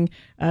El King.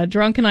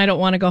 Drunk and I Don't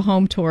Want to Go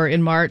Home tour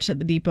in March at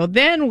the Depot.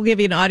 Then we'll give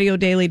you an audio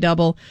daily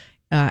double.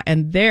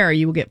 And there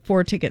you will get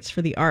 4 tickets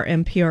for the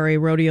RMPRA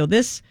rodeo.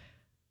 This,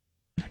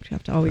 you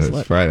have to always It's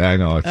look. Friday. I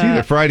know. It's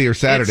either Friday or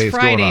Saturday. It's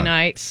It's going on.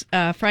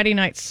 Friday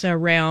night's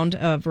round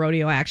of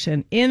rodeo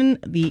action in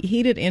the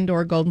heated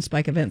indoor Golden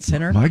Spike Event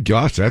Center. My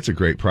gosh, that's a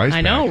great price.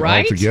 I know, pack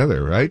right?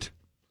 Altogether, right?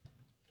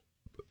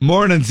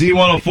 Morning,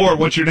 Z104.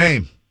 What's your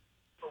name?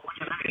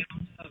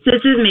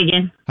 This is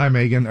Megan. Hi,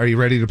 Megan. Are you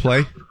ready to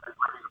play?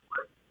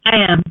 I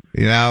am.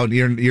 You know,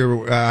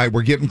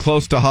 we're getting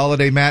close to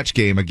holiday match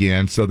game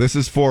again. So this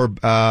is for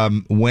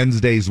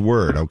Wednesday's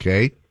word.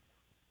 Okay.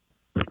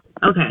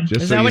 Okay.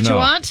 Just Is so that what you know.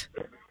 want?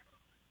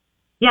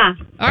 Yeah.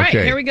 All right,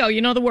 Okay. here we go.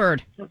 You know the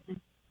word.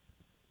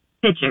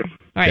 Picture. All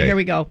right, Okay. here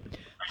we go.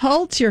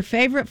 Holt's your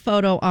favorite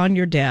photo on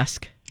your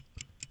desk.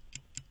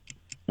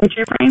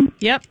 Picture frame.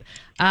 Yep.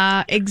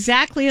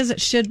 Exactly as it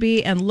should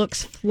be and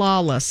looks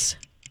flawless.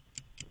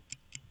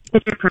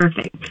 Picture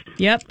perfect.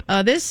 Yep.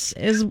 This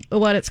is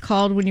what it's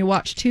called when you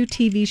watch 2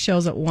 TV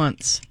shows at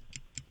once.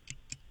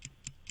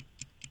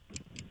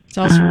 It's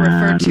also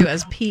referred to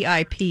as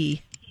PIP.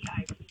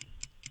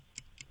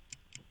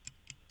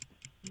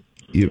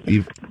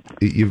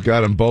 You've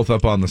got them both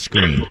up on the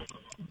screen.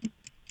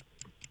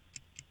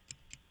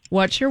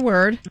 What's your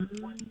word?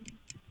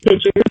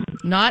 Picture.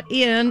 Not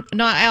in,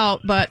 not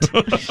out, but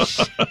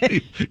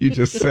You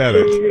just said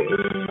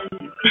it.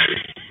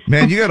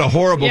 Man, you got a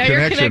horrible Yeah, your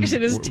connection.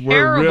 connection is We're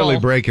terrible. really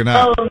breaking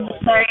up. Oh,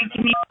 sorry.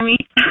 Can you hear me?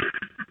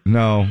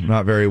 No,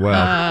 not very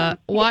well.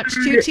 Watch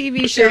 2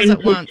 TV shows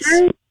at once.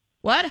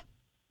 What?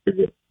 Is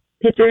it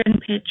picture in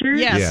picture?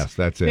 Yes,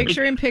 that's it.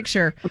 Picture in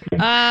picture.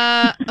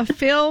 A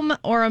film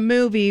or a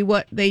movie,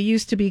 what they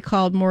used to be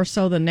called more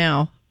so than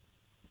now.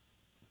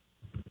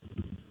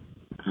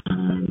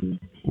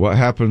 What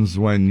happens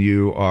when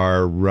you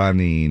are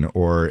running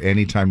or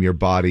anytime your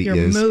body You're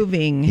is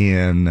moving.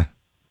 in?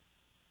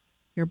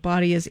 Your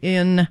body is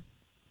in.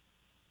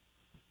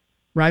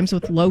 Rhymes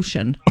with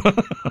lotion.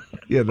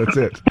 Yeah, that's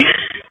it.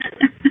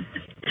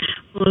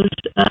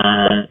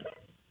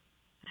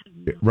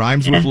 It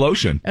rhymes with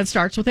lotion. It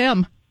starts with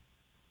M.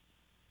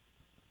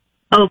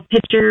 Oh,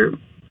 picture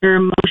or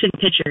motion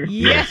picture.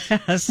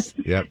 Yes.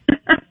 Yep.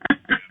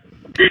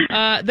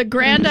 The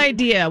grand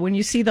idea, when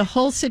you see the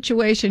whole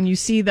situation, you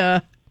see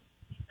the...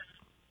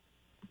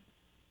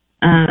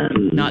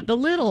 not the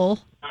little.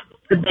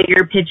 The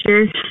bigger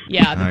picture.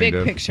 Yeah, the Kind big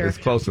of. picture. It's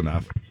close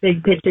enough.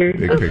 Big picture.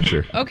 Big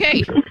picture.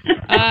 Okay.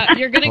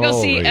 You're going to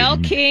go see Holy- El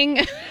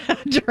King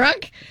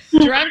Drunk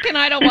and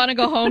I Don't Want to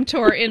Go Home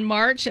tour in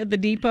March at the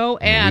Depot.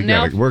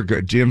 And we're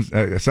good. Jim,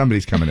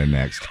 somebody's coming in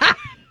next.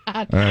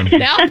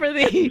 now for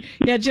the...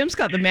 Yeah, Jim's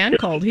got the man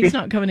cold. He's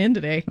not coming in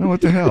today. Oh,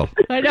 what the hell?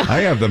 I know. I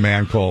have the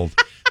man cold.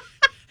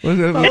 What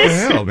the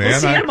hell, man? We'll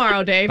see you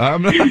tomorrow, Dave.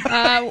 I'm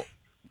not-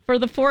 For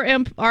the 4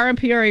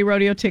 RMPRA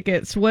rodeo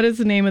tickets, what is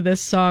the name of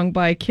this song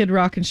by Kid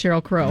Rock and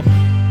Sheryl Crow?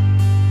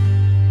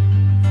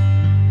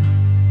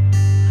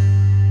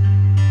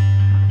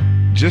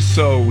 Just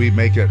so we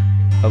make it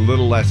a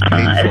little less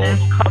painful.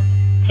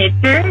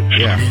 Picture?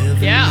 Yeah,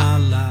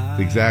 Yeah.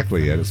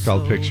 exactly it. It's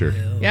called Picture.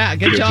 Yeah,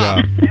 good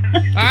job.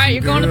 All right,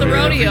 you're going to the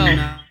rodeo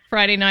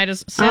Friday night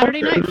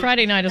Saturday night,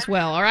 Friday night as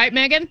well. All right,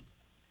 Megan?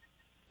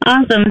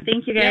 Awesome.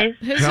 Thank you, guys.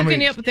 Who's Tell hooking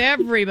me- you up with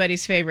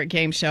everybody's favorite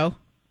game show?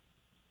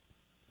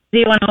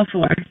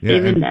 Z104. Yeah,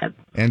 David and, Nebb.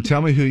 and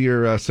tell me who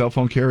your cell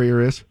phone carrier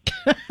is.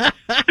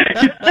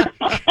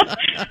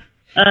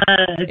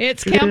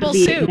 It's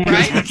Campbell's Soup,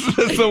 right?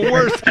 It's the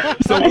worst.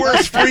 It's the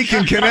worst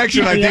freaking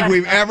connection I think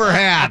we've ever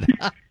had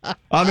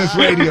on this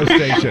radio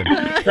station.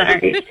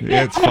 Sorry.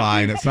 It's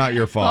fine. It's not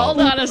your fault.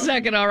 Hold on a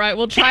second, all right?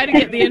 We'll try to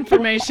get the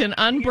information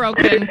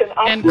unbroken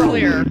and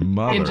clear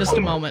in just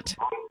a moment.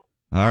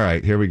 All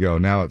right, here we go.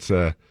 Now it's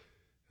but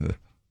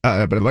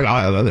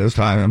this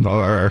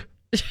time.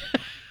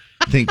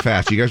 Think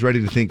fast. You guys ready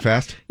to think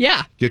fast?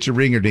 Yeah. Get your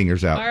ringer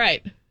dingers out. All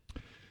right.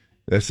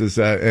 This is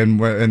and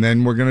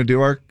then we're going to do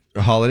our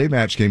holiday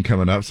match game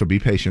coming up. So be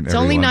patient. It's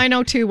everyone. only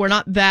 9:02. We're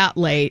not that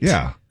late.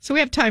 Yeah. So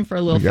we have time for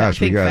a little Gosh,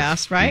 think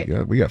fast, right?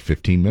 We got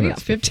 15 We minutes.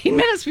 got 15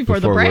 minutes before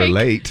the break. We're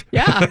late.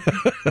 Yeah.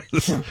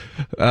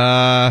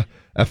 A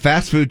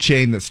fast food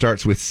chain that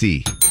starts with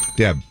C.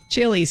 Deb.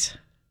 Chili's.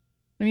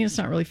 I mean, it's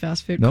not really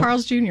fast food. Nope.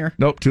 Carl's Jr.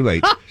 Nope, too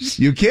late.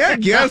 You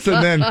can't guess,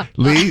 and then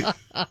Lee.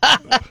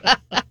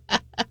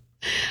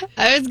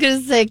 I was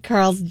going to say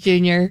Carl's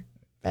Jr.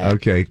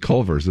 Okay,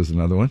 Culver's is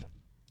another one.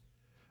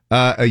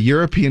 A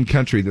European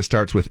country that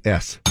starts with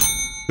S.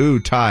 Ooh,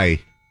 Thai.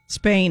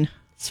 Spain.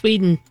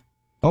 Sweden.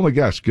 Oh my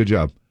gosh, good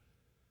job.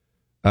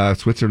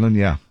 Switzerland,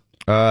 yeah.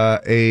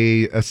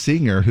 A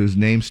singer whose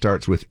name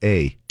starts with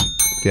A.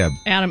 Deb.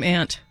 Adam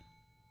Ant.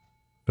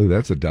 Oh,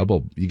 that's a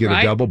double. You get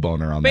Right? a double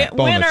boner on that.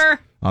 Bonus Winner.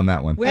 on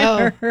that one.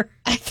 Winner. Oh,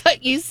 I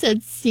thought you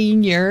said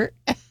senior.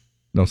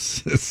 No,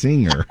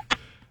 singer.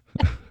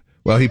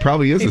 Well, he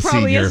probably is He a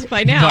probably senior is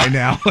by now.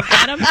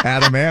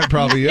 Adam Ant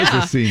probably is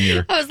Yeah. a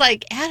senior. I was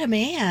like, Adam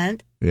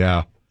Ant.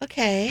 Yeah.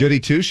 Okay.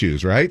 Goody two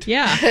shoes, right?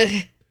 Yeah.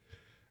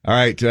 All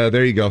right,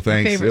 there you go.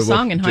 Thanks. favorite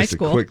song in high just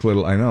school. A quick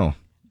little. I know.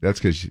 That's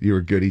because you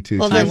were goody two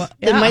Well, shoes.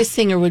 then my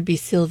singer would be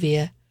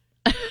Sylvia,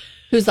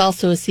 who's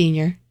also a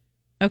senior.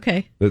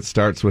 Okay. That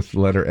starts with the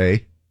letter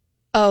A.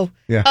 Oh.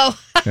 Yeah. Oh.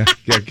 Yeah,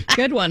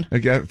 Good one.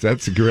 okay,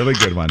 that's a really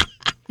good one.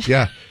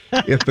 Yeah.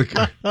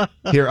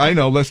 Here, I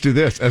know. Let's do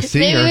this. A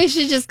singer. Maybe we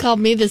should just call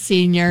me the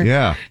senior.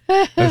 Yeah.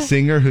 A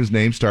singer whose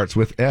name starts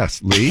with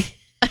S. Lee.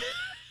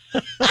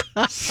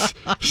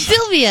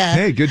 Sylvia.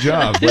 Hey, good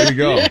job. Way to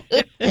go.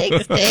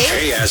 Thanks,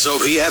 Dave.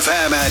 KSOP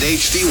FM at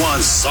HD1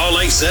 Salt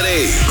Lake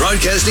City.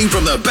 Broadcasting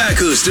from the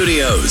Baku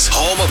Studios.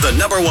 Home of the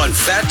 #1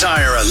 Fat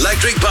Tire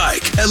electric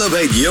bike.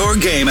 Elevate your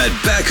game at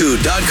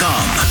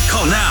Baku.com.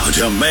 Call now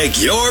to make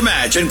your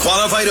match and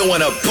qualify to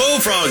win a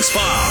Bullfrog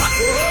Spa.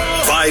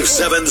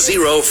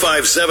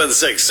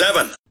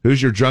 570-5767.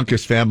 Who's your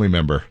drunkest family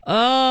member?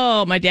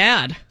 Oh, my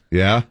dad.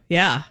 Yeah?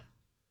 Yeah.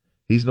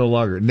 He's no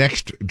longer.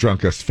 Next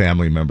drunkest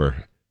family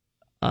member.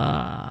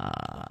 I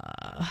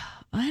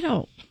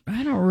don't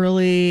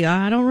really,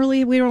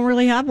 we don't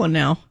really have one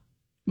now.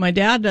 My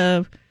dad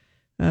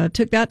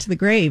took that to the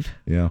grave.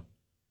 Yeah.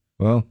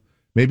 Well,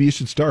 maybe you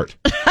should start.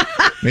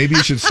 Maybe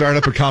you should start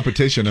up a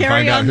competition and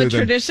Carry find out on who the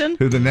tradition?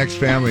 who the next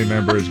family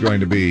member is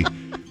going to be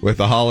with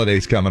the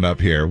holidays coming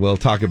up here. We'll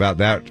talk about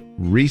that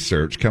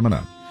research coming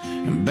up.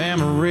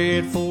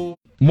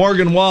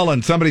 Morgan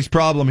Wallen, somebody's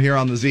problem here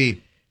on the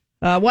Z.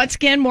 Once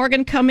again,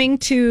 Morgan coming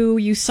to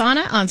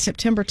USANA on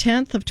September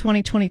 10th of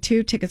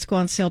 2022. Tickets go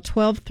on sale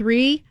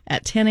 12/3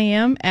 at 10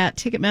 a.m. at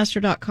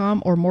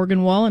Ticketmaster.com or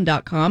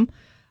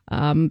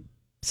MorganWallen.com.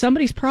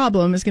 Somebody's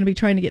problem is going to be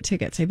trying to get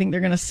tickets. I think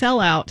they're going to sell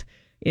out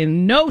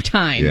in no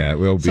time. Yeah, it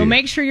will be. So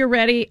make sure you're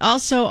ready.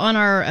 Also on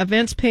our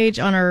events page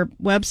on our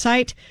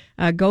website,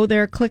 go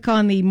there, click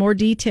on the more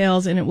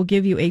details, and it will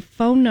give you a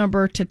phone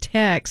number to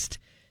text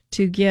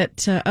to get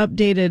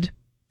updated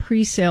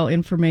pre-sale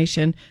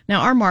information.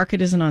 Now our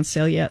market isn't on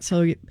sale yet,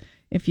 so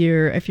if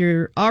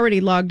you're already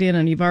logged in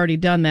and you've already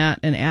done that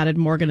and added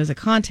Morgan as a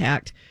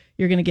contact,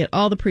 you're going to get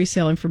all the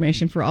pre-sale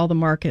information for all the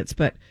markets.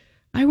 But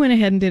I went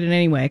ahead and did it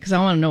anyway because I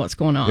want to know what's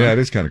going on. Yeah, it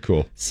is kind of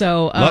cool.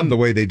 So love the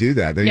way they do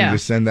that. They can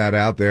just send that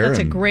out there. That's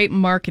a great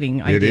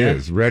marketing idea. It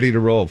is. Ready to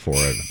roll for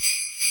it.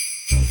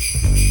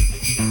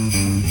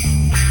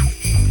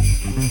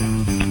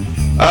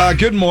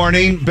 Good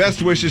morning.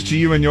 Best wishes to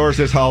you and yours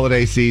this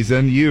holiday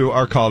season. You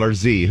are caller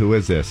Z. Who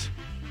is this?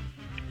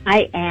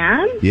 I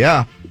am?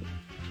 Yeah.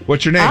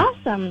 What's your name?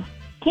 Awesome.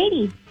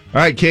 Katie.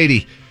 All right,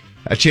 Katie.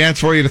 A chance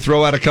for you to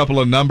throw out a couple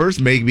of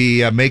numbers,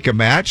 maybe make a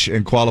match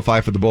and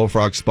qualify for the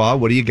Bullfrog Spa.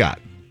 What do you got?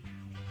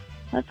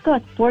 Let's go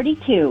with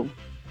 42.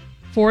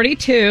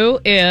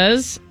 42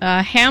 is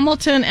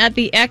Hamilton at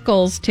the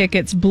Eccles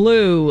tickets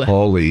blue.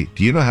 Holy.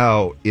 Do you know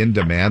how in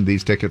demand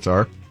these tickets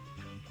are?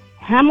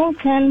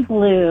 Hamilton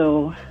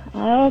blue.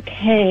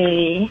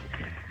 Okay.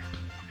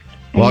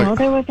 Well, I know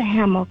there was a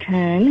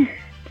Hamilton.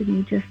 Give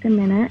me just a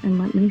minute and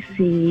let me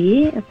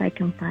see if I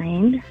can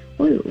find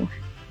blue.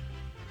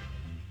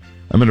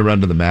 I'm going to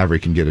run to the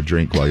Maverick and get a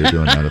drink while you're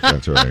doing that, if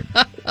that's all right.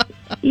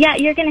 Yeah,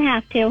 you're going to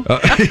have to.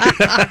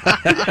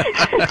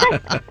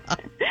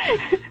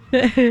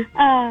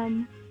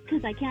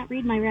 Because I can't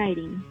read my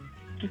writing.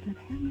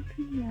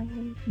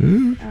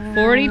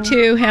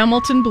 42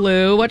 Hamilton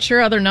blue. What's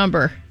your other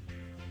number?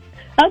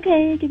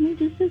 Okay, give me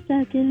just a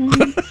second.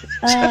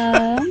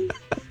 I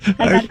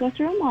got to go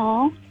through them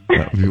all.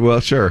 Well,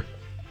 sure.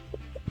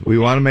 We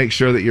want to make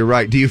sure that you're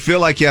right. Do you feel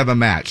like you have a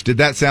match? Did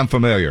that sound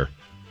familiar?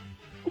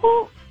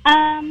 Well,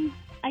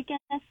 I guess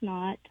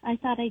not. I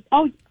thought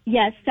oh,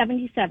 yes,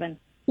 77.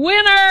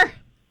 Winner!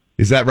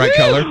 Is that right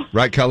Woo! color?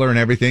 Right color and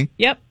everything?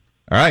 Yep.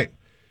 All right.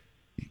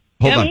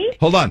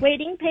 Hold on.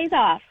 Waiting pays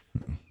off.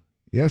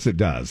 Yes, it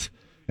does.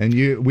 And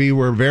we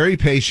were very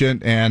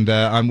patient, and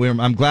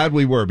I'm glad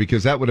we were,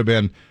 because that would have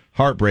been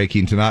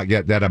heartbreaking to not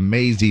get that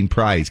amazing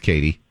prize,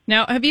 Katie.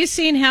 Now, have you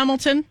seen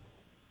Hamilton?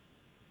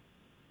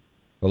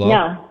 Hello?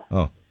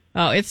 No.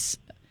 Oh, it's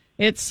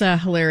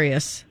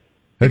hilarious.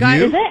 Have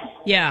you? Is it?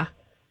 Yeah.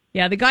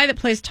 Yeah, the guy that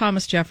plays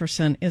Thomas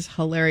Jefferson is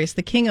hilarious.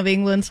 The King of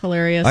England's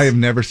hilarious. I have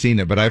never seen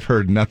it, but I've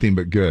heard nothing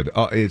but good.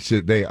 Oh,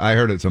 I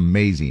heard it's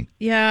amazing.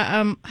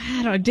 Yeah,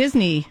 I don't know,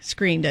 Disney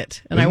screened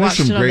it, and I There's watched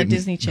some it on the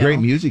Disney Channel. Great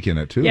music in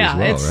it too, yeah,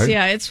 as well, right?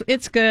 Yeah,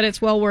 it's good. It's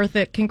well worth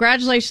it.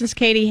 Congratulations,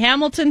 Katie.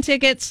 Hamilton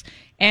tickets,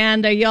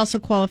 and you also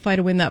qualify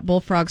to win that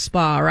Bullfrog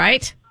Spa,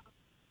 right?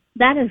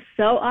 That is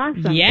so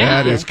awesome.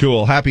 Yeah. That is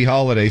cool. Happy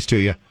holidays to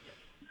you.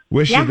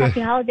 Wish you the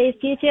happy holidays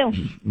to you too.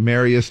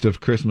 merriest of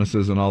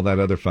Christmases and all that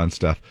other fun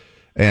stuff.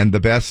 And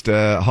the best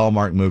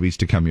Hallmark movies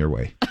to come your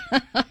way.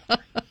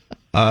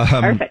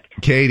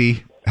 Perfect.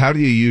 Katie, how do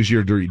you use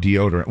your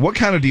deodorant? What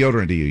kind of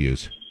deodorant do you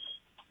use?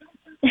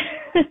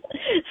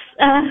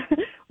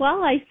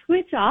 Well, I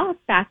switch off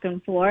back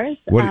and forth.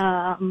 What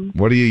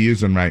are you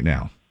using right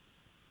now?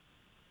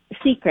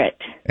 Secret.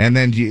 And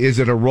then is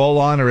it a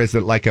roll-on or is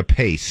it like a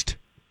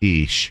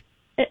paste-ish?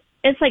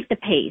 It's like the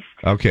paste.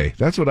 Okay,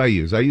 that's what I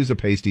use. I use a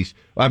paste-ish.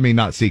 I mean,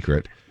 not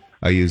Secret.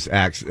 I use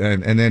Axe.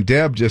 And then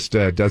Deb just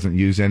doesn't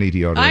use any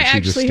deodorant. I she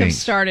just actually have stinks.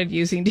 started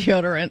using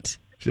deodorant.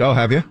 Oh,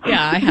 have you?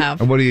 Yeah, I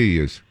have. And what do you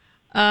use?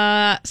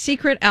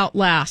 Secret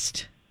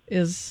Outlast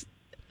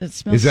it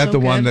smells Is that so the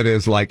one good. that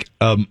is like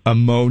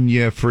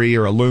ammonia free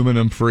or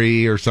aluminum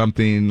free or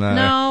something?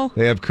 No.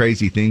 They have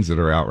crazy things that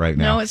are out right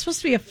now. No, it's supposed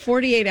to be a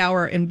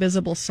 48-hour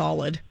invisible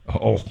solid.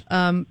 Oh.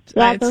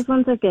 Yeah, those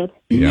ones are good.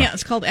 Yeah,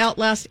 it's called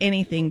Outlast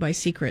Anything by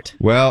Secret.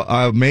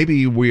 Well,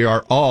 maybe we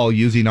are all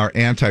using our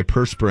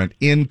antiperspirant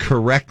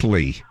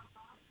incorrectly.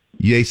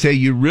 They say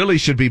you really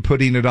should be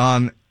putting it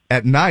on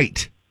at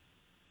night,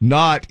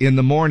 not in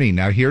the morning.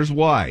 Now, here's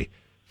why.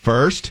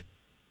 First,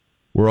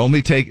 we're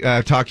only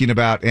talking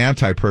about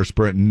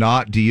antiperspirant,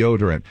 not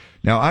deodorant.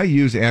 Now, I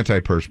use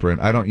antiperspirant.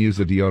 I don't use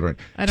the deodorant.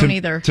 I don't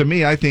either. To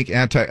me, I think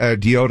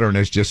deodorant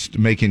is just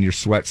making your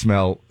sweat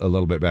smell a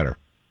little bit better.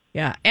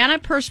 Yeah,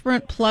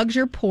 antiperspirant plugs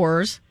your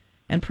pores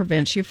and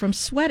prevents you from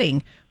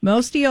sweating.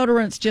 Most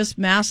deodorants just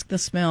mask the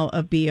smell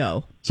of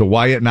BO. So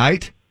why at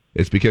night?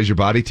 It's because your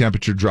body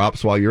temperature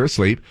drops while you're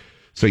asleep,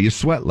 so you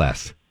sweat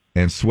less.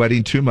 And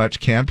sweating too much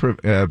can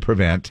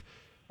prevent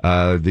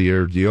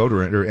your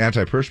deodorant or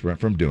antiperspirant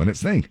from doing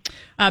its thing.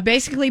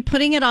 Basically,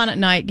 putting it on at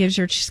night gives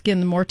your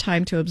skin more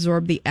time to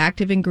absorb the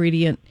active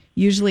ingredient,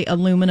 usually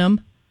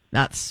aluminum.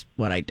 That's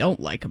what I don't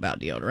like about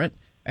deodorant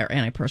or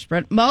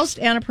antiperspirant. Most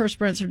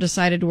antiperspirants are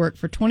decided to work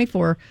for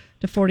 24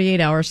 to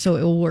 48 hours, so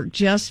it will work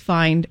just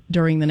fine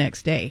during the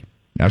next day.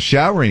 Now,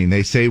 showering,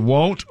 they say,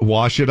 won't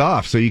wash it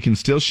off. So you can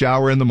still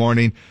shower in the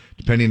morning.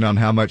 Depending on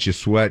how much you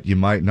sweat, you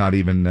might not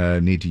even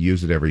need to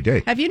use it every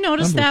day. Have you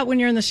noticed that when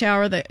you're in the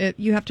shower that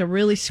you have to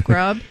really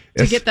scrub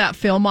to get that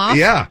film off?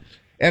 Yeah.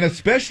 And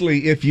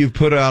especially if you've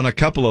put on a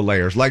couple of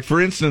layers. Like,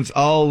 for instance,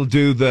 I'll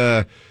do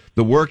the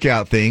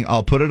workout thing.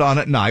 I'll put it on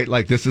at night,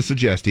 like this is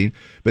suggesting.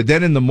 But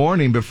then in the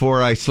morning,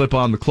 before I slip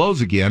on the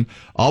clothes again,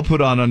 I'll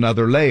put on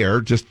another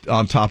layer just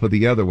on top of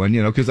the other one,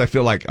 because I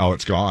feel like, oh,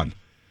 it's gone.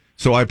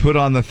 So I put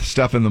on the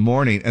stuff in the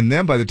morning. And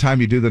then by the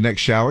time you do the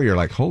next shower, you're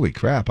like, holy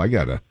crap, I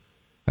gotta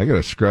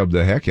scrub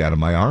the heck out of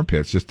my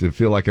armpits just to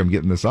feel like I'm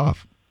getting this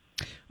off.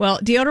 Well,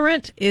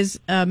 deodorant is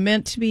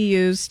meant to be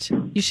used.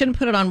 You shouldn't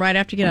put it on right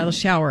after you get out of the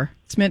shower.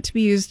 It's meant to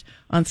be used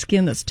on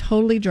skin that's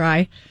totally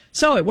dry.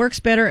 So it works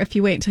better if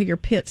you wait until your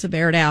pits have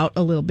aired out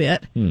a little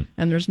bit and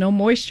there's no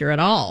moisture at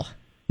all.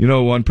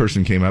 One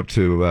person came up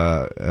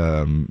to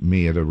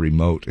me at a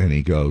remote and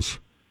he goes,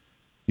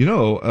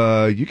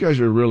 you guys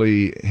are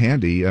really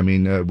handy. I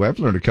mean, I've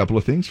learned a couple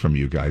of things from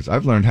you guys.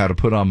 I've learned how to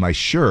put on my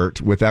shirt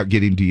without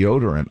getting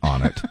deodorant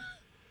on it.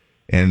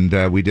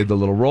 And we did the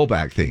little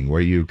rollback thing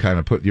where you kind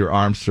of put your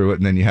arms through it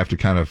and then you have to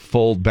kind of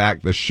fold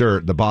back the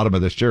shirt, the bottom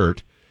of the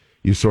shirt.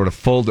 You sort of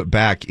fold it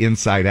back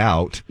inside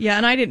out. Yeah,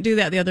 and I didn't do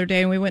that the other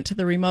day when we went to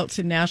the remotes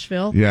in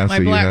Nashville. Yeah, my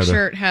so black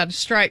shirt had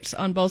stripes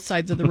on both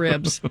sides of the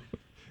ribs.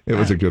 It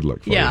was a good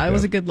look for you. Yeah, it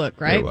was a good look,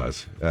 right? It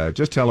was.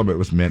 Just tell them it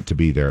was meant to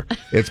be there.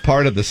 It's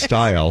part of the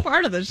style.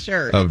 Part of the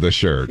shirt. Of the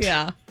shirt.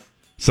 Yeah.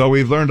 So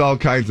we've learned all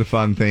kinds of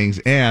fun things,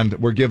 and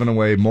we're giving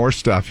away more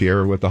stuff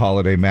here with the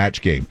holiday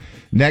match game.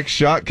 Next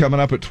shot coming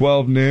up at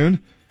 12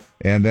 noon,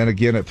 and then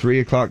again at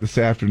 3 o'clock this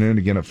afternoon,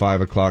 again at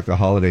 5 o'clock. The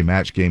holiday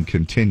match game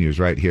continues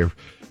right here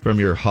from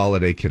your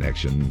Holiday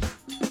Connection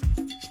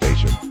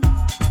station.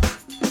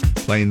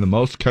 Playing the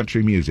most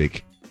country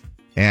music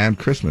and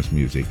Christmas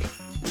music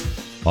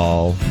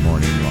all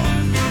morning long.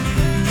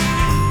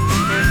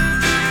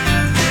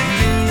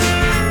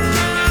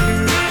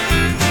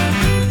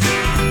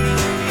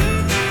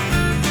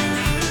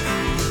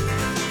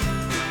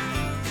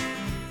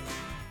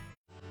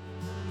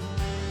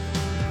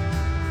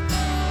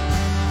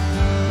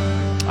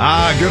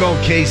 Good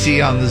old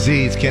Casey on the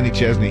Z. It's Kenny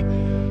Chesney.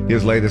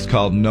 His latest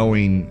called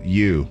Knowing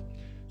You.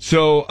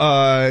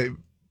 So,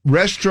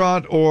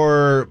 restaurant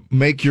or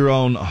make your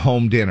own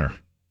home dinner?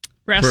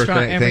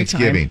 Restaurant every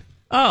Thanksgiving. time.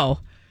 Oh.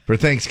 For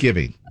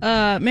Thanksgiving.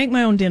 Make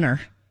my own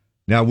dinner.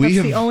 Now That's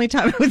the only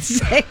time I would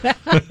say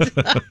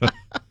that.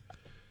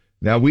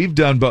 Now, we've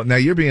done both. Now,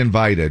 you're being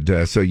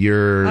invited. So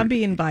you're... I'll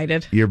be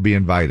invited. You're being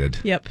invited.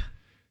 Yep.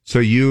 So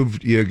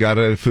you got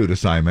a food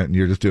assignment and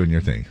you're just doing your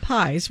thing.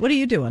 Pies. What are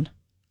you doing?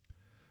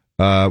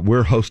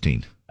 We're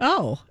hosting.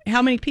 Oh,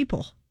 how many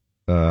people?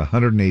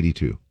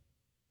 182.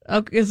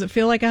 Oh, does it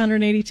feel like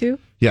 182?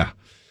 Yeah.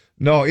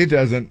 No, it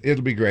doesn't.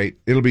 It'll be great.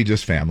 It'll be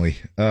just family.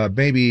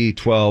 Maybe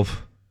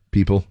 12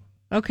 people.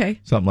 Okay.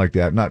 Something like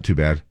that. Not too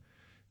bad.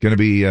 Going to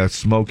be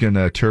smoking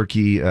a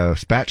turkey,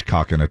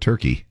 spatchcocking a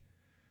turkey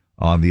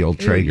on the old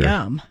Traeger.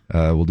 Yum.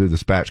 We'll do the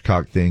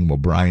spatchcock thing. We'll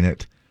brine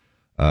it.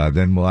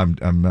 Then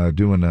I'm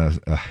doing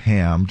a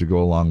ham to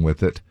go along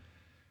with it.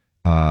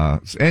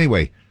 So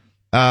anyway,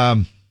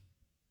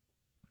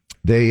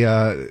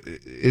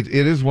 it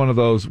is one of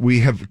those we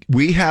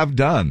have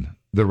done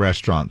the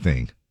restaurant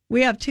thing.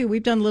 We have too.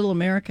 We've done Little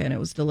America and it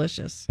was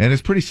delicious. And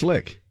it's pretty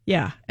slick.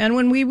 Yeah. And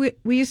when we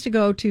used to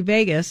go to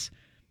Vegas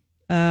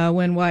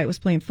when Wyatt was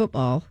playing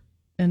football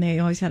and they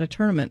always had a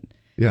tournament.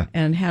 Yeah.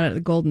 And had it at the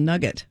Golden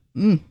Nugget.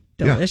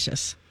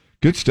 Delicious. Yeah.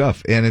 Good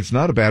stuff. And it's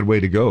not a bad way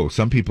to go.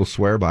 Some people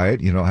swear by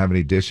it. You don't have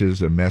any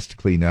dishes, a mess to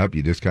clean up.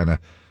 You just kind of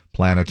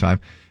plan a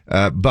time.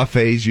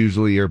 Buffets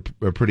usually are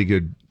a pretty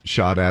good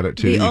shot at it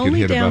too. The you only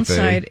could hit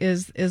downside a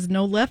buffet. is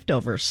no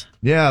leftovers.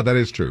 Yeah, that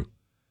is true.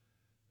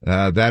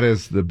 That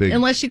is the big.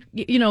 Unless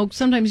you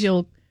sometimes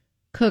you'll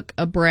cook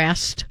a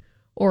breast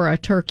or a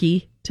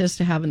turkey just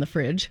to have in the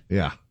fridge.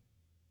 Yeah.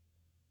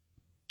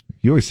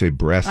 You always say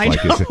breast I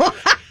like know.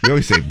 you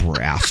always say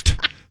breast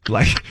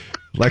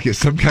like it's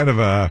some kind of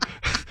a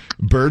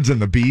birds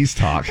and the bees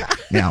talk.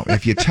 Now,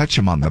 if you touch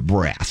them on the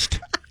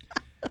breast,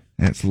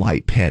 it's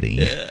light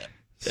petting.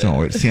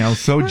 So it sounds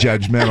so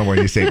judgmental when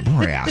you say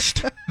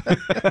breast.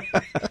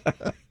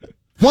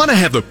 Want to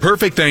have the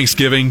perfect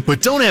Thanksgiving,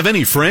 but don't have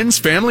any friends,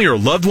 family, or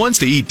loved ones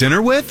to eat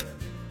dinner with?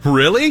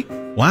 Really?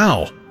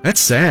 Wow, that's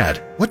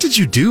sad. What did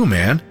you do,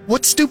 man?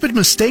 What stupid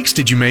mistakes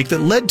did you make that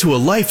led to a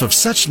life of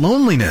such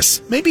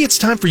loneliness? Maybe it's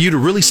time for you to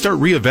really start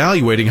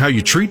reevaluating how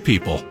you treat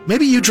people.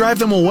 Maybe you drive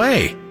them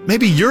away.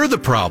 Maybe you're the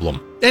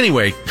problem.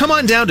 Anyway, come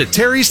on down to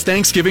Terry's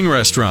Thanksgiving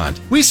Restaurant.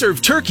 We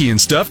serve turkey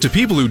and stuff to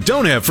people who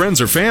don't have friends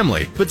or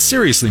family. But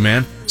seriously,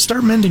 man,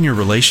 start mending your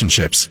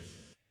relationships.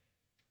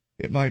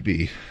 It might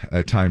be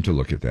a time to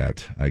look at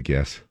that, I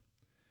guess.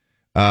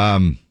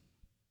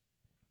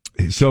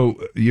 So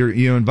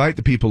you invite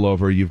the people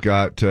over. You've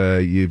got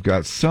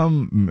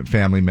some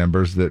family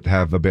members that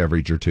have a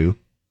beverage or two.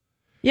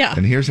 Yeah.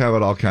 And here's how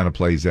it all kind of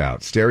plays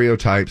out.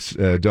 Stereotypes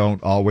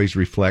don't always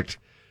reflect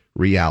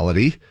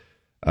reality.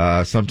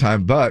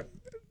 Sometimes, but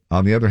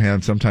on the other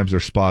hand, sometimes they're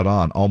spot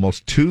on.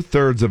 Almost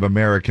 2/3 of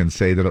Americans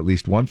say that at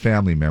least one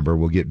family member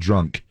will get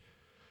drunk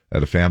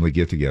at a family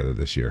get-together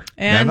this year.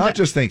 And now, not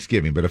just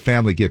Thanksgiving, but a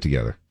family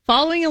get-together.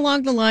 Following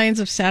along the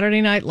lines of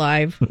Saturday Night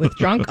Live with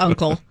drunk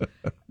uncle,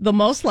 the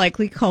most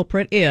likely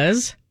culprit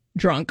is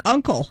drunk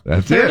uncle.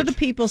 That's a third it. of the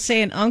people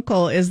say an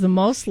uncle is the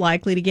most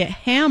likely to get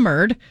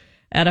hammered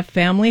at a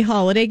family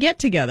holiday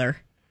get-together.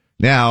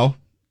 Now,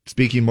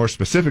 speaking more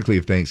specifically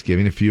of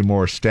Thanksgiving, a few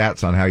more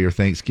stats on how your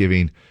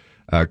Thanksgiving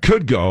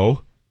could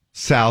go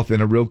south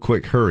in a real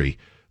quick hurry.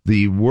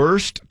 The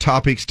worst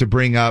topics to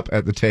bring up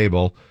at the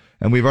table,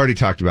 and we've already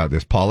talked about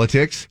this,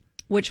 politics.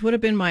 Which would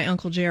have been my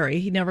Uncle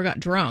Jerry. He never got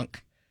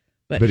drunk.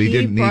 But he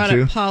didn't need brought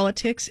to? up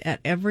politics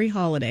at every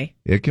holiday.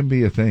 It can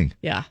be a thing.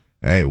 Yeah.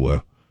 Hey,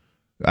 well,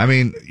 I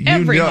mean,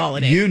 Every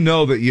holiday. You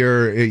know that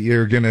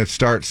you're going to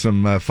start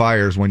some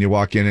fires when you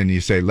walk in and you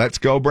say, "Let's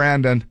go,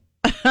 Brandon,"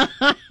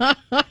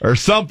 or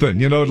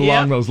something,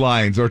 along those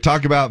lines. Or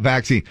talk about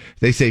vaccine.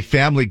 They say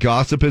family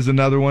gossip is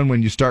another one.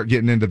 When you start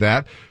getting into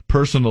that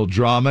personal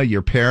drama,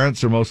 your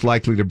parents are most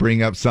likely to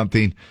bring up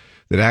something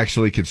that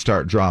actually could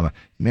start drama.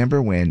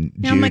 Remember when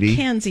Now, Judy?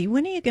 Mackenzie,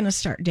 when are you going to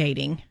start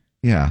dating?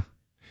 Yeah.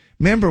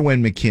 Remember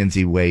when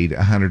Mackenzie weighed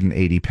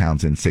 180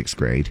 pounds in 6th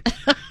grade?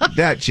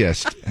 That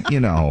just,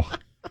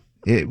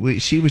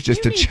 she was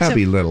just You a need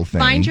chubby to little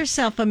thing. Find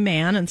yourself a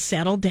man and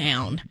settle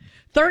down.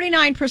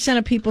 39%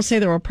 of people say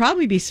there will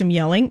probably be some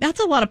yelling.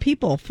 That's a lot of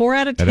people. 4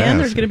 out of 10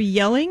 there's going to be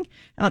yelling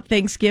at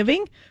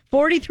Thanksgiving.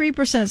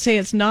 43% say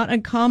it's not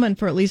uncommon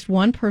for at least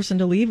one person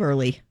to leave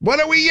early.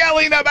 What are we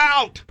yelling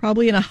about?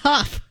 Probably in a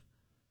huff.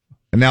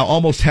 And now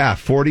almost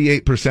half,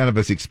 48% of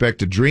us expect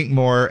to drink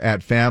more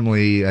at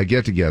family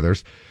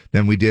get-togethers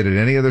than we did at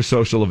any other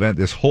social event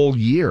this whole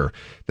year.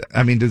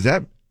 I mean, does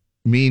that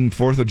mean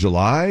 4th of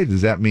July?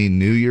 Does that mean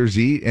New Year's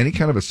Eve? Any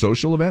kind of a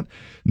social event?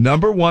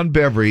 Number one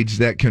beverage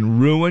that can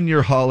ruin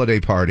your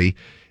holiday party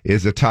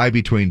is a tie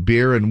between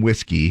beer and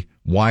whiskey.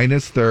 Wine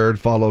is third,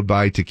 followed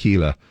by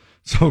tequila.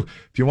 So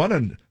if you want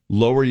to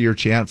lower your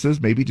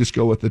chances, maybe just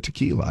go with the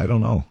tequila. I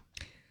don't know.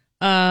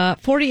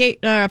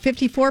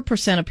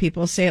 54% of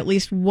people say at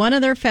least one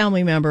of their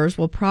family members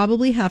will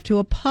probably have to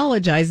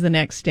apologize the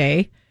next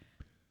day.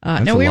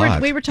 That's now a we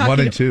lot. were talking. 1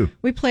 and 2.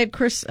 We played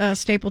Chris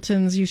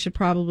Stapleton's "You Should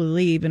Probably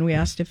Leave," and we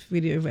asked if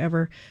we'd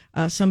ever.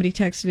 Somebody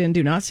texted in,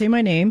 "Do not say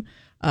my name."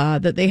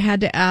 That they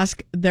had to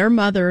ask their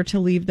mother to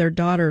leave their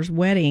daughter's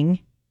wedding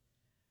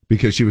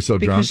because she was so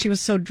drunk. Because she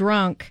was so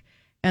drunk,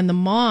 and the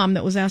mom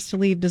that was asked to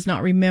leave does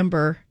not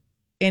remember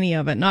any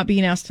of it. Not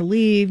being asked to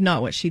leave,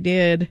 not what she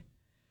did.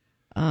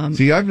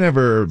 See, I've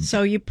never.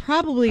 So you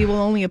probably will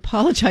only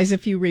apologize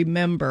if you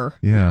remember.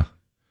 Yeah.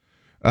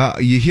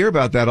 You hear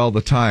about that all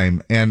the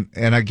time, and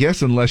I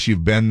guess unless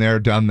you've been there,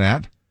 done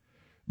that,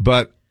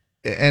 but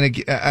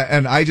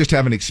and I just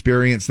haven't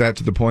experienced that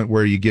to the point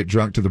where you get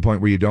drunk to the point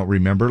where you don't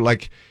remember.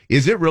 Like,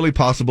 is it really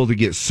possible to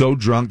get so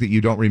drunk that you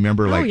don't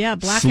remember,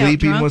 blackout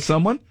sleeping drunk. with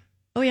someone?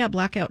 Oh yeah,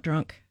 blackout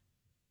drunk.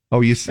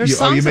 Oh, you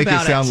songs make it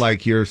about sound it.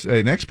 like you're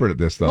an expert at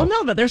this, though. Well,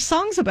 no, but there's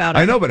songs about it.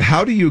 I know, but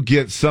how do you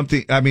get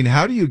something? I mean,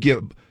 how do you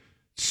get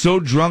so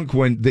drunk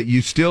that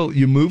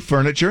you move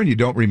furniture and you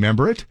don't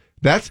remember it?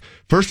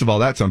 First of all,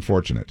 that's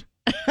unfortunate.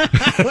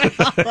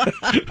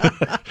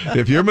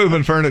 If you're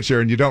moving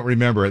furniture and you don't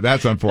remember it,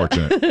 that's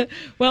unfortunate.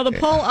 Well, the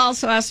poll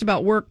also asked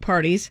about work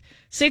parties.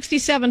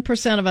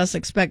 67% of us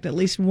expect at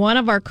least one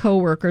of our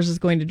coworkers is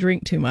going to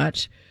drink too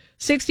much.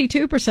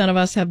 62% of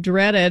us have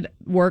dreaded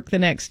work the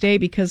next day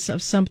because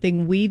of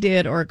something we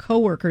did or a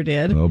coworker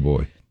did. Oh,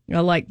 boy.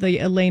 Like the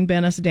Elaine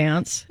Bennis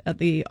dance at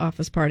the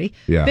office party.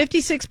 Yeah.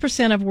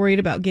 56% have worried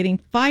about getting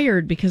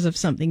fired because of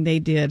something they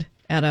did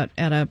at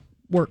a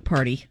work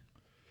party.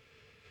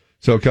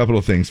 So a couple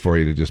of things for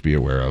you to just be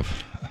aware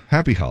of.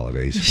 Happy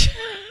holidays.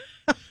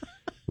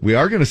 We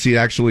are going to see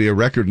actually a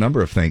record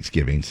number of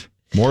Thanksgivings.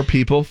 More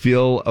people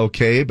feel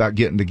okay about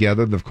getting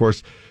together. Of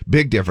course,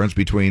 big difference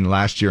between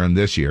last year and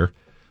this year.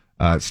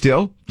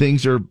 Still,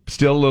 things are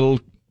still a little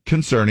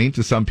concerning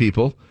to some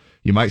people.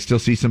 You might still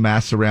see some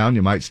masks around.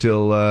 You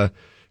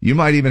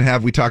might even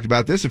have, we talked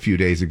about this a few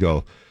days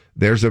ago.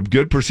 There's a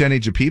good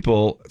percentage of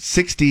people,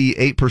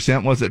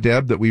 68% was it,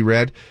 Deb, that we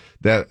read,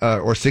 that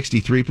or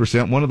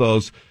 63%, one of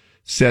those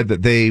said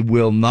that they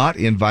will not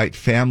invite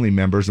family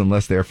members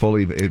unless they're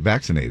fully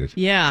vaccinated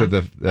to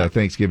the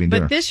Thanksgiving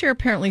dinner. But this year,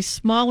 apparently,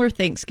 smaller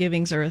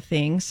Thanksgivings are a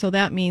thing, so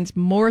that means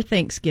more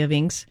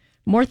Thanksgivings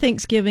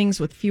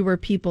with fewer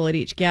people at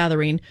each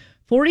gathering.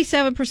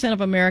 47%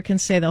 of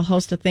Americans say they'll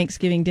host a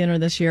Thanksgiving dinner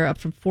this year, up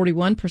from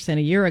 41%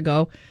 a year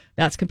ago.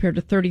 That's compared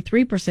to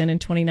 33% in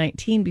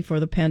 2019 before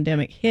the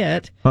pandemic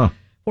hit.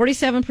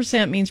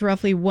 47% means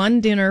roughly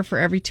one dinner for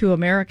every 2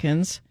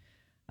 Americans.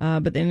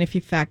 But then if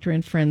you factor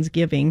in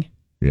Friendsgiving,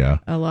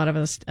 a lot of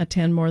us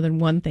attend more than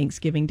one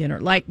Thanksgiving dinner.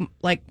 Like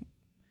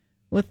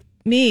with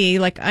me,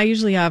 I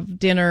usually have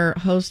dinner,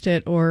 host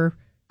it, or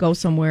go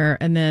somewhere,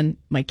 and then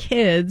my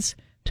kids,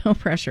 no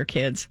pressure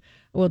kids,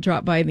 will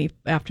drop by in the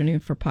afternoon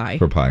for pie.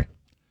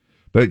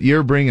 But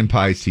you're bringing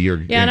pies to your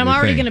Yeah, and I'm your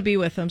already thing. going to be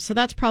with them, so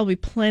that's probably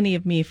plenty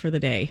of me for the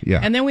day. Yeah.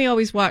 And then we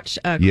always watch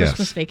Yes.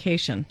 Christmas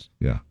Vacation.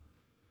 Yeah.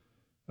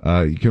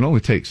 You can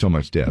only take so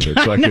much, Deb.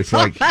 It's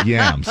like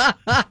yams.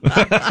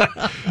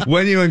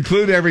 When you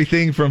include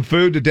everything from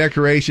food to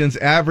decorations,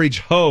 average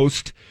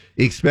host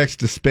expects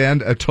to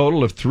spend a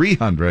total of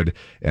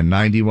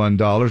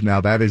 $391.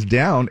 Now, that is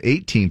down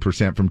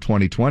 18% from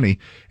 2020.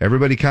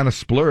 Everybody kind of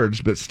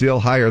splurged, but still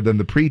higher than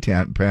the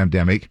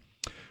pre-pandemic,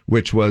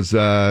 which was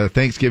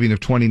Thanksgiving of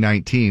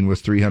 2019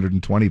 was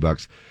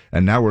 $320.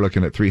 And now we're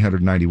looking at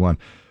 $391.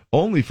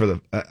 Only for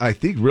I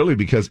think really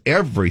because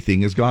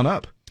everything has gone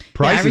up.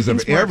 Prices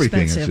of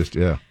everything is just,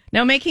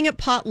 Now, making it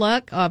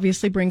potluck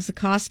obviously brings the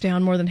cost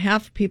down. More than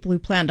half of people who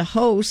plan to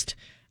host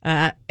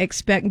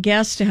expect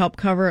guests to help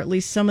cover at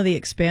least some of the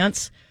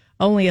expense.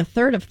 Only a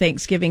third of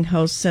Thanksgiving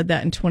hosts said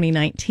that in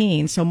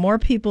 2019. So more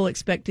people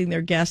expecting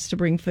their guests to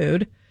bring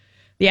food.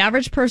 The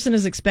average person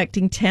is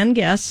expecting 10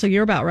 guests, so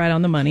you're about right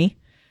on the money,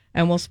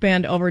 and will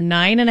spend over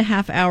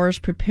 9.5 hours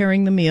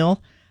preparing the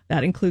meal.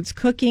 That includes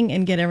cooking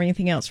and get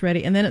everything else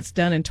ready, and then it's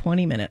done in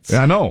 20 minutes.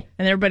 Yeah, I know.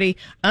 And everybody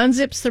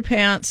unzips their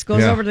pants,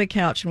 goes over to the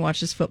couch, and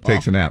watches football.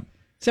 Takes a nap.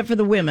 Except for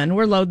the women.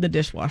 We're loading the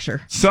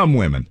dishwasher. Some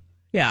women.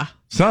 Yeah.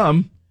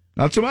 Some,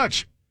 not so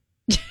much.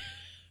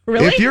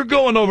 Really? If you're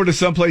going over to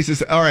some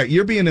places, all right,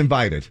 you're being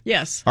invited.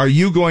 Yes. Are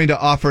you going to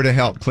offer to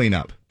help clean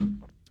up?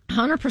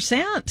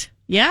 100%.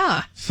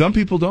 Yeah. Some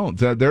people don't.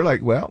 They're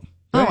like, well,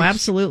 Oh, thanks.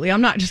 absolutely. I'm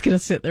not just going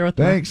to sit there with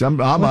Thanks. I'm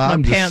my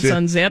just pants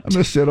unzipped. I'm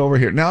going to sit over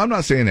here. Now, I'm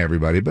not saying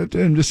everybody, but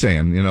I'm just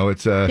saying,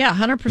 it's Yeah,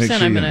 100% make sure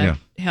I'm you- going to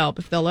help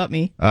if they'll let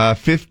me.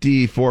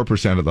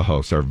 54% of the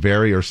hosts are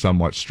very or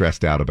somewhat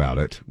stressed out about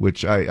it,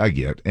 which I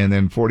get. And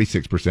then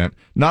 46%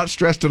 not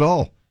stressed at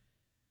all.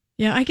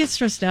 Yeah, I get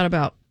stressed out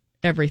about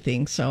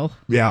everything, so.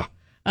 Yeah.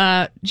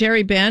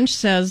 Jerry Bench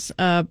says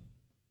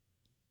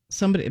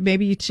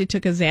maybe she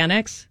took a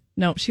Xanax.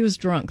 No, she was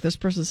drunk. This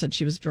person said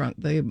she was drunk.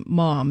 The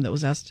mom that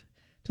was asked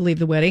to leave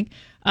the wedding.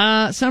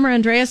 Summer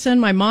Andreasen,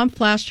 my mom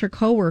flashed her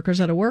coworkers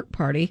at a work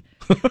party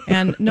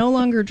and no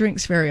longer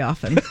drinks very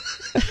often.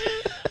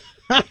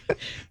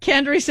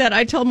 Kendry said,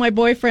 I told my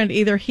boyfriend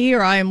either he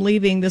or I am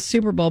leaving the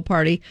Super Bowl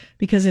party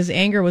because his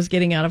anger was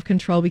getting out of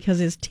control because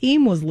his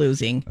team was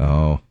losing.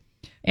 Oh.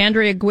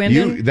 Andrea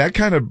Gwendon. That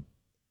kind of,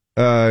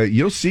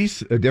 you'll see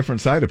a different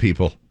side of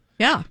people.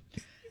 Yeah.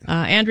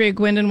 Andrea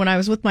Gwendon, when I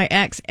was with my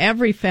ex,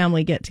 every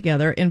family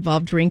get-together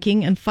involved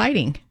drinking and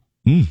fighting.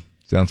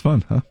 Sounds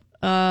fun, huh?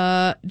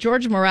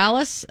 George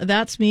Morales,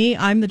 that's me.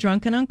 I'm the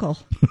drunken uncle.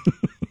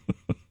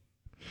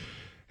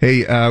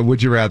 Hey,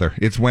 would you rather?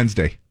 It's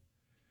Wednesday.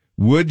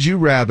 Would you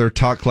rather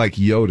talk like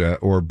Yoda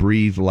or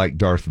breathe like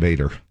Darth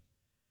Vader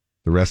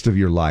the rest of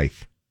your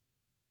life?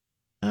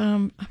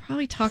 I'll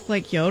probably talk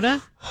like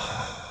Yoda.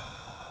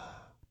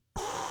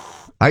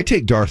 I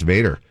take Darth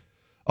Vader.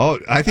 Oh,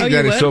 I think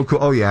that is so cool.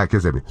 Oh, yeah,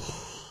 because I'd be,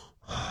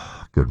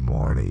 good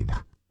morning.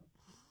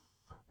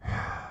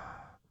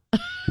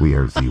 We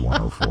are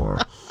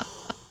Z104.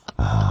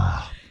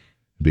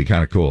 Be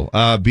kind of cool.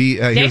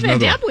 Here's David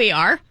another Deb, we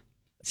are.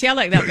 See, I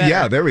like that better.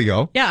 Yeah, there we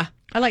go. Yeah,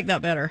 I like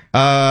that better.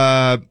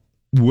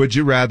 Would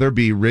you rather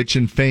be rich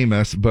and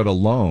famous but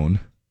alone?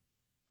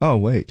 Oh,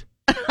 wait.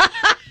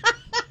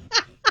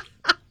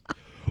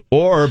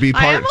 Or be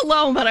I am part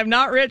alone, but I'm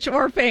not rich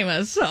or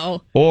famous,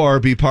 so. or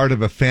be part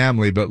of a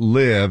family but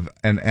live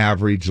an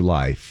average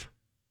life.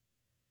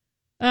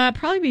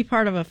 Probably be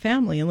part of a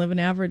family and live an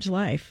average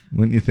life.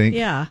 Wouldn't you think?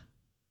 Yeah.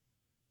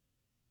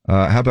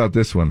 How about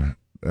this one?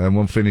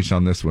 We'll finish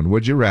on this one.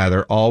 Would you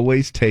rather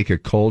always take a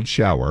cold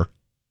shower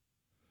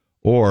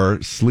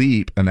or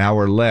sleep an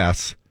hour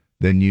less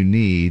than you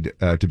need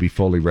to be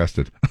fully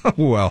rested?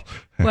 Well,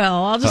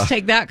 I'll just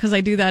take that because I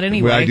do that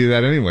anyway. Well, I do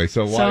that anyway.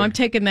 So why? So I'm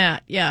taking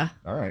that. Yeah.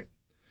 All right.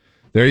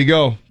 There you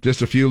go.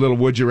 Just a few little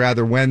Would You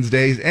Rather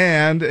Wednesdays,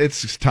 and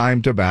it's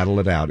time to battle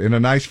it out in a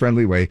nice,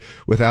 friendly way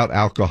without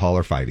alcohol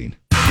or fighting.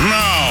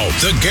 Now,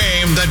 the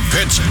game that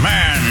pits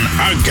man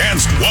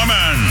against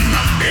woman.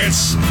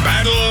 It's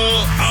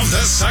Battle of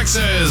the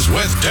Sexes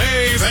with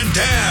Dave and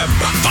Deb.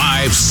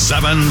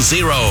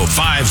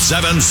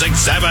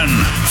 570-5767.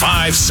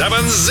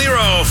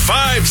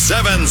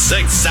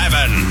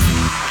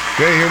 570-5767.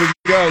 Okay, here we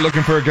go.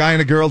 Looking for a guy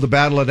and a girl to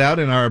battle it out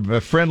in our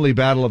friendly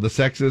Battle of the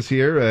Sexes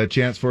here. A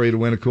chance for you to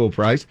win a cool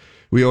prize.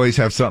 We always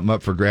have something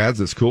up for grabs.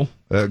 That's cool.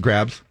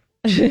 Grabs.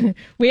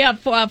 We have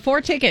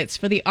 4 tickets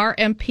for the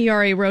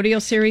RMPRA Rodeo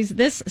Series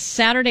this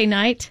Saturday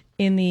night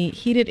in the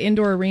heated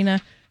indoor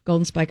arena,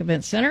 Golden Spike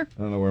Event Center.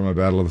 I don't know where my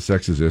Battle of the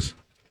Sexes is.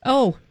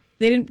 Oh,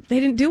 they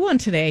didn't do one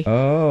today.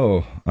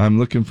 Oh, I'm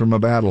looking for my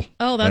battle.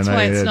 Oh, that's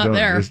why it's not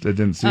there. I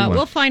didn't see one.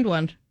 We'll find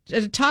one.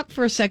 Talk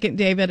for a second,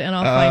 David, and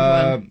I'll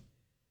find one.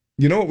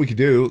 You know what we could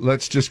do?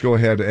 Let's just go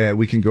ahead.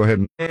 We can go ahead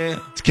and...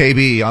 It's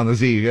KB on the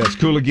Z. It's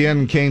Cool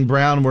Again, Kane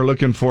Brown. We're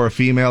looking for a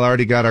female. I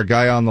already got our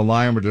guy on the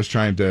line. We're just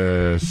trying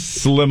to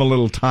slim a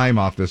little time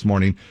off this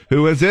morning.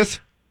 Who is this?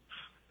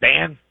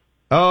 Dan.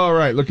 All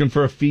right, looking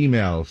for a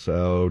female.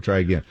 So try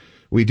again.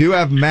 We do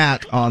have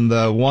Matt on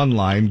the one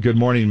line. Good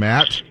morning,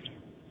 Matt.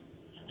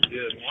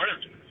 Good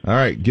morning. All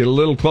right, get a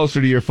little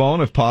closer to your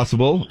phone if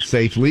possible,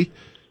 safely.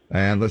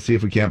 And let's see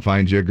if we can't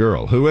find you a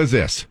girl. Who is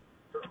this?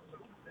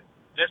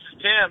 This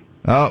is Tim.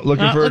 Oh,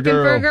 looking for a Looking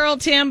girl. for a girl,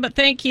 Tim, but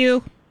thank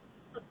you.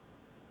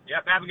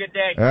 Yep, have a good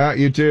day.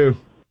 You too.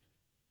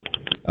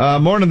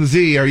 Morning, the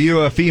Z. Are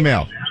you a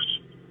female?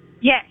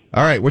 Yes,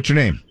 All right, what's your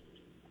name?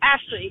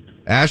 Ashley.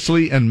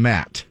 Ashley and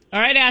Matt. All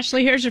right,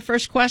 Ashley, here's your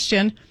first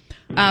question.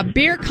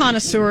 Beer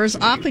connoisseurs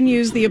often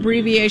use the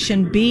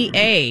abbreviation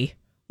BA.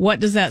 What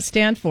does that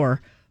stand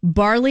for?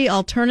 Barley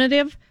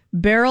alternative,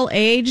 barrel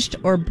aged,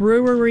 or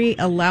brewery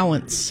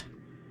allowance?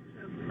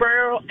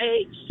 Barrel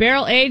aged.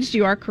 Barrel aged,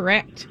 you are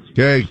correct.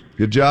 Okay,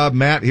 good job,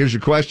 Matt. Here's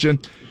your question.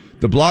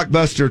 The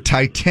blockbuster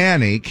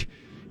Titanic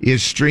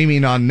is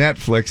streaming on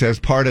Netflix as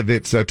part of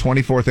its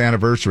 24th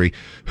anniversary.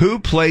 Who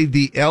played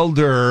the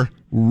elder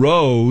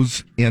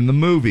Rose in the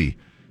movie?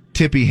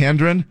 Tippi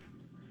Hedren,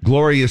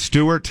 Gloria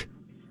Stewart,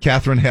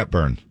 Katharine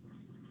Hepburn.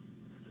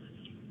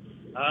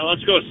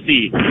 Let's go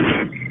C.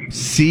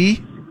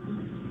 C?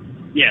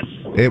 Yes.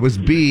 It was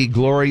B,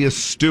 Gloria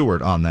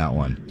Stewart on that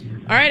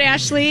one. All right,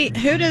 Ashley,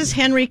 who does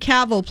Henry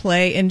Cavill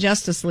play in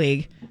Justice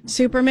League?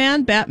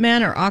 Superman,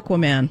 Batman, or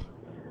Aquaman?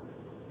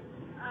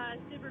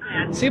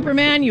 Superman.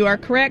 Superman, you are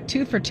correct.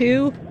 2 for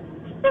 2.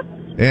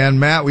 And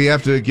Matt, we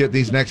have to get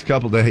these next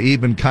couple to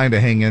even kind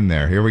of hang in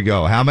there. Here we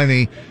go. How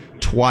many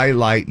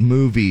Twilight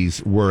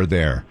movies were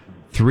there?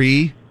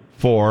 3,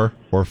 4,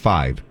 or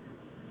 5?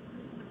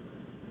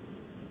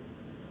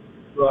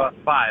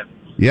 5.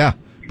 Yeah.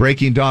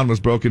 Breaking Dawn was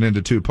broken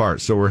into 2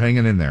 parts, so we're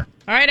hanging in there.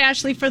 All right,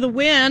 Ashley, for the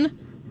win,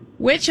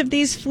 which of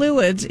these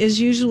fluids is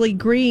usually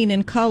green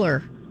in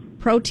color?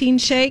 Protein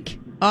shake,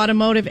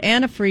 automotive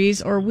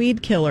antifreeze, or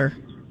weed killer?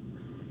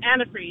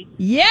 Antifreeze.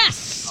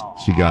 Yes!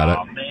 She got it.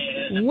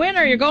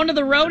 Winner, you're going to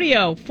the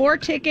rodeo. 4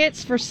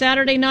 tickets for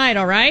Saturday night,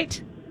 all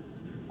right?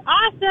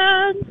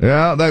 Awesome.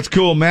 Yeah, that's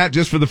cool, Matt.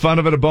 Just for the fun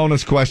of it, a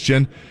bonus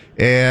question.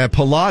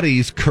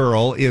 Pilates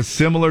curl is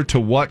similar to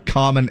what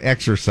common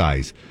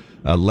exercise?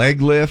 A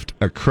leg lift,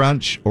 a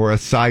crunch, or a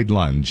side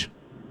lunge?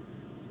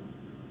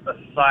 A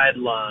side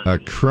lunge. A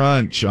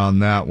crunch on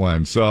that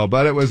one. So,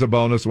 but it was a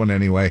bonus one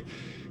anyway.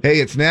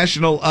 Hey, it's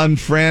National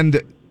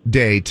Unfriend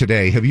Day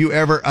today. Have you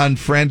ever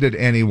unfriended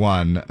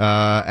anyone,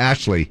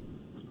 Ashley?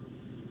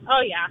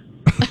 Oh, yeah.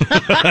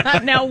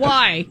 Now,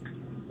 why?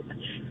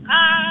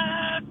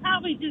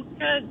 Probably just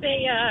because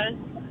they,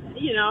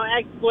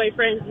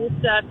 ex-boyfriends and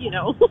stuff,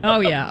 Oh,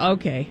 yeah,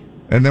 okay.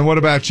 And then what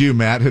about you,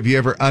 Matt? Have you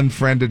ever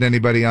unfriended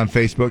anybody on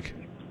Facebook?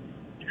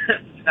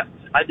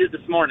 I did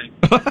this morning.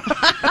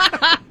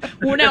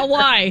 Well, now,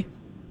 why?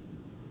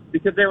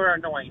 Because they were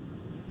annoying.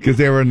 Because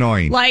they were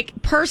annoying. Like,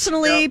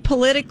 personally,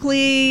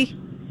 politically,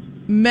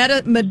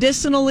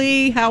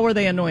 medicinally, how were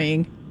they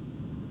annoying?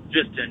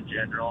 Just in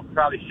general.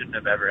 Probably shouldn't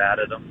have ever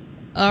added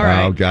them. All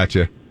right. Oh,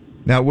 gotcha.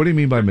 Now, what do you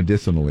mean by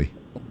medicinally?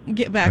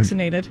 Get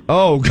vaccinated.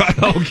 Oh,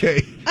 God,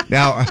 okay.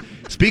 Now,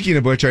 speaking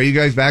of which, are you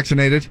guys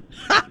vaccinated?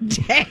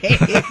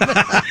 Dave.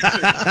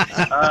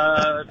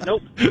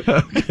 Nope.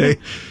 Okay.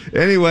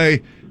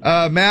 Anyway,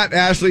 Matt,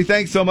 Ashley,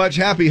 thanks so much.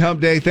 Happy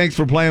Hump Day. Thanks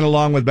for playing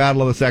along with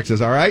Battle of the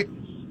Sexes, all right?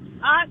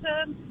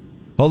 Awesome.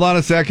 Hold on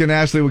a second,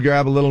 Ashley. We'll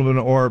grab a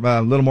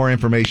little more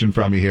information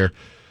from you here.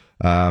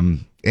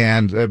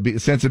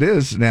 Since it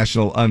is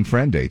National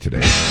Unfriend Day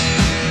today.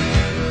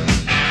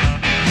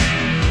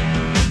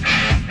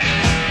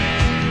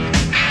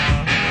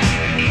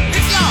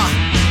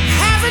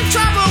 Having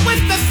trouble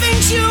with the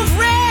things you've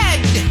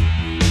read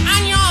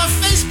on your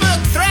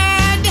Facebook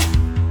thread.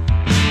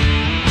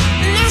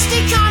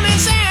 Nasty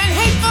comments and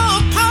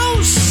hateful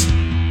posts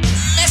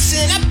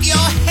messing up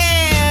your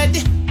head.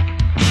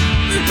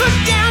 Put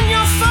down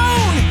your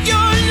phone,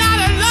 you're not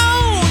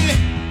alone.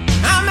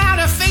 I'm out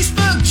of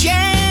Facebook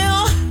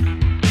jail.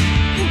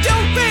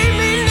 Don't pay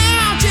me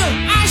now till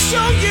I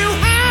show you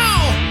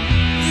how.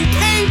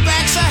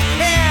 Payback's a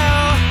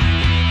hell.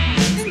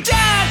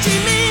 Dirty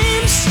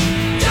memes,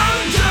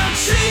 don't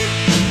treat.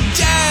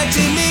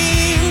 Dirty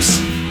memes,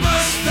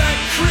 bust that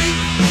creep.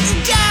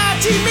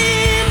 Dirty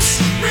memes,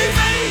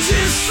 revenge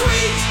is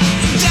sweet.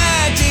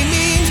 Dirty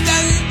memes,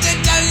 dun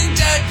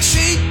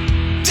treat.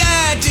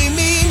 Dirty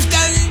memes,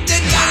 dun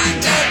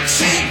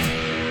treat.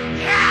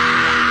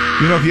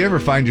 You know, if you ever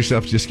find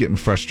yourself just getting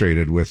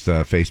frustrated with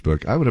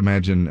Facebook, I would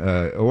imagine,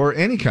 or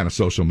any kind of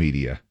social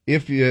media,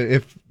 if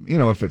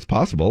it's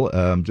possible,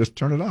 just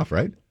turn it off,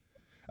 right?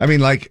 I mean,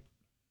 like,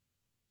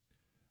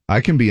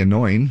 I can be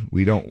annoying.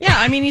 We don't. Yeah,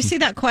 I mean, you see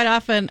that quite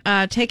often.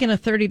 Taking a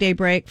 30-day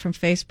break from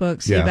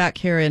Facebook. See you back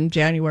here in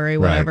January,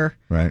 whatever.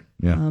 Right.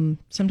 Yeah.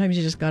 Sometimes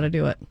you just got to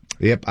do it.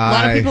 Yep. A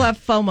lot of people have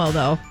FOMO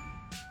though.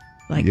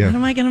 Like, Yeah. what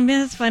am I going to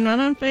miss if I'm not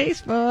on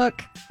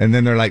Facebook? And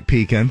then they're like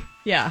peeking.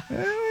 Yeah.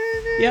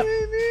 Yep.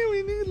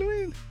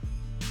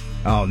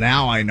 Oh,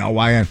 now I know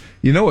why.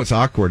 You know what's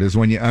awkward is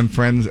when you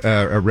unfriend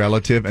a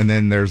relative and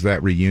then there's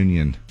that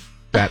reunion,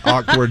 that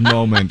awkward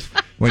moment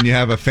when you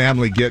have a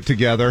family get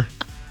together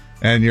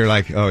and you're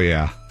like, oh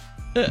yeah,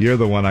 you're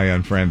the one I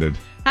unfriended.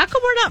 How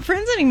come we're not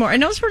friends anymore? I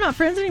notice we're not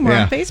friends anymore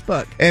Yeah. on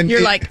Facebook. And you're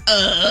it- like,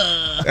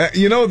 ugh.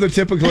 You know, the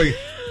typically,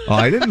 oh,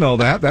 I didn't know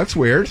that. That's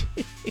weird.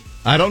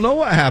 I don't know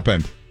what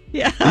happened.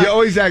 Yeah. You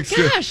always ask.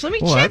 Gosh, let me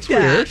well, check that's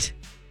that. Weird.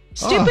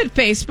 Stupid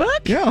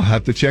Facebook. Yeah, I'll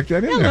have to check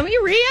that in Yeah, there. let me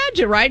re-add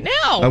you right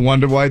now. I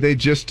wonder why they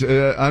just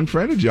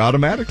unfriended you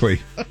automatically.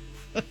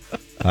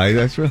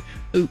 That's really.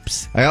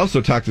 Oops. I also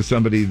talked to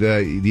somebody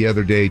the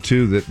other day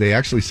too that they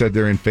actually said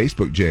they're in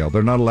Facebook jail.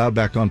 They're not allowed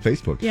back on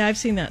Facebook. Yeah, I've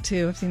seen that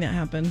too. I've seen that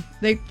happen.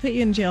 They put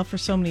you in jail for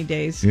so many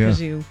days Yeah.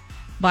 because you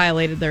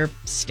violated their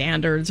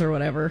standards or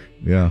whatever.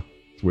 Yeah,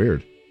 it's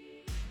weird.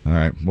 All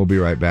right, we'll be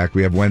right back.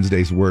 We have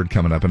Wednesday's word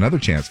coming up. Another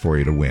chance for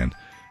you to win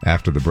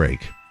after the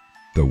break.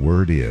 The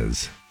word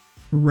is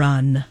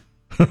run.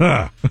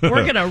 We're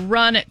going to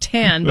run at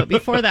 10, but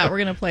before that, we're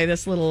going to play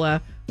this little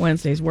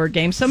Wednesday's word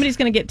game. Somebody's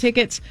going to get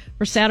tickets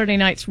for Saturday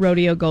night's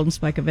Rodeo Golden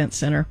Spike Event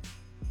Center.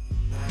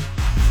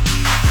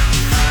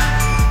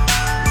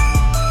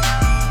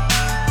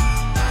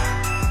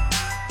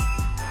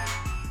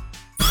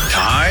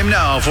 Time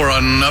now for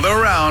another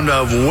round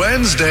of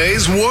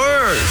Wednesday's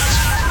Words.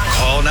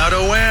 Call now to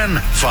win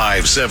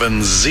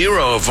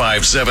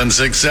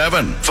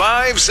 570-5767.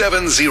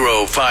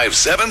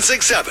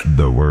 570-5767.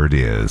 the word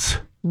is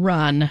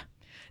Run.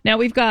 Now,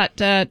 we've got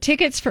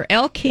tickets for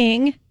El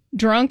King,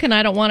 Drunk and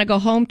I Don't Want to Go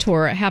Home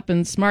tour. It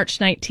happens March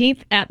 19th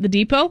at the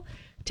Depot.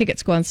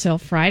 Tickets go on sale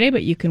Friday,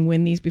 but you can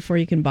win these before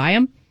you can buy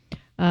them.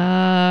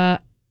 And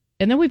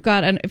then we've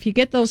got, if you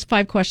get those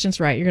 5 questions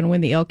right, you're going to win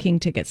the El King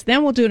tickets.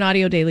 Then we'll do an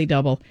Audio Daily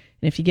Double.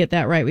 And if you get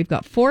that right, we've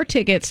got 4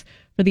 tickets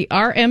for the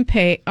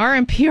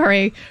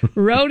RMPRA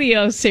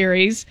Rodeo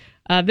Series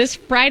this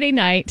Friday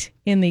night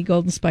in the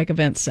Golden Spike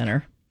Event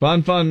Center.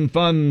 fun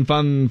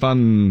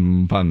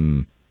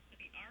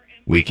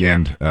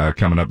weekend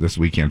coming up this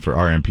weekend for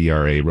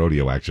RMPRA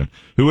rodeo action.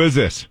 Who is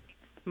this?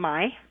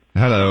 Mai.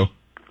 Hello.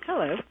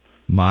 Hello.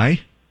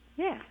 Mai?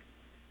 Yeah.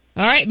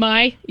 All right,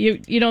 Mai,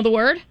 you know the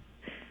word?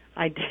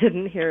 I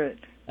didn't hear it.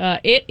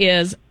 It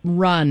is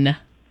run.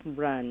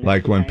 Run.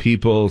 Like when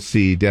people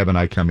see Deb and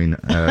I coming,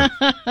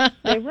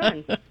 They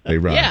run. they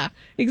run. Yeah,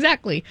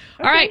 exactly.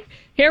 All right,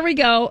 here we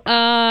go.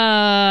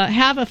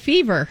 Have a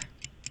fever.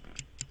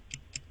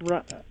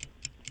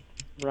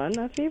 Run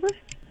a fever?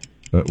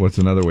 What's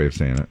another way of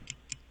saying it?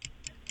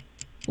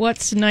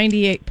 What's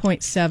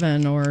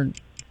 98.7 or...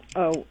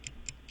 Oh.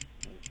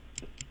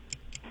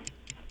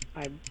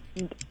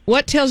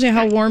 What tells you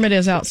how warm it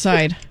is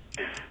outside?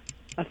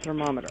 A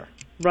thermometer.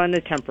 Run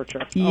the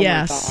temperature.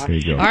 Yes. Oh my gosh. There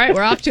you go. All right,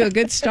 we're off to a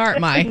good start,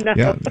 Mai. No.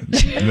 Yeah.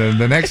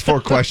 The next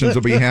 4 questions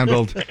will be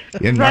handled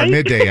in our Right?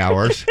 midday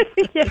hours.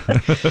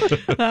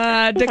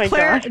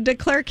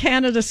 Declare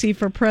candidacy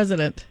for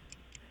president.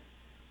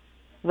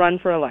 Run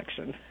for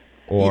election.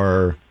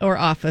 Or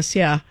office,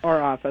 yeah.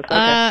 Or office.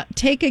 Okay.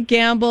 Take a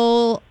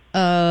gamble.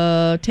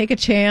 Take a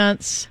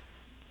chance.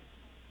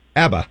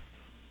 ABBA.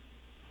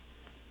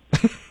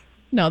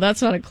 No,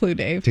 that's not a clue,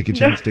 Dave. Take a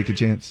chance, take a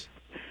chance.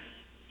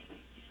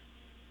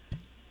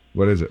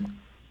 What is it?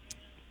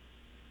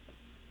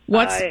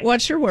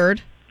 What's your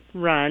word?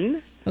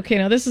 Run. Okay,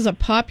 now this is a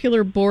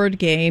popular board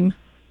game.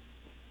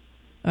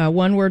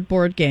 One-word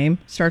board game.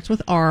 Starts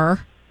with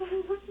R.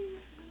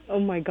 Oh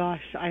my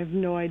gosh, I have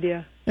no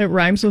idea. It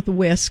rhymes with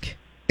whisk.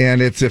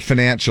 And it's a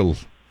financial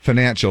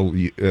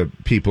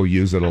people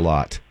use it a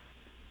lot.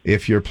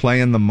 If you're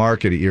playing the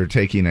market, you're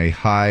taking a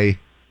high...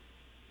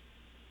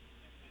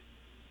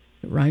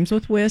 It rhymes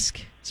with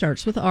whisk.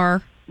 Starts with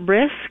R.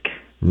 Risk.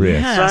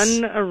 Risk.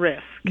 Yes. Run a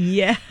risk.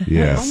 Yeah.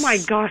 Yes. Oh my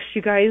gosh,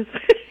 you guys.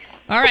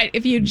 All right,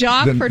 if you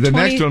jog for the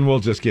 20... next one, we'll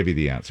just give you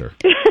the answer.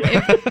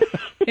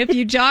 If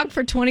you jog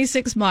for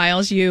 26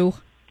 miles, you...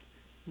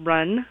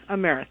 Run a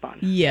marathon.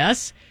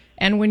 Yes.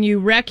 And when you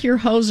wreck your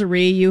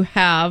hosiery, you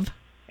have...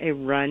 A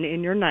run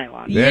in your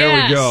nylon.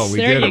 There we go. We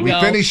did it. We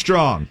finished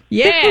strong.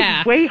 Yeah.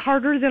 This was way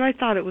harder than I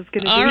thought it was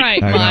going to be. All right,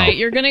 Mai,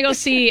 you're going to go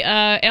see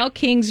El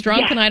King's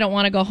Drunk and I Don't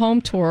Want to Go Home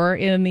tour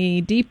at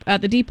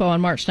the Depot on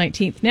March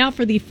 19th. Now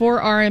for the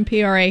 4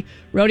 RMPRA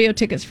rodeo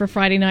tickets for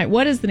Friday night.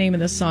 What is the name of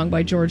this song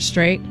by George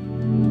Strait?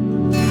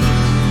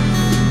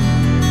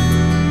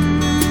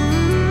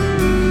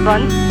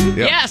 Run. Yep.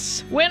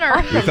 Yes,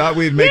 winner. We thought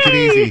we'd make it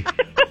easy.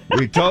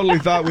 We totally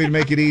thought we'd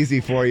make it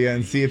easy for you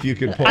and see if you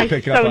could pick up on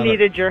it. I so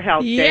needed your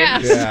help, Dave.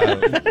 Yes.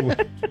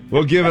 Yeah.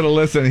 We'll give it a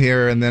listen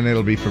here, and then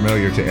it'll be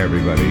familiar to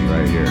everybody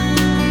right here.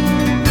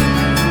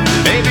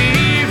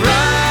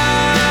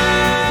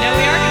 Now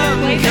we are going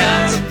to play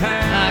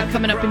that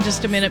coming up in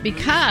just a minute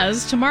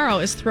because tomorrow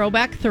is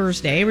Throwback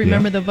Thursday.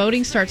 Remember, the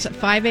voting starts at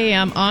 5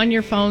 a.m. on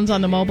your phones,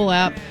 on the mobile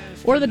app,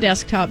 or the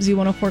desktop,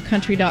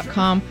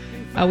 z104country.com.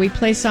 We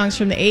play songs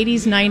from the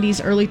 80s,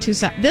 90s, early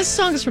 2000s. This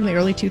song is from the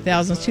early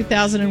 2000s,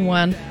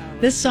 2001.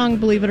 This song,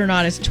 believe it or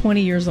not, is 20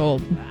 years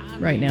old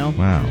right now.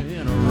 Wow.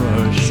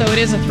 So it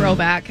is a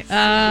throwback.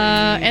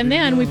 And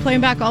then we play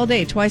them back all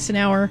day, twice an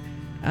hour,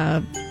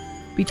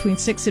 between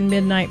 6 and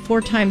midnight,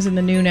 4 times in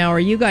the noon hour.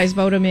 You guys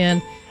vote them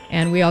in,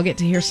 and we all get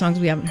to hear songs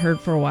we haven't heard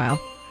for a while.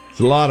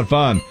 It's a lot of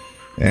fun.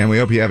 And we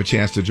hope you have a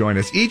chance to join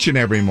us each and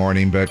every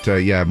morning, but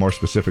more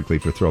specifically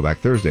for Throwback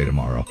Thursday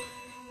tomorrow.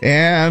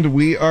 And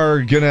we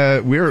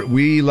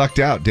lucked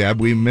out, Deb.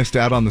 We missed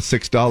out on the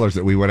 $6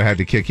 that we would have had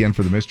to kick in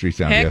for the Mystery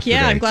Sound Heck yesterday.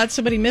 yeah, I'm glad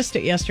somebody missed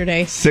it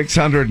yesterday.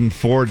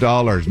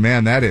 $604.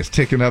 Man, that is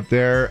ticking up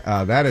there.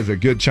 That is a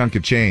good chunk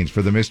of change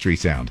for the Mystery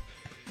Sound.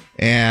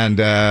 And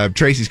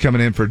Tracy's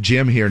coming in for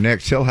Jim here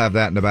next. He'll have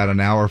that in about an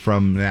hour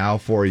from now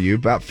for you,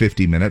 about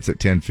 50 minutes at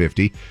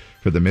 10:50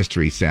 for the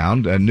Mystery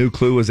Sound. A new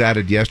clue was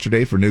added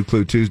yesterday for New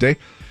Clue Tuesday.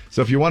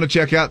 So if you want to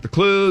check out the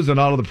clues and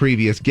all of the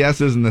previous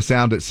guesses and the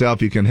sound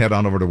itself, you can head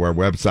on over to our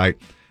website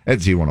at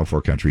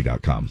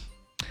z104country.com.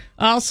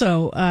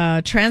 Also,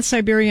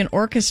 Trans-Siberian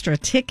Orchestra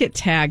ticket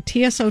tag,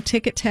 TSO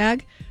ticket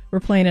tag. We're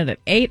playing it at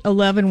 8,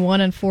 11, 1,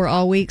 and 4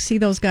 all week. See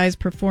those guys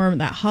perform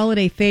that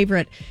holiday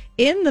favorite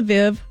in the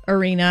Viv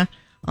Arena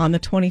on the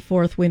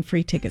 24th. Win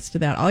free tickets to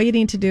that. All you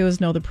need to do is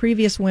know the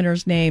previous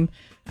winner's name.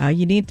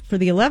 You need, for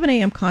the 11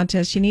 a.m.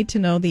 contest, you need to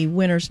know the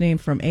winner's name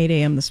from 8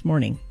 a.m. this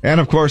morning.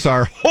 And, of course,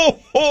 our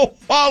ho-ho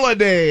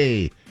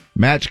holiday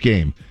match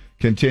game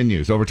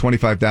continues. Over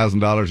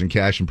 $25,000 in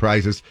cash and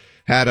prizes.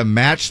 Had a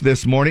match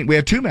this morning. We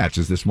had 2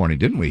 matches this morning,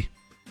 didn't we?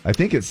 I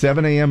think it's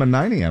 7 a.m. and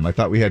 9 a.m. I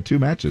thought we had 2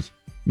 matches.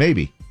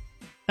 Maybe.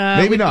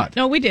 Maybe not.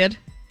 No, we did.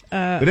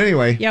 But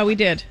anyway. Yeah, we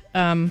did.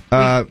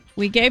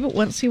 We gave it.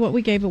 Let's see what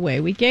we gave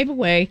away. We gave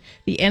away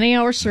the NA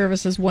Hour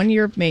Services 1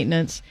 year of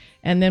maintenance,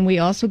 and then we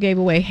also gave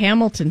away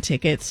Hamilton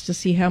tickets to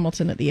see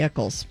Hamilton at the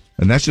Eccles.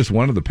 And that's just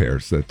one of the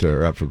pairs that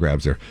are up for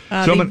grabs there.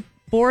 The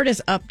board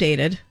is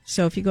updated,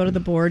 so if you go to the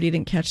board, you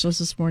didn't catch those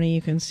this morning,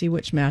 you can see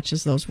which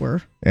matches those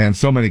were. And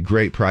so many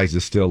great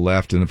prizes still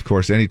left. And, of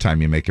course,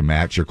 anytime you make a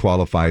match, you're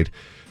qualified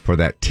for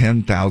that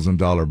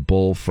 $10,000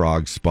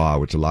 Bullfrog Spa,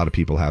 which a lot of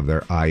people have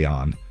their eye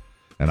on.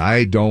 And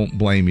I don't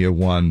blame you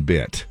one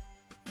bit.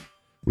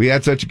 We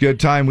had such a good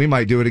time, we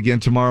might do it again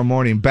tomorrow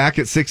morning, back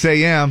at 6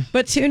 a.m.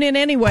 But tune in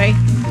anyway.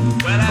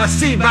 Well, I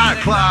see my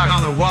clock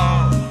on the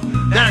wall.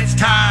 That's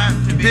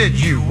time to bid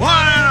you one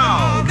and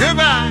all.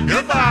 Goodbye.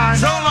 Goodbye.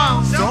 So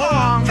long. So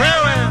long.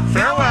 Farewell.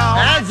 Farewell.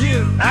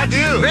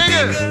 Adieu. Be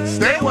good.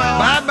 Stay well.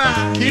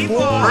 Bye-bye. Keep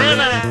warm.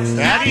 Relax.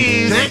 At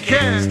ease. Take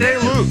care. Stay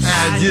loose.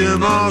 Adieu,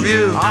 mon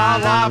vieux. A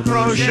la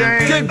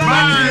prochaine.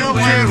 Goodbye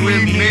until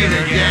we meet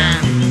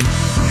again.